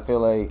 Because I feel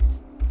like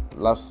a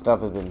lot of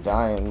stuff has been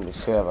dying. We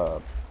should have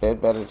a bit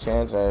better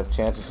chance. Our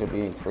chances should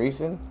be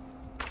increasing.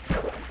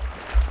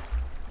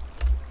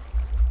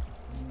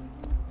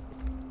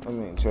 I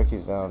mean,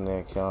 Tricky's down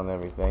there killing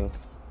everything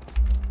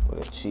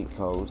with a cheat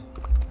code.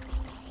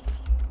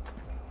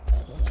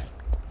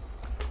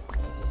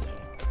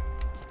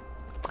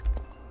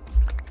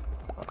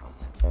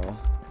 Yeah.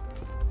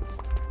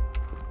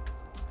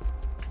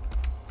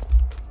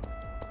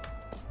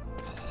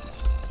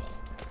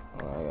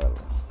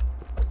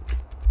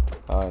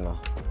 Oh, I know.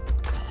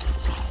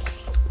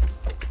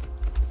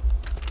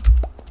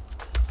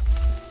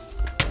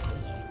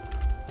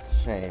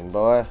 Shame,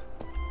 boy.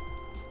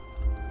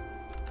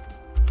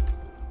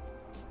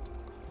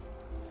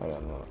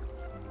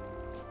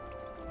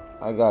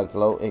 I got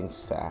glow ink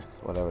sack,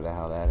 whatever the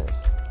hell that is.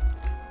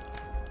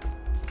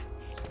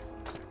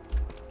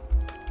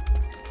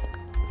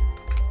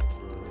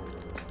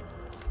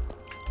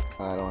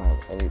 I don't have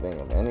anything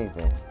of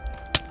anything.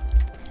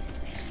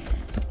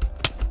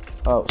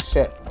 Oh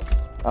shit.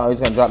 Oh,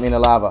 he's gonna drop me in the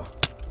lava.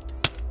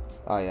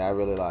 Oh yeah, I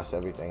really lost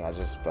everything. I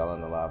just fell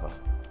in the lava.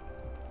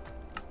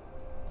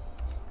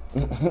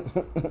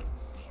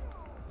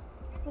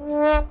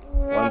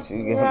 Once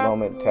you get a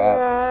moment,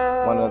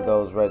 tap one of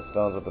those red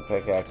stones with the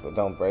pickaxe, but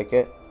don't break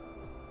it.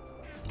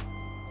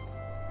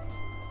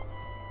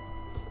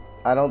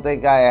 I don't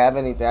think I have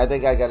anything. I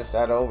think I gotta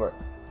start over.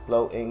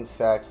 Glow ink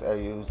sacks are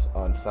used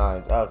on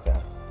signs.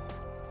 Okay.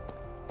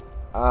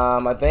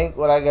 I think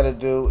what I gotta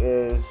do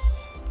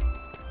is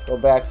go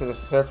back to the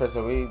surface.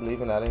 Are we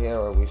leaving out of here,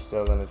 or are we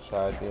still gonna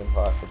try the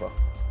impossible?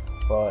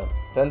 But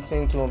doesn't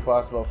seem too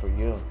impossible for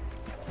you.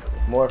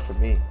 More for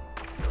me.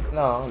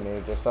 No, I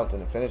mean there's something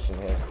to finish in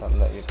here. Something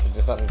that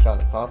just something you're trying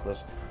to accomplish.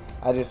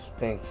 I just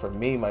think for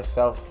me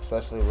myself,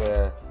 especially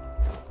where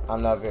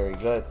I'm not very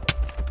good.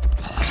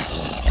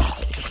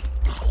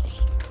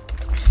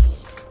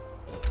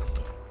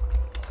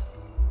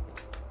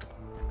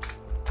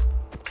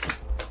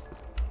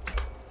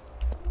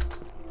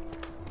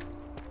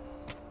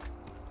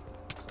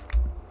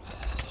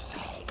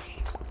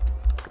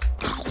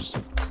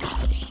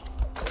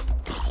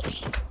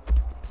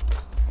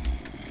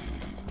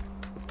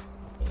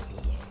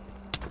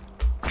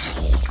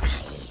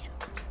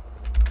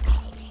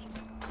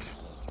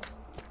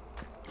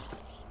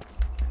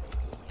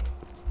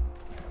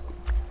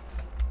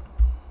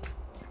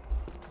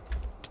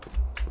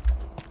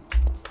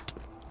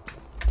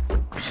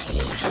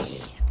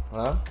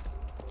 Huh?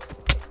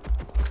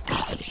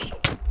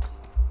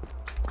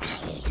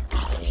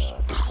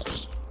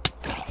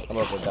 I'm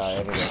about to die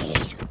anyway.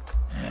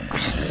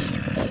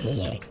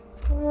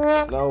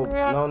 No,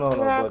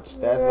 Butch.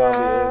 That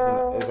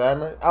zombie is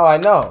armored. Oh, I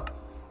know.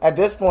 At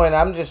this point,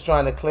 I'm just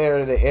trying to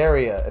clear the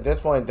area. At this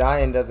point,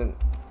 dying doesn't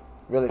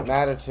really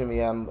matter to me.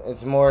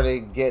 It's more to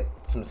get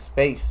some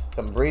space,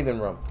 some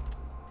breathing room.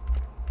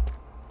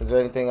 Is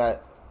there anything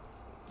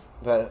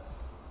did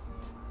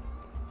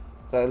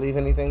I leave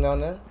anything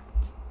down there?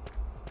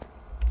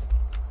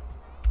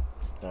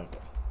 Okay.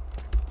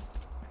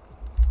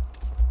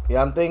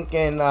 Yeah, I'm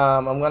thinking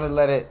I'm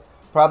gonna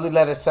probably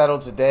let it settle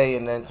today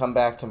and then come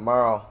back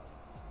tomorrow,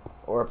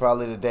 or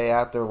probably the day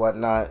after or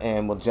whatnot,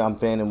 and we'll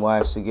jump in and we'll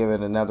actually give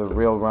it another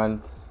real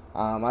run.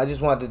 I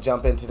just wanted to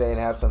jump in today and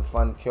have some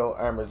fun, kill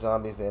armored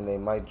zombies, and they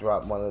might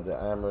drop one of the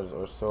armors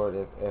or sword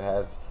if it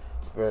has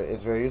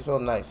It's very useful.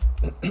 Nice.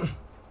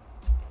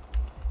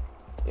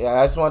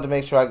 Yeah, I just wanted to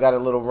make sure I got a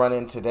little run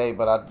in today,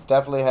 but I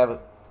definitely have it.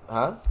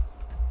 Huh?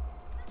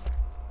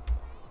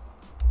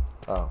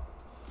 Oh.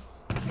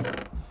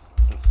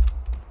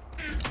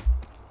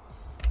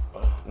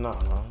 No,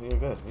 you're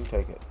good. You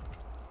take it.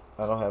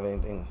 I don't have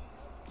anything.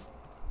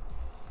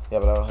 Yeah,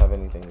 but I don't have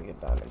anything to get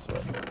diamonds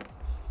with.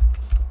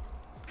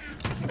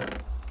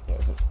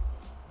 There's it.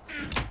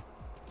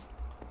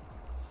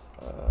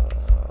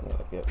 I'm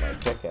gonna get my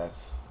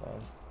pickaxe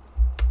then.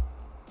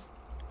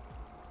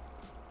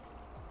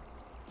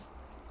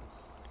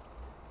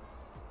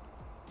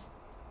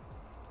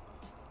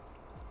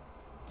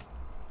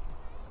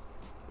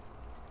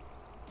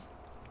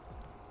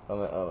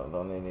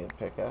 Don't they need a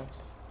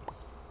pickaxe?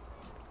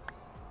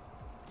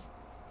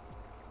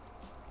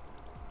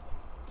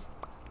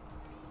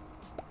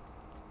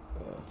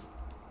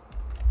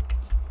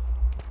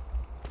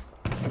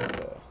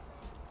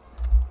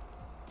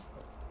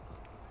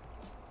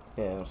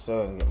 Yeah, I'm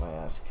still gonna get my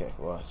ass kicked.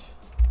 Watch.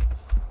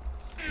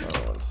 Hold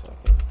on 1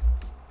 second.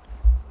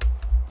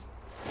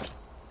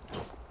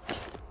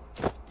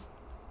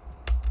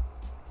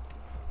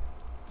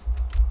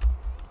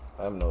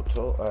 I have no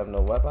tool. I have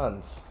no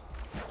weapons.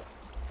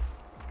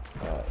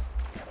 Alright.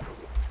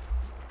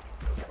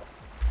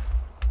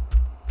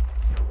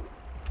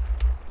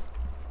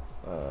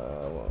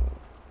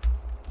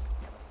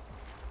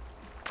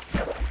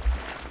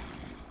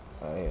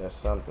 I hear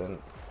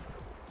something.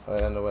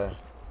 Right on the way.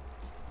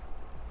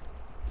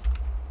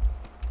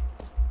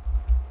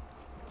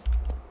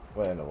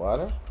 Wait, in the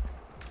water?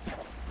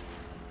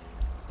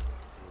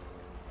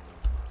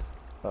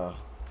 Oh.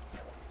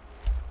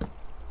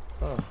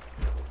 Huh.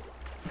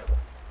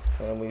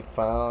 And we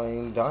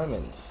found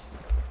diamonds.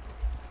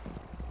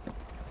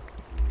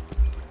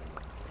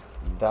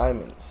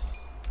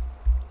 Diamonds.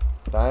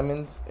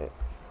 Diamonds?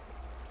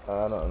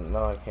 I don't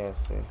know. I can't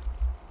see.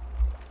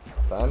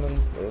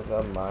 Diamonds is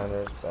a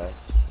miner's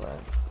best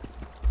friend.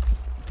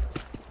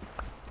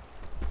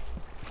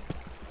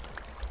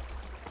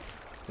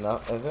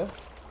 No, is it?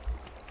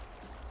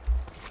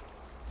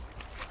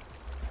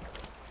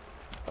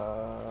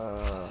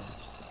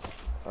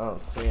 I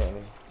don't see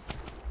any.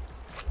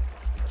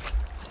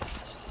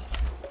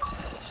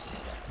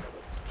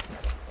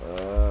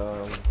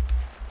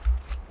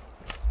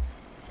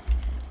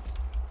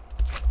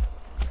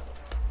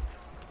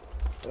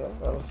 Yeah,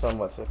 that was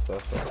somewhat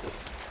successful.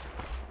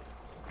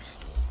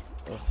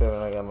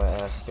 Considering I got my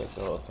ass kicked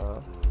the whole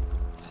time.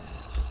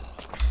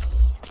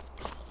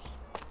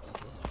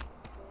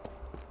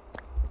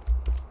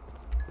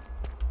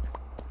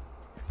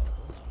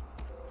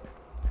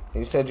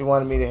 You said you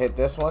wanted me to hit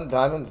this one?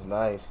 Diamonds?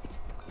 Nice.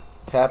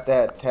 Tap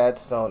that tad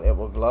stone, it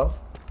will glow.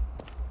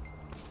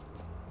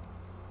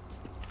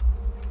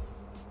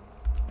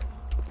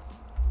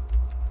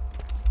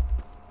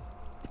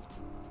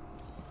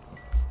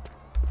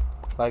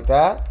 Like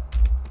that?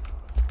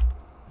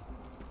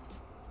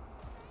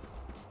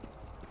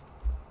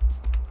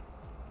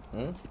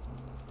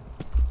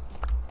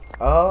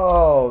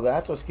 Oh,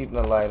 that's what's keeping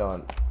the light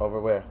on. Over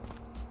where?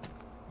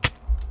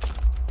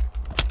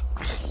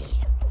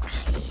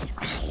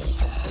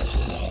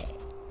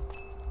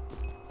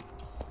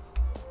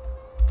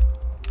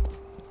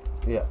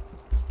 Yeah.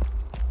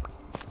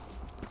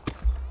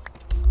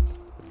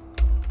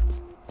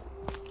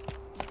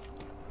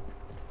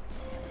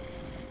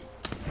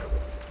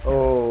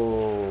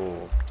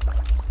 Oh.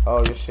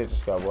 Oh, your shit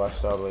just got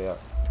washed all the way up.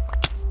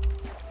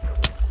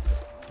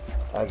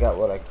 I got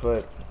what I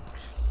could.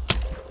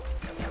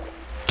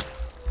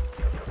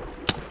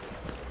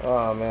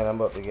 Oh man, I'm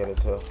about to get it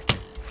too.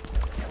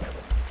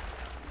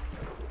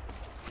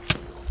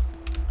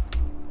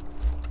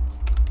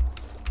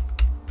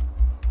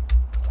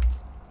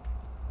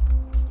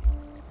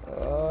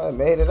 I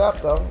made it up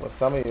though with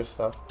some of your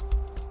stuff.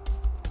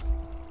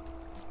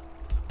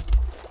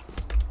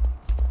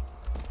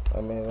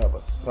 I made it up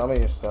with some of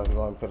your stuff. You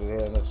want to put it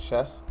here in the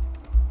chest?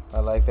 I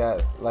like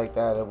that. Like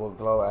that, it will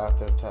glow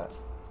after tap.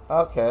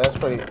 Okay, that's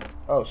pretty.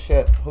 Oh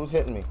shit, who's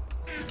hitting me?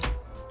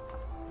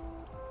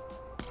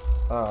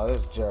 Oh,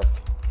 this jerk.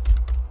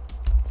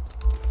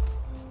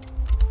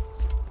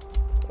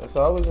 It's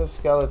always a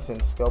skeleton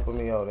scoping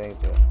me out, ain't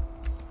there?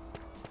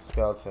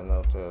 Skeleton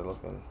out there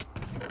looking.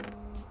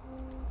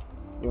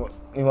 You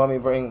want me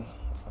to bring...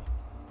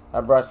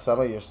 I brought some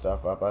of your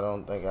stuff up. I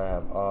don't think I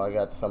have... Oh, I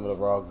got some of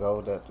the raw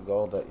gold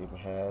that you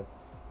had.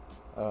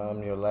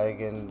 Your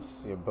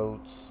leggings, your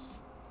boots.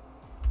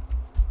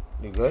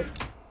 You good?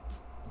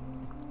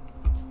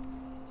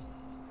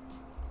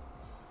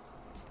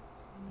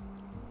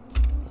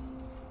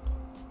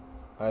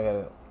 I got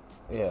it.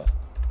 Yeah.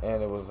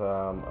 And it was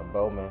a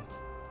bowman.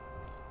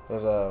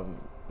 There's yeah,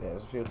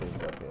 there's a few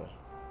things up here.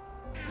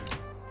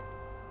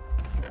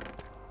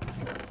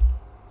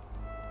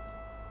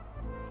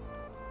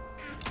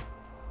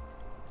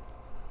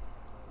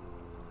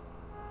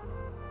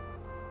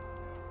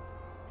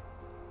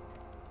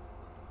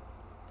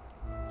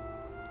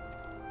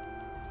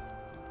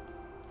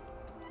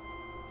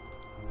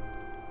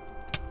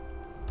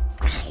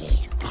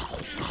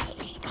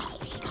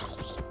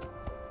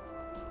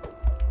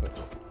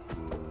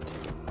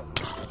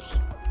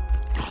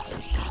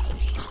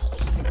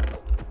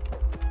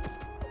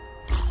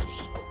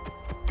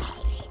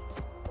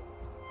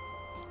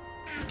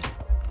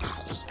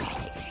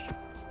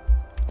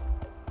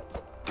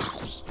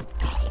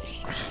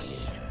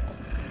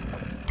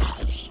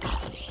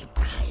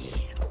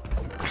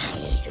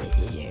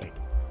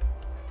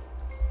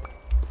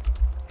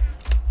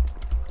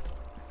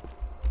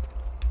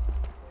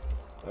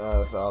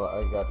 That's all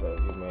I got.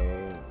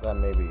 That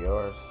may be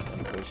yours.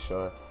 I'm pretty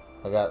sure.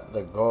 I got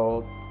the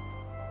gold.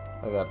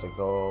 And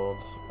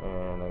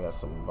I got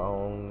some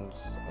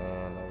bones,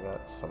 and I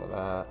got some of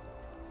that,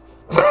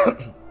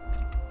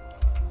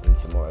 and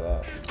some more of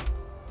that.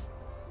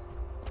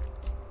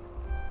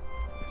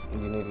 You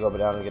need to go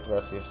down and get the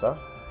rest of your stuff?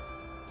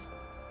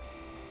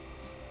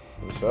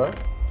 You sure?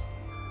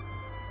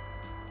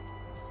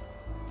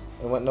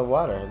 It went in the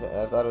water.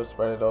 I thought it was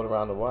spread it all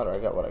around the water. I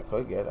got what I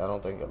could get. I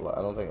don't think it went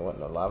in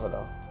the lava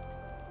though.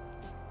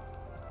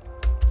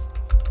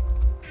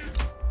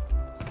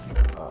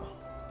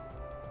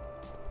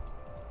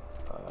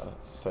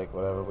 Let's take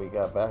whatever we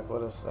got back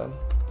with us then.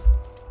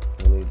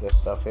 We'll leave this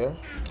stuff here.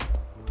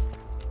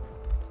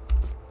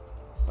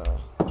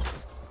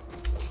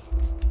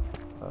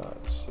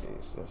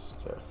 Jeez, this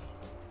jerk.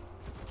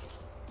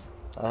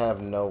 I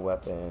have no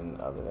weapon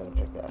other than a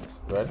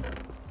pickaxe. Ready?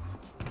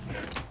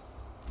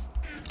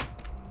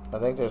 I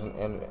think there's an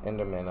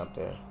Enderman up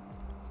there.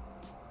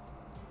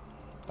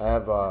 I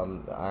have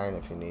the iron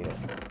if you need it.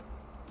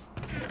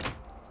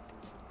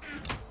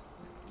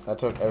 I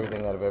took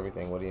everything out of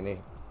everything. What do you need?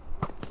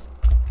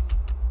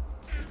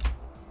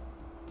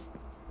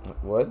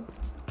 Wood?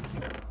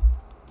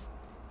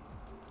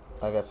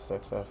 I got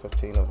sticks. I have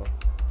 15 of them.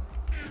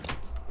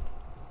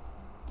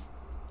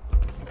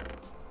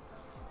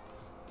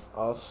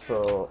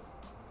 Also,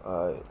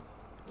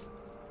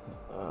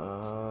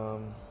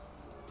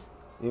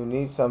 you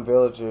need some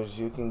villagers.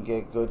 You can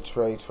get good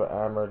trades for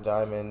armor,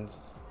 diamond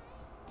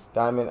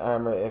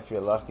armor if you're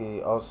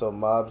lucky. Also,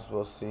 mobs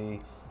will see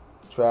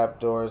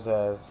trapdoors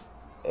as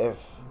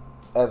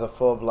a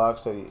full block,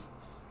 so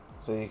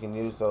you can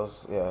use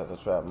those. Yeah, the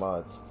trap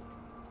mods.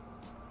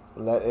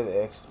 Let it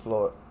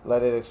explode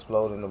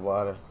in the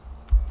water.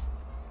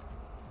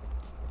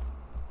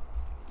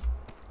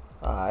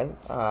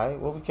 Alright.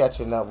 We'll be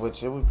catching up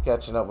with you.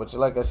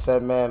 Like I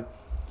said, man,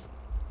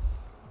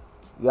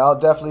 y'all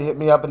definitely hit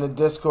me up in the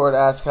Discord.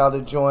 Ask how to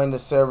join the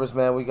servers,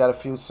 man. We got a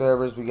few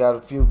servers. We got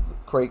a few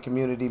great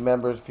community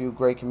members, a few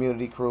great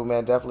community crew,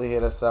 man. Definitely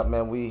hit us up,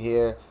 man. We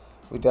here.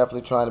 We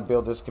definitely trying to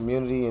build this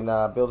community and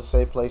build a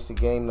safe place to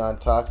game,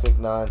 non-toxic,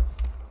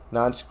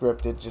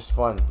 non-scripted, just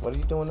fun. What are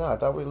you doing now? I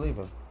thought we were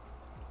leaving.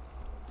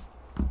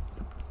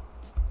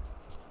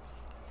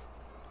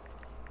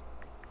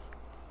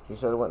 You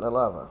said it went in the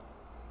lava.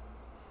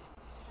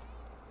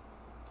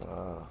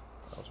 Oh,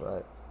 that's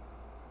right.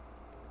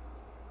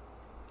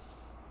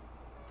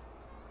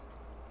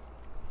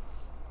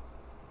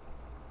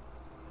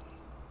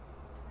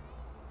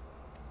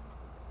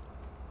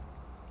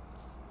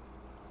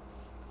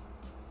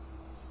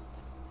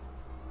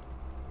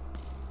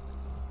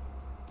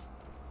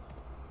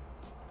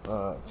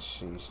 Oh,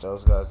 sheesh,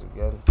 those guys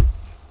again.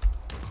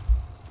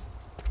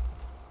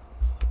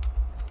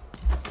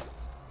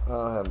 I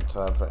don't have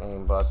time for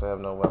aimbots. I have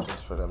no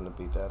weapons for them to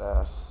beat that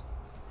ass.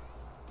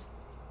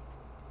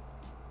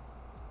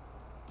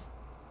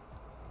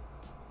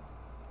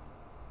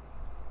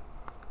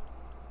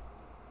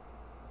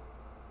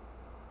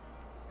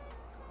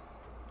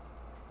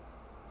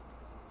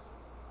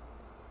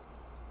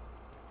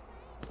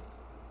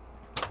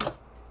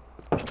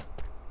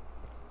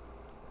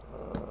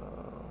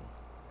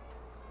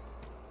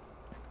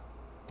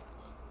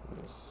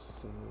 Let's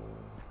see.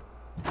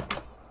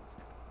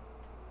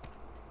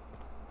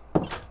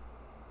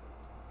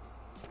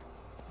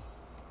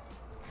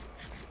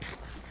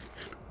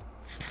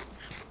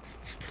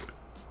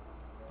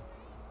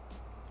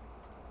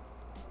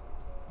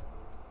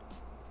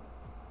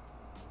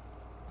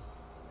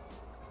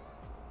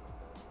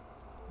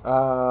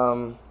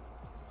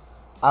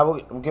 I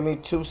will give me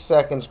 2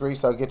 seconds,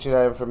 Grease. I'll get you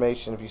that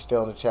information if you're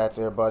still in the chat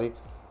there, buddy.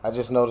 I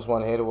just noticed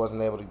Wanheda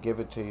wasn't able to give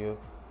it to you.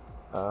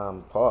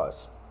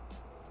 Pause.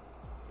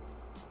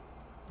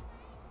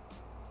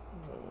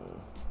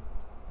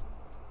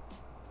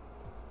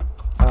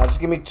 Just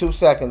give me 2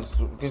 seconds.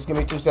 Just give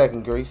me 2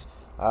 seconds, Grease.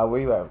 Where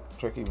you at,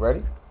 Tricky?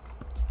 Ready?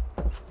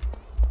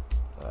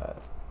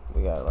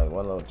 We got like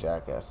one little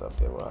jackass up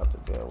there we'll have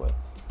to deal with.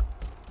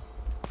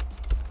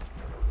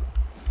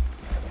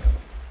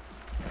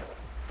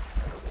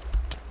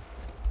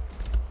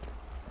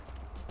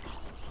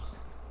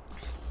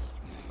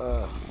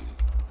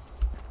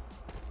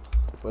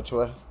 Which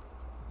way?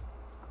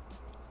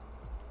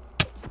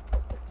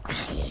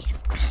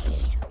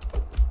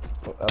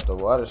 Up the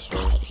water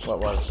stream. What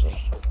water stream?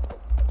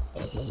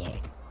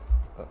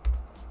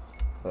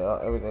 Yeah,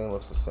 everything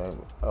looks the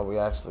same. Oh, we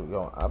actually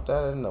going up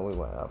that? I didn't know we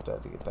went up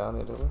that to get down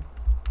there, did we?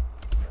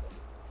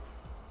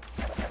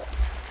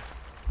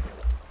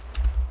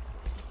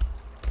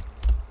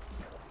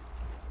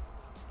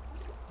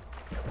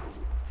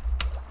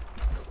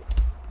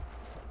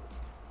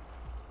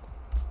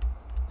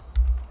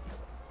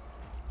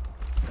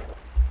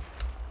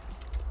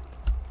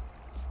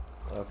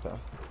 Okay.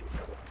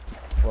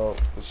 Well,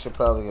 we should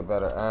probably get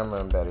better armor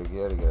and better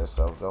gear to get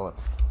ourselves going.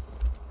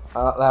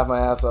 I'll laugh my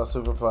ass off,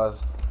 super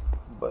pause.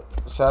 But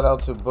shout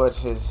out to Butch.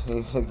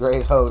 He's a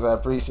great host. I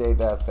appreciate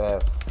that,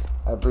 fam.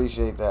 I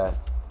appreciate that.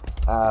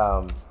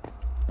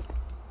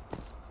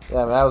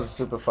 Yeah, man, that was a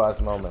super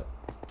fast moment.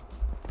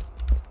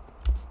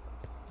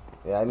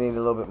 Yeah, I need a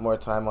little bit more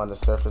time on the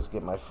surface,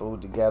 get my food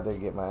together,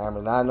 get my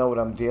armor. Now I know what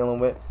I'm dealing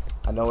with.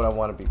 I know what I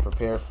want to be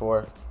prepared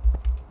for.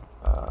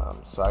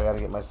 So I got to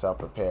get myself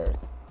prepared.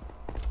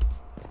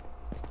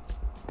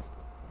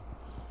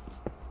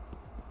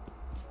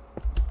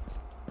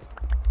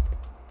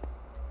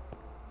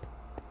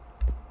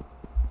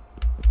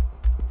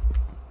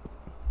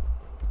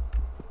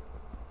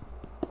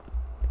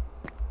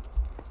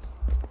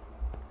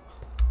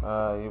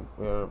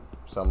 You're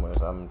somewhere.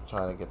 So I'm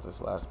trying to get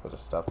this last bit of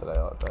stuff that I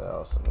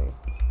also need.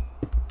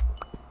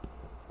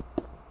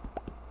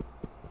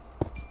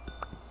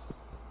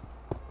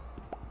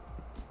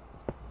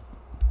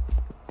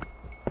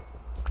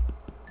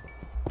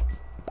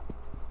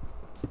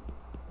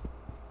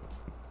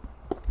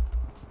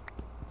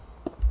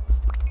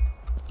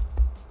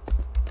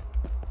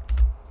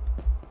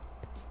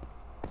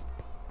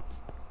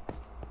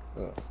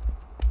 Yeah,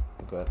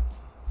 good.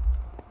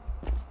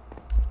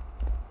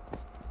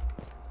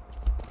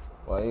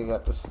 Why you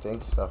got the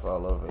stink stuff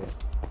all over you?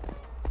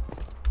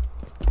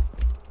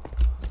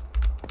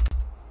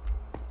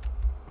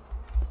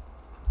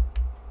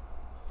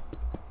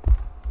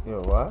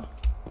 You what?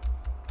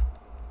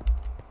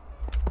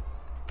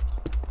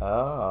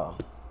 Oh.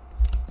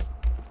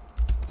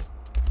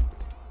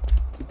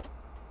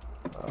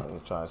 Oh, you're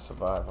trying to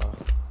survive, huh?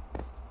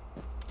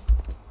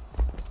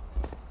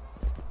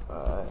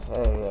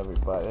 Hey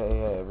everybody,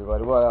 hey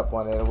everybody. What up,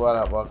 Wanheda? What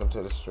up? Welcome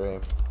to the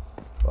stream.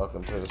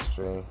 Welcome to the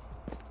stream.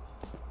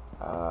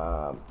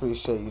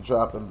 Appreciate you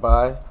dropping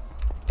by.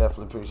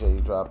 Definitely appreciate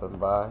you dropping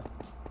by.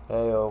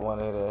 Hey, old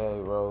Wanheda. Hey,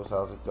 Rose.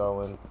 How's it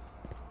going?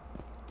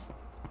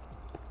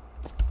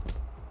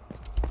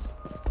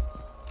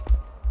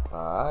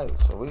 Alright,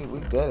 so we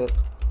did it.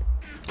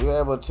 We were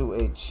able to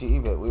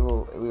achieve it. We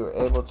were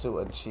able to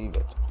achieve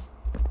it.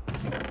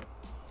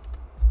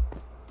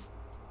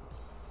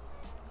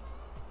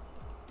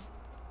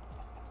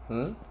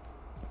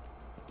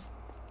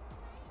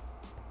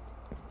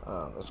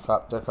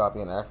 They're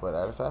copying accurate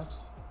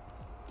artifacts.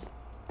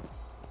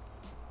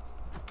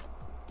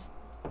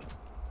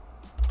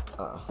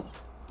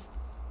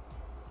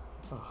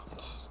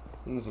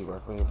 Easy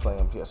work when you play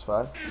on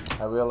PS5.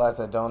 I realized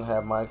I don't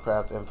have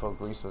Minecraft info.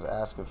 Grease was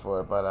asking for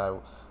it, but I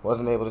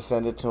wasn't able to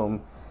send it to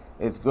him.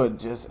 It's good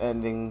just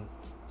ending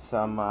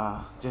some,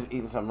 just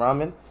eating some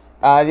ramen.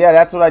 Yeah,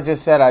 that's what I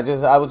just said.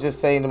 I was just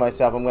saying to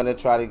myself, I'm gonna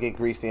try to get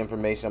Grease the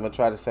information. I'm gonna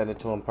try to send it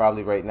to him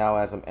probably right now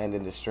as I'm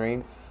ending the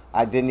stream.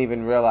 I didn't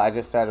even realize. I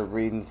just started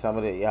reading some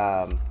of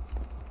the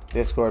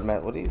Discord.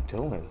 What are you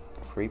doing?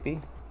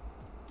 Creepy.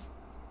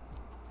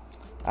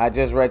 I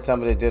just read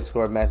some of the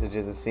Discord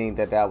messages and seen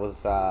that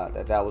was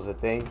a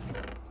thing.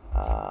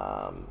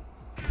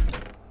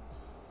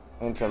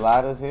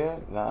 Enchiladas here,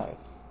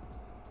 nice.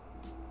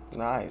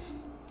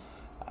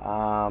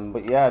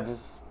 But yeah,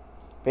 just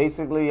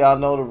basically y'all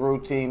know the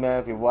routine,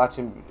 man. If you're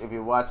watching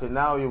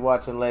now, or you're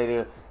watching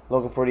later,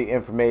 looking for the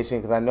information,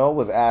 because I know it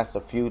was asked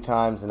a few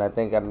times, and I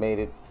think I made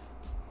it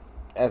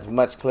as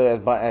clear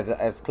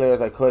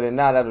as I could, and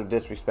not out of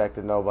disrespect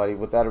to nobody,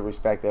 but out of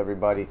respect to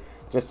everybody.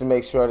 Just to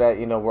make sure that,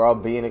 we're all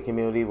being a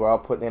community, we're all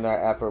putting in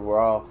our effort, we're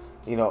all,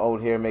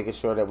 out here making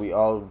sure that we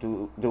all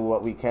do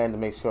what we can to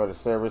make sure the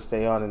servers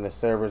stay on and the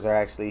servers are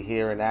actually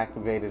here and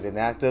activated and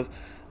active.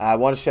 I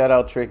want to shout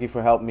out Tricky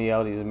for helping me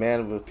out. He's a man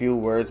of a few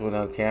words when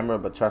on camera,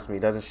 but trust me, he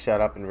doesn't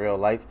shut up in real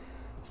life,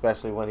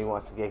 especially when he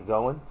wants to get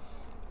going.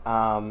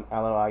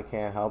 Although I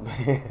can't help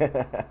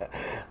it.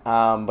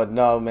 But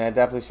no, man,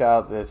 definitely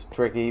shout out to this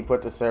Tricky. He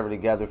put the server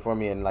together for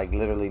me in like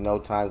literally no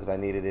time because I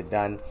needed it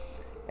done.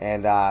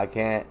 And I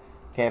can't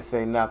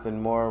say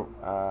nothing more.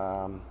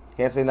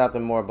 Can't say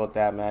nothing more about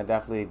that, man.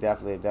 Definitely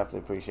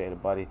appreciate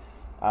it, buddy.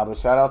 But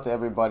shout out to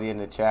everybody in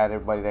the chat,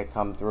 everybody that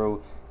come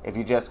through. If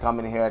you just come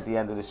in here at the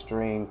end of the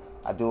stream,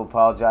 I do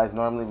apologize.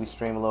 Normally we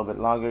stream a little bit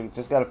longer.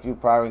 Just got a few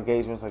prior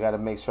engagements I got to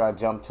make sure I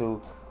jump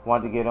to.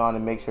 Wanted to get on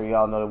and make sure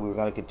y'all know that we were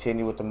going to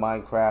continue with the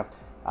Minecraft.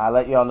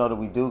 Let y'all know that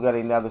we do got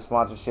another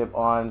sponsorship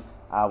on.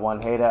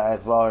 Wanheda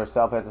as well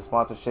herself has a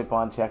sponsorship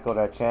on. Check out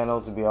our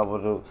channels to be able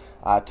to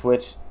our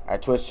Twitch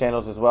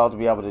channels as well to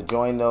be able to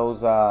join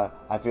those. I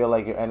feel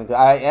like you're ending.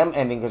 I am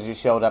ending because you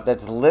showed up.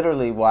 That's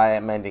literally why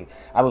I'm ending.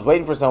 I was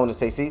waiting for someone to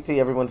say, see,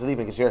 everyone's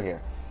leaving because you're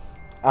here.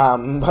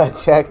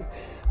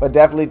 But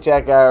definitely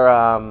check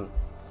our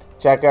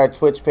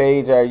Twitch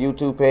page, our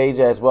YouTube page,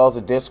 as well as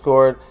the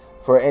Discord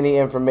for any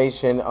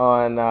information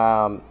on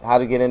how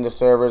to get into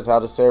servers, how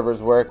the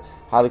servers work,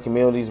 how the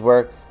communities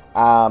work.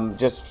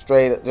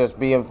 Just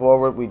being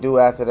forward, we do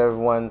ask that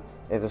everyone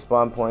is a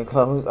spawn point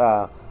close.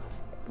 I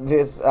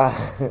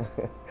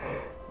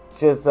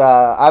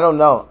don't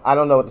know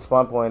what the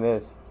spawn point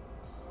is,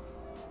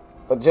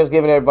 but just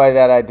giving everybody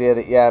that idea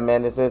that, yeah,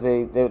 man, this is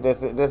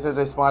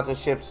a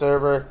sponsorship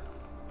server,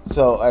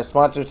 so a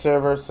sponsored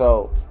server.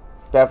 So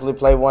definitely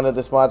play one of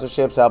the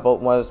sponsorships, help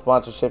out one of the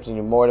sponsorships, and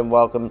you're more than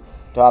welcome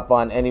to hop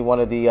on any one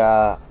of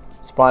the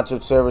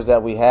sponsored servers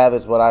that we have.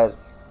 Is what I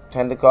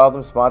tend to call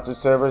them, sponsored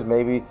servers.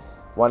 Maybe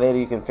Wanheda,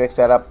 you can fix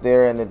that up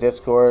there in the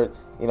Discord.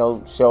 You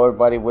know, show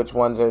everybody which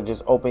ones are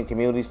just open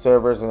community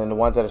servers and then the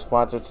ones that are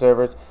sponsored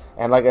servers.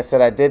 And like I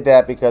said, I did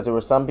that because there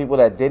were some people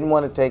that didn't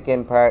want to take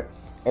in part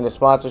in the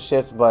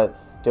sponsorships, but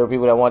there were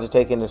people that wanted to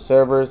take in the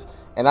servers.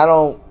 And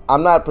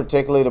I'm not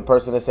particularly the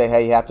person to say,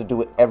 hey, you have to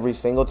do it every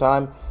single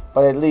time.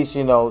 But at least,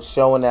 you know,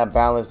 showing that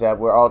balance that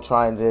we're all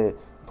trying to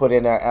put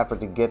in our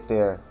effort to get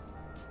there.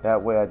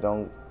 That way I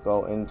don't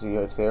go into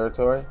your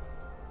territory.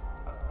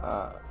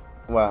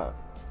 Well,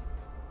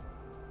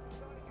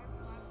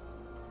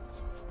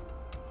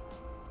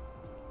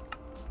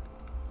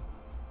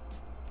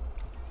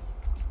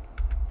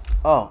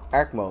 oh,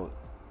 ARC mode.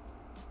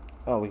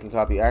 Oh, we can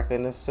copy ARC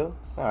in this too?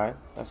 Alright,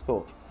 that's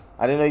cool.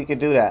 I didn't know you could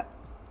do that.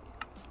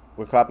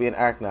 We're copying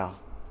ARC now.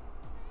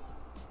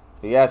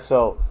 But yeah,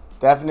 so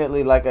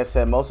definitely, like I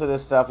said, most of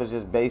this stuff is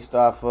just based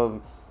off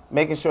of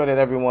making sure that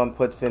everyone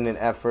puts in an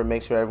effort,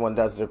 make sure everyone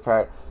does their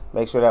part,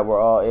 make sure that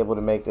we're all able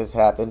to make this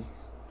happen.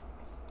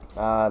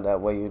 That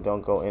way you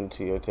don't go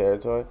into your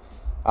territory.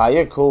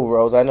 You're cool,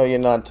 Rose. I know you're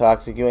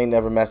non-toxic. You ain't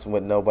never messing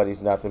with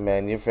nobody's nothing,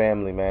 man. You're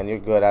family, man. You're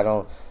good.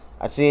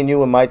 I seeing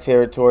you in my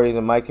territories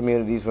and my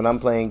communities when I'm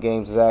playing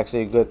games is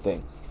actually a good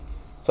thing.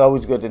 It's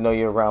always good to know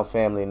you're around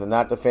family, and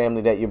not the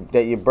family that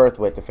you birth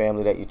with, the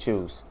family that you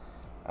choose.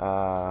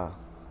 I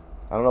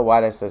don't know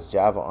why that says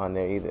Java on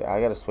there either.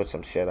 I gotta switch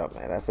some shit up,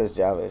 man. That says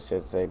Java. It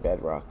should say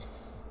Bedrock.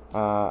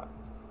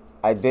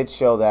 I did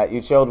show that.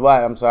 You showed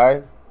what? I'm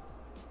sorry.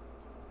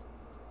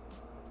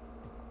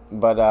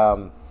 But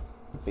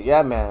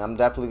yeah, man, I'm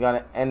definitely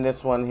gonna end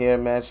this one here,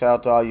 man. Shout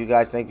out to all you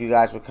guys. Thank you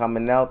guys for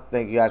coming out.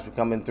 Thank you guys for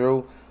coming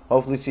through.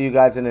 Hopefully see you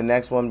guys in the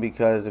next one,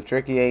 because if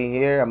Tricky ain't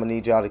here, I'm gonna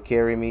need y'all to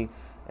carry me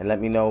and let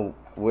me know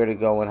where to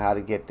go and how to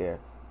get there.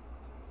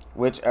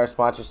 Which are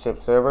sponsorship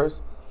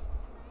servers?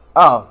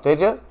 Oh, did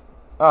you?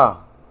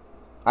 Oh,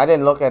 I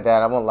didn't look at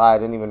that. I won't lie. I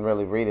didn't even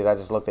really read it. I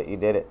just looked at you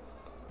did it.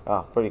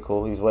 Oh, pretty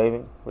cool. He's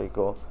waving. Pretty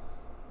cool.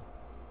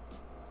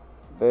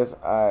 This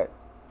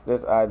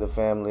the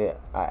family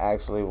I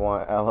actually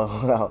want.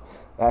 LOL.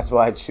 That's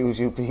why I choose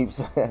you, peeps.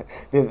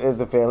 This is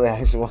the family I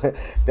actually want.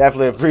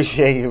 Definitely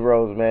appreciate you,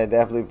 Rose, man.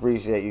 Definitely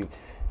appreciate you.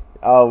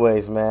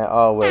 Always, man.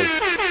 Always.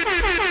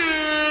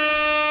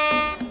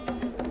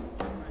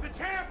 The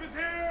champ is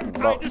here.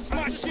 But, This is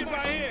my shit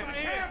right here.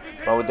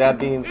 but with that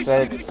being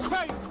said,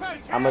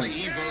 I'm gonna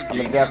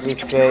definitely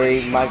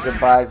say my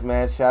goodbyes,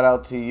 man. Shout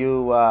out to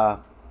you,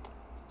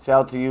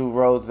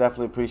 Rose.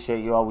 Definitely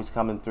appreciate you always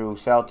coming through.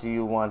 Shout out to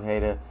you,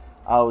 Wanheda.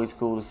 Always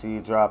cool to see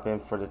you drop in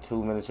for the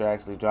 2 minutes you're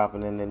actually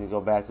dropping in, then you go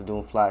back to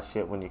doing fly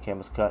shit when your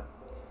camera's cut.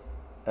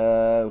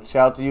 Shout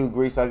out to you,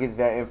 Grease. I'll get you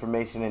that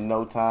information in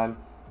no time.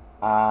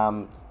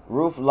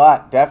 Roof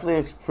Lot,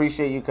 definitely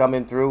appreciate you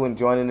coming through and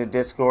joining the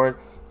Discord.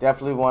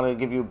 Definitely want to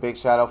give you a big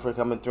shout out for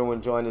coming through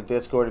and joining the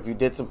Discord. If you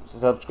did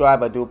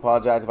subscribe, I do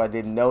apologize if I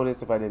didn't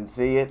notice, if I didn't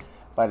see it,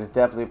 but it's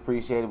definitely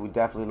appreciated. We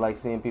definitely like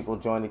seeing people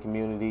join the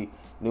community,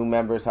 new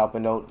members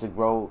helping out to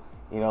grow,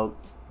 you know,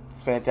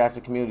 this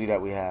fantastic community that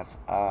we have.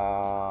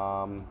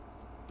 Shout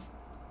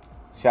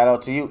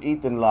out to you,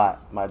 Ethan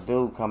Lot, my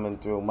dude, coming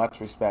through. Much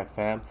respect,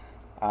 fam.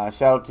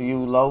 Shout out to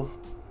you, Loaf.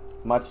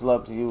 Much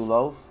love to you,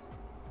 Loaf.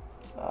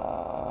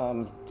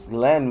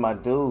 Glenn, my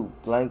dude.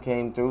 Glenn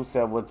came through,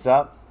 said what's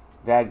up.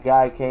 That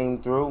guy came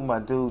through. My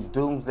dude,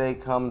 Doomsday,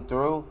 come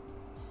through.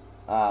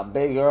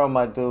 Big Earl,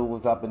 my dude,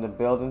 was up in the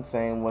building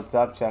saying what's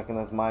up, checking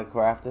us mind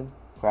crafting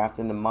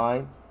the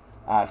mind.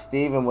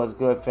 Steven, what's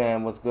good,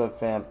 fam? What's good,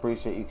 fam?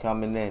 Appreciate you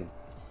coming in.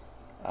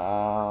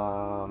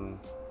 I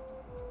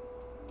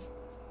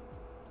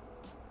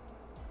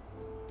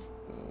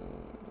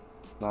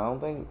don't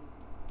think.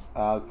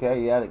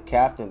 Okay, yeah, the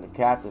captain.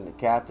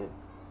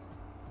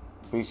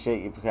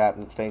 Appreciate you,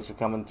 Captain. Thanks for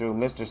coming through.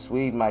 Mr.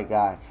 Swede, my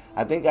guy.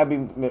 I think I'd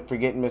be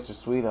forgetting Mr.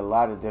 Swede a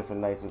lot of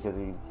different nights because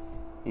he'd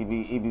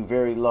be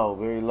very low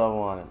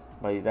on it.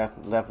 But he's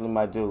definitely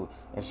my dude.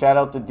 And shout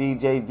out to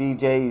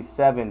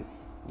DJ7.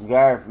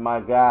 Gareth, my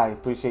guy.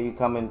 Appreciate you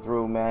coming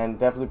through, man.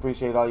 Definitely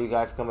appreciate all you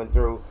guys coming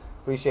through.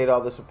 Appreciate all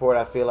the support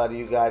I feel out of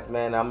you guys,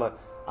 man. I'm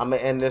gonna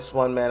end this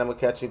one, man. I'm gonna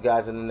catch you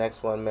guys in the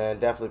next one, man.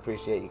 Definitely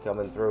appreciate you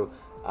coming through.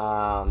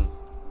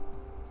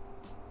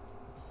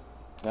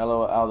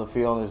 LOL, the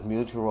feeling is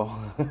mutual.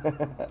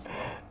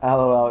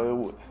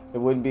 LOL, it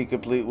wouldn't be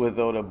complete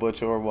without a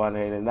Butch or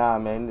Wanheda. Nah,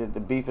 man, the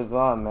beef is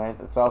on, man.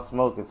 It's all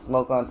smoke. It's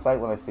smoke on sight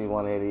when I see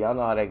Wanheda. Y'all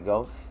know how that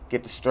go.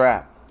 Get the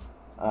strap.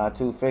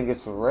 2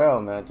 fingers for real,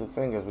 man. 2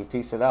 fingers. We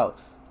piece it out.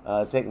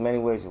 Take many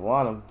ways you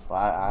want them. But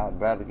I'd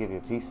rather give you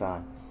a peace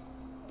sign.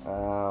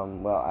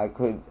 Well,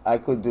 I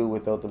could do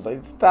without the.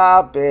 But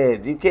stop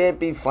it. You can't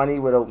be funny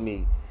without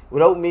me.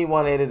 Without me,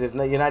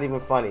 Wanheda, you're not even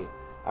funny.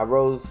 I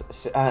rose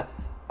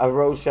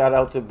shout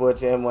out to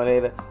Butch and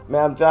Wanheda.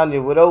 Man, I'm telling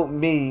you, without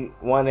me,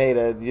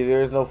 Wanheda,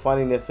 there is no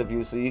funniness of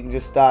you. So you can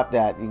just stop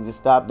that. You can just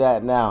stop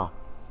that now.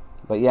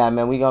 But yeah,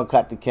 man, we gonna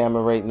cut the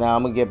camera right now.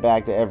 I'm gonna get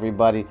back to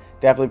everybody.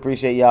 Definitely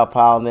appreciate y'all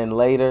piling in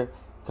later,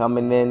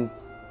 coming in,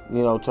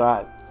 you know,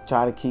 trying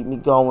to keep me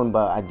going.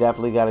 But I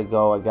definitely gotta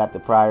go. I got the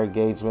prior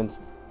engagements,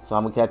 so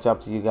I'm gonna catch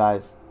up to you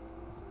guys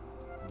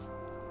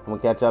I'm going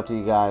to catch up to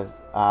you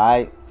guys.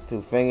 Alright?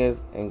 2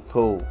 fingers and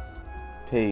cool.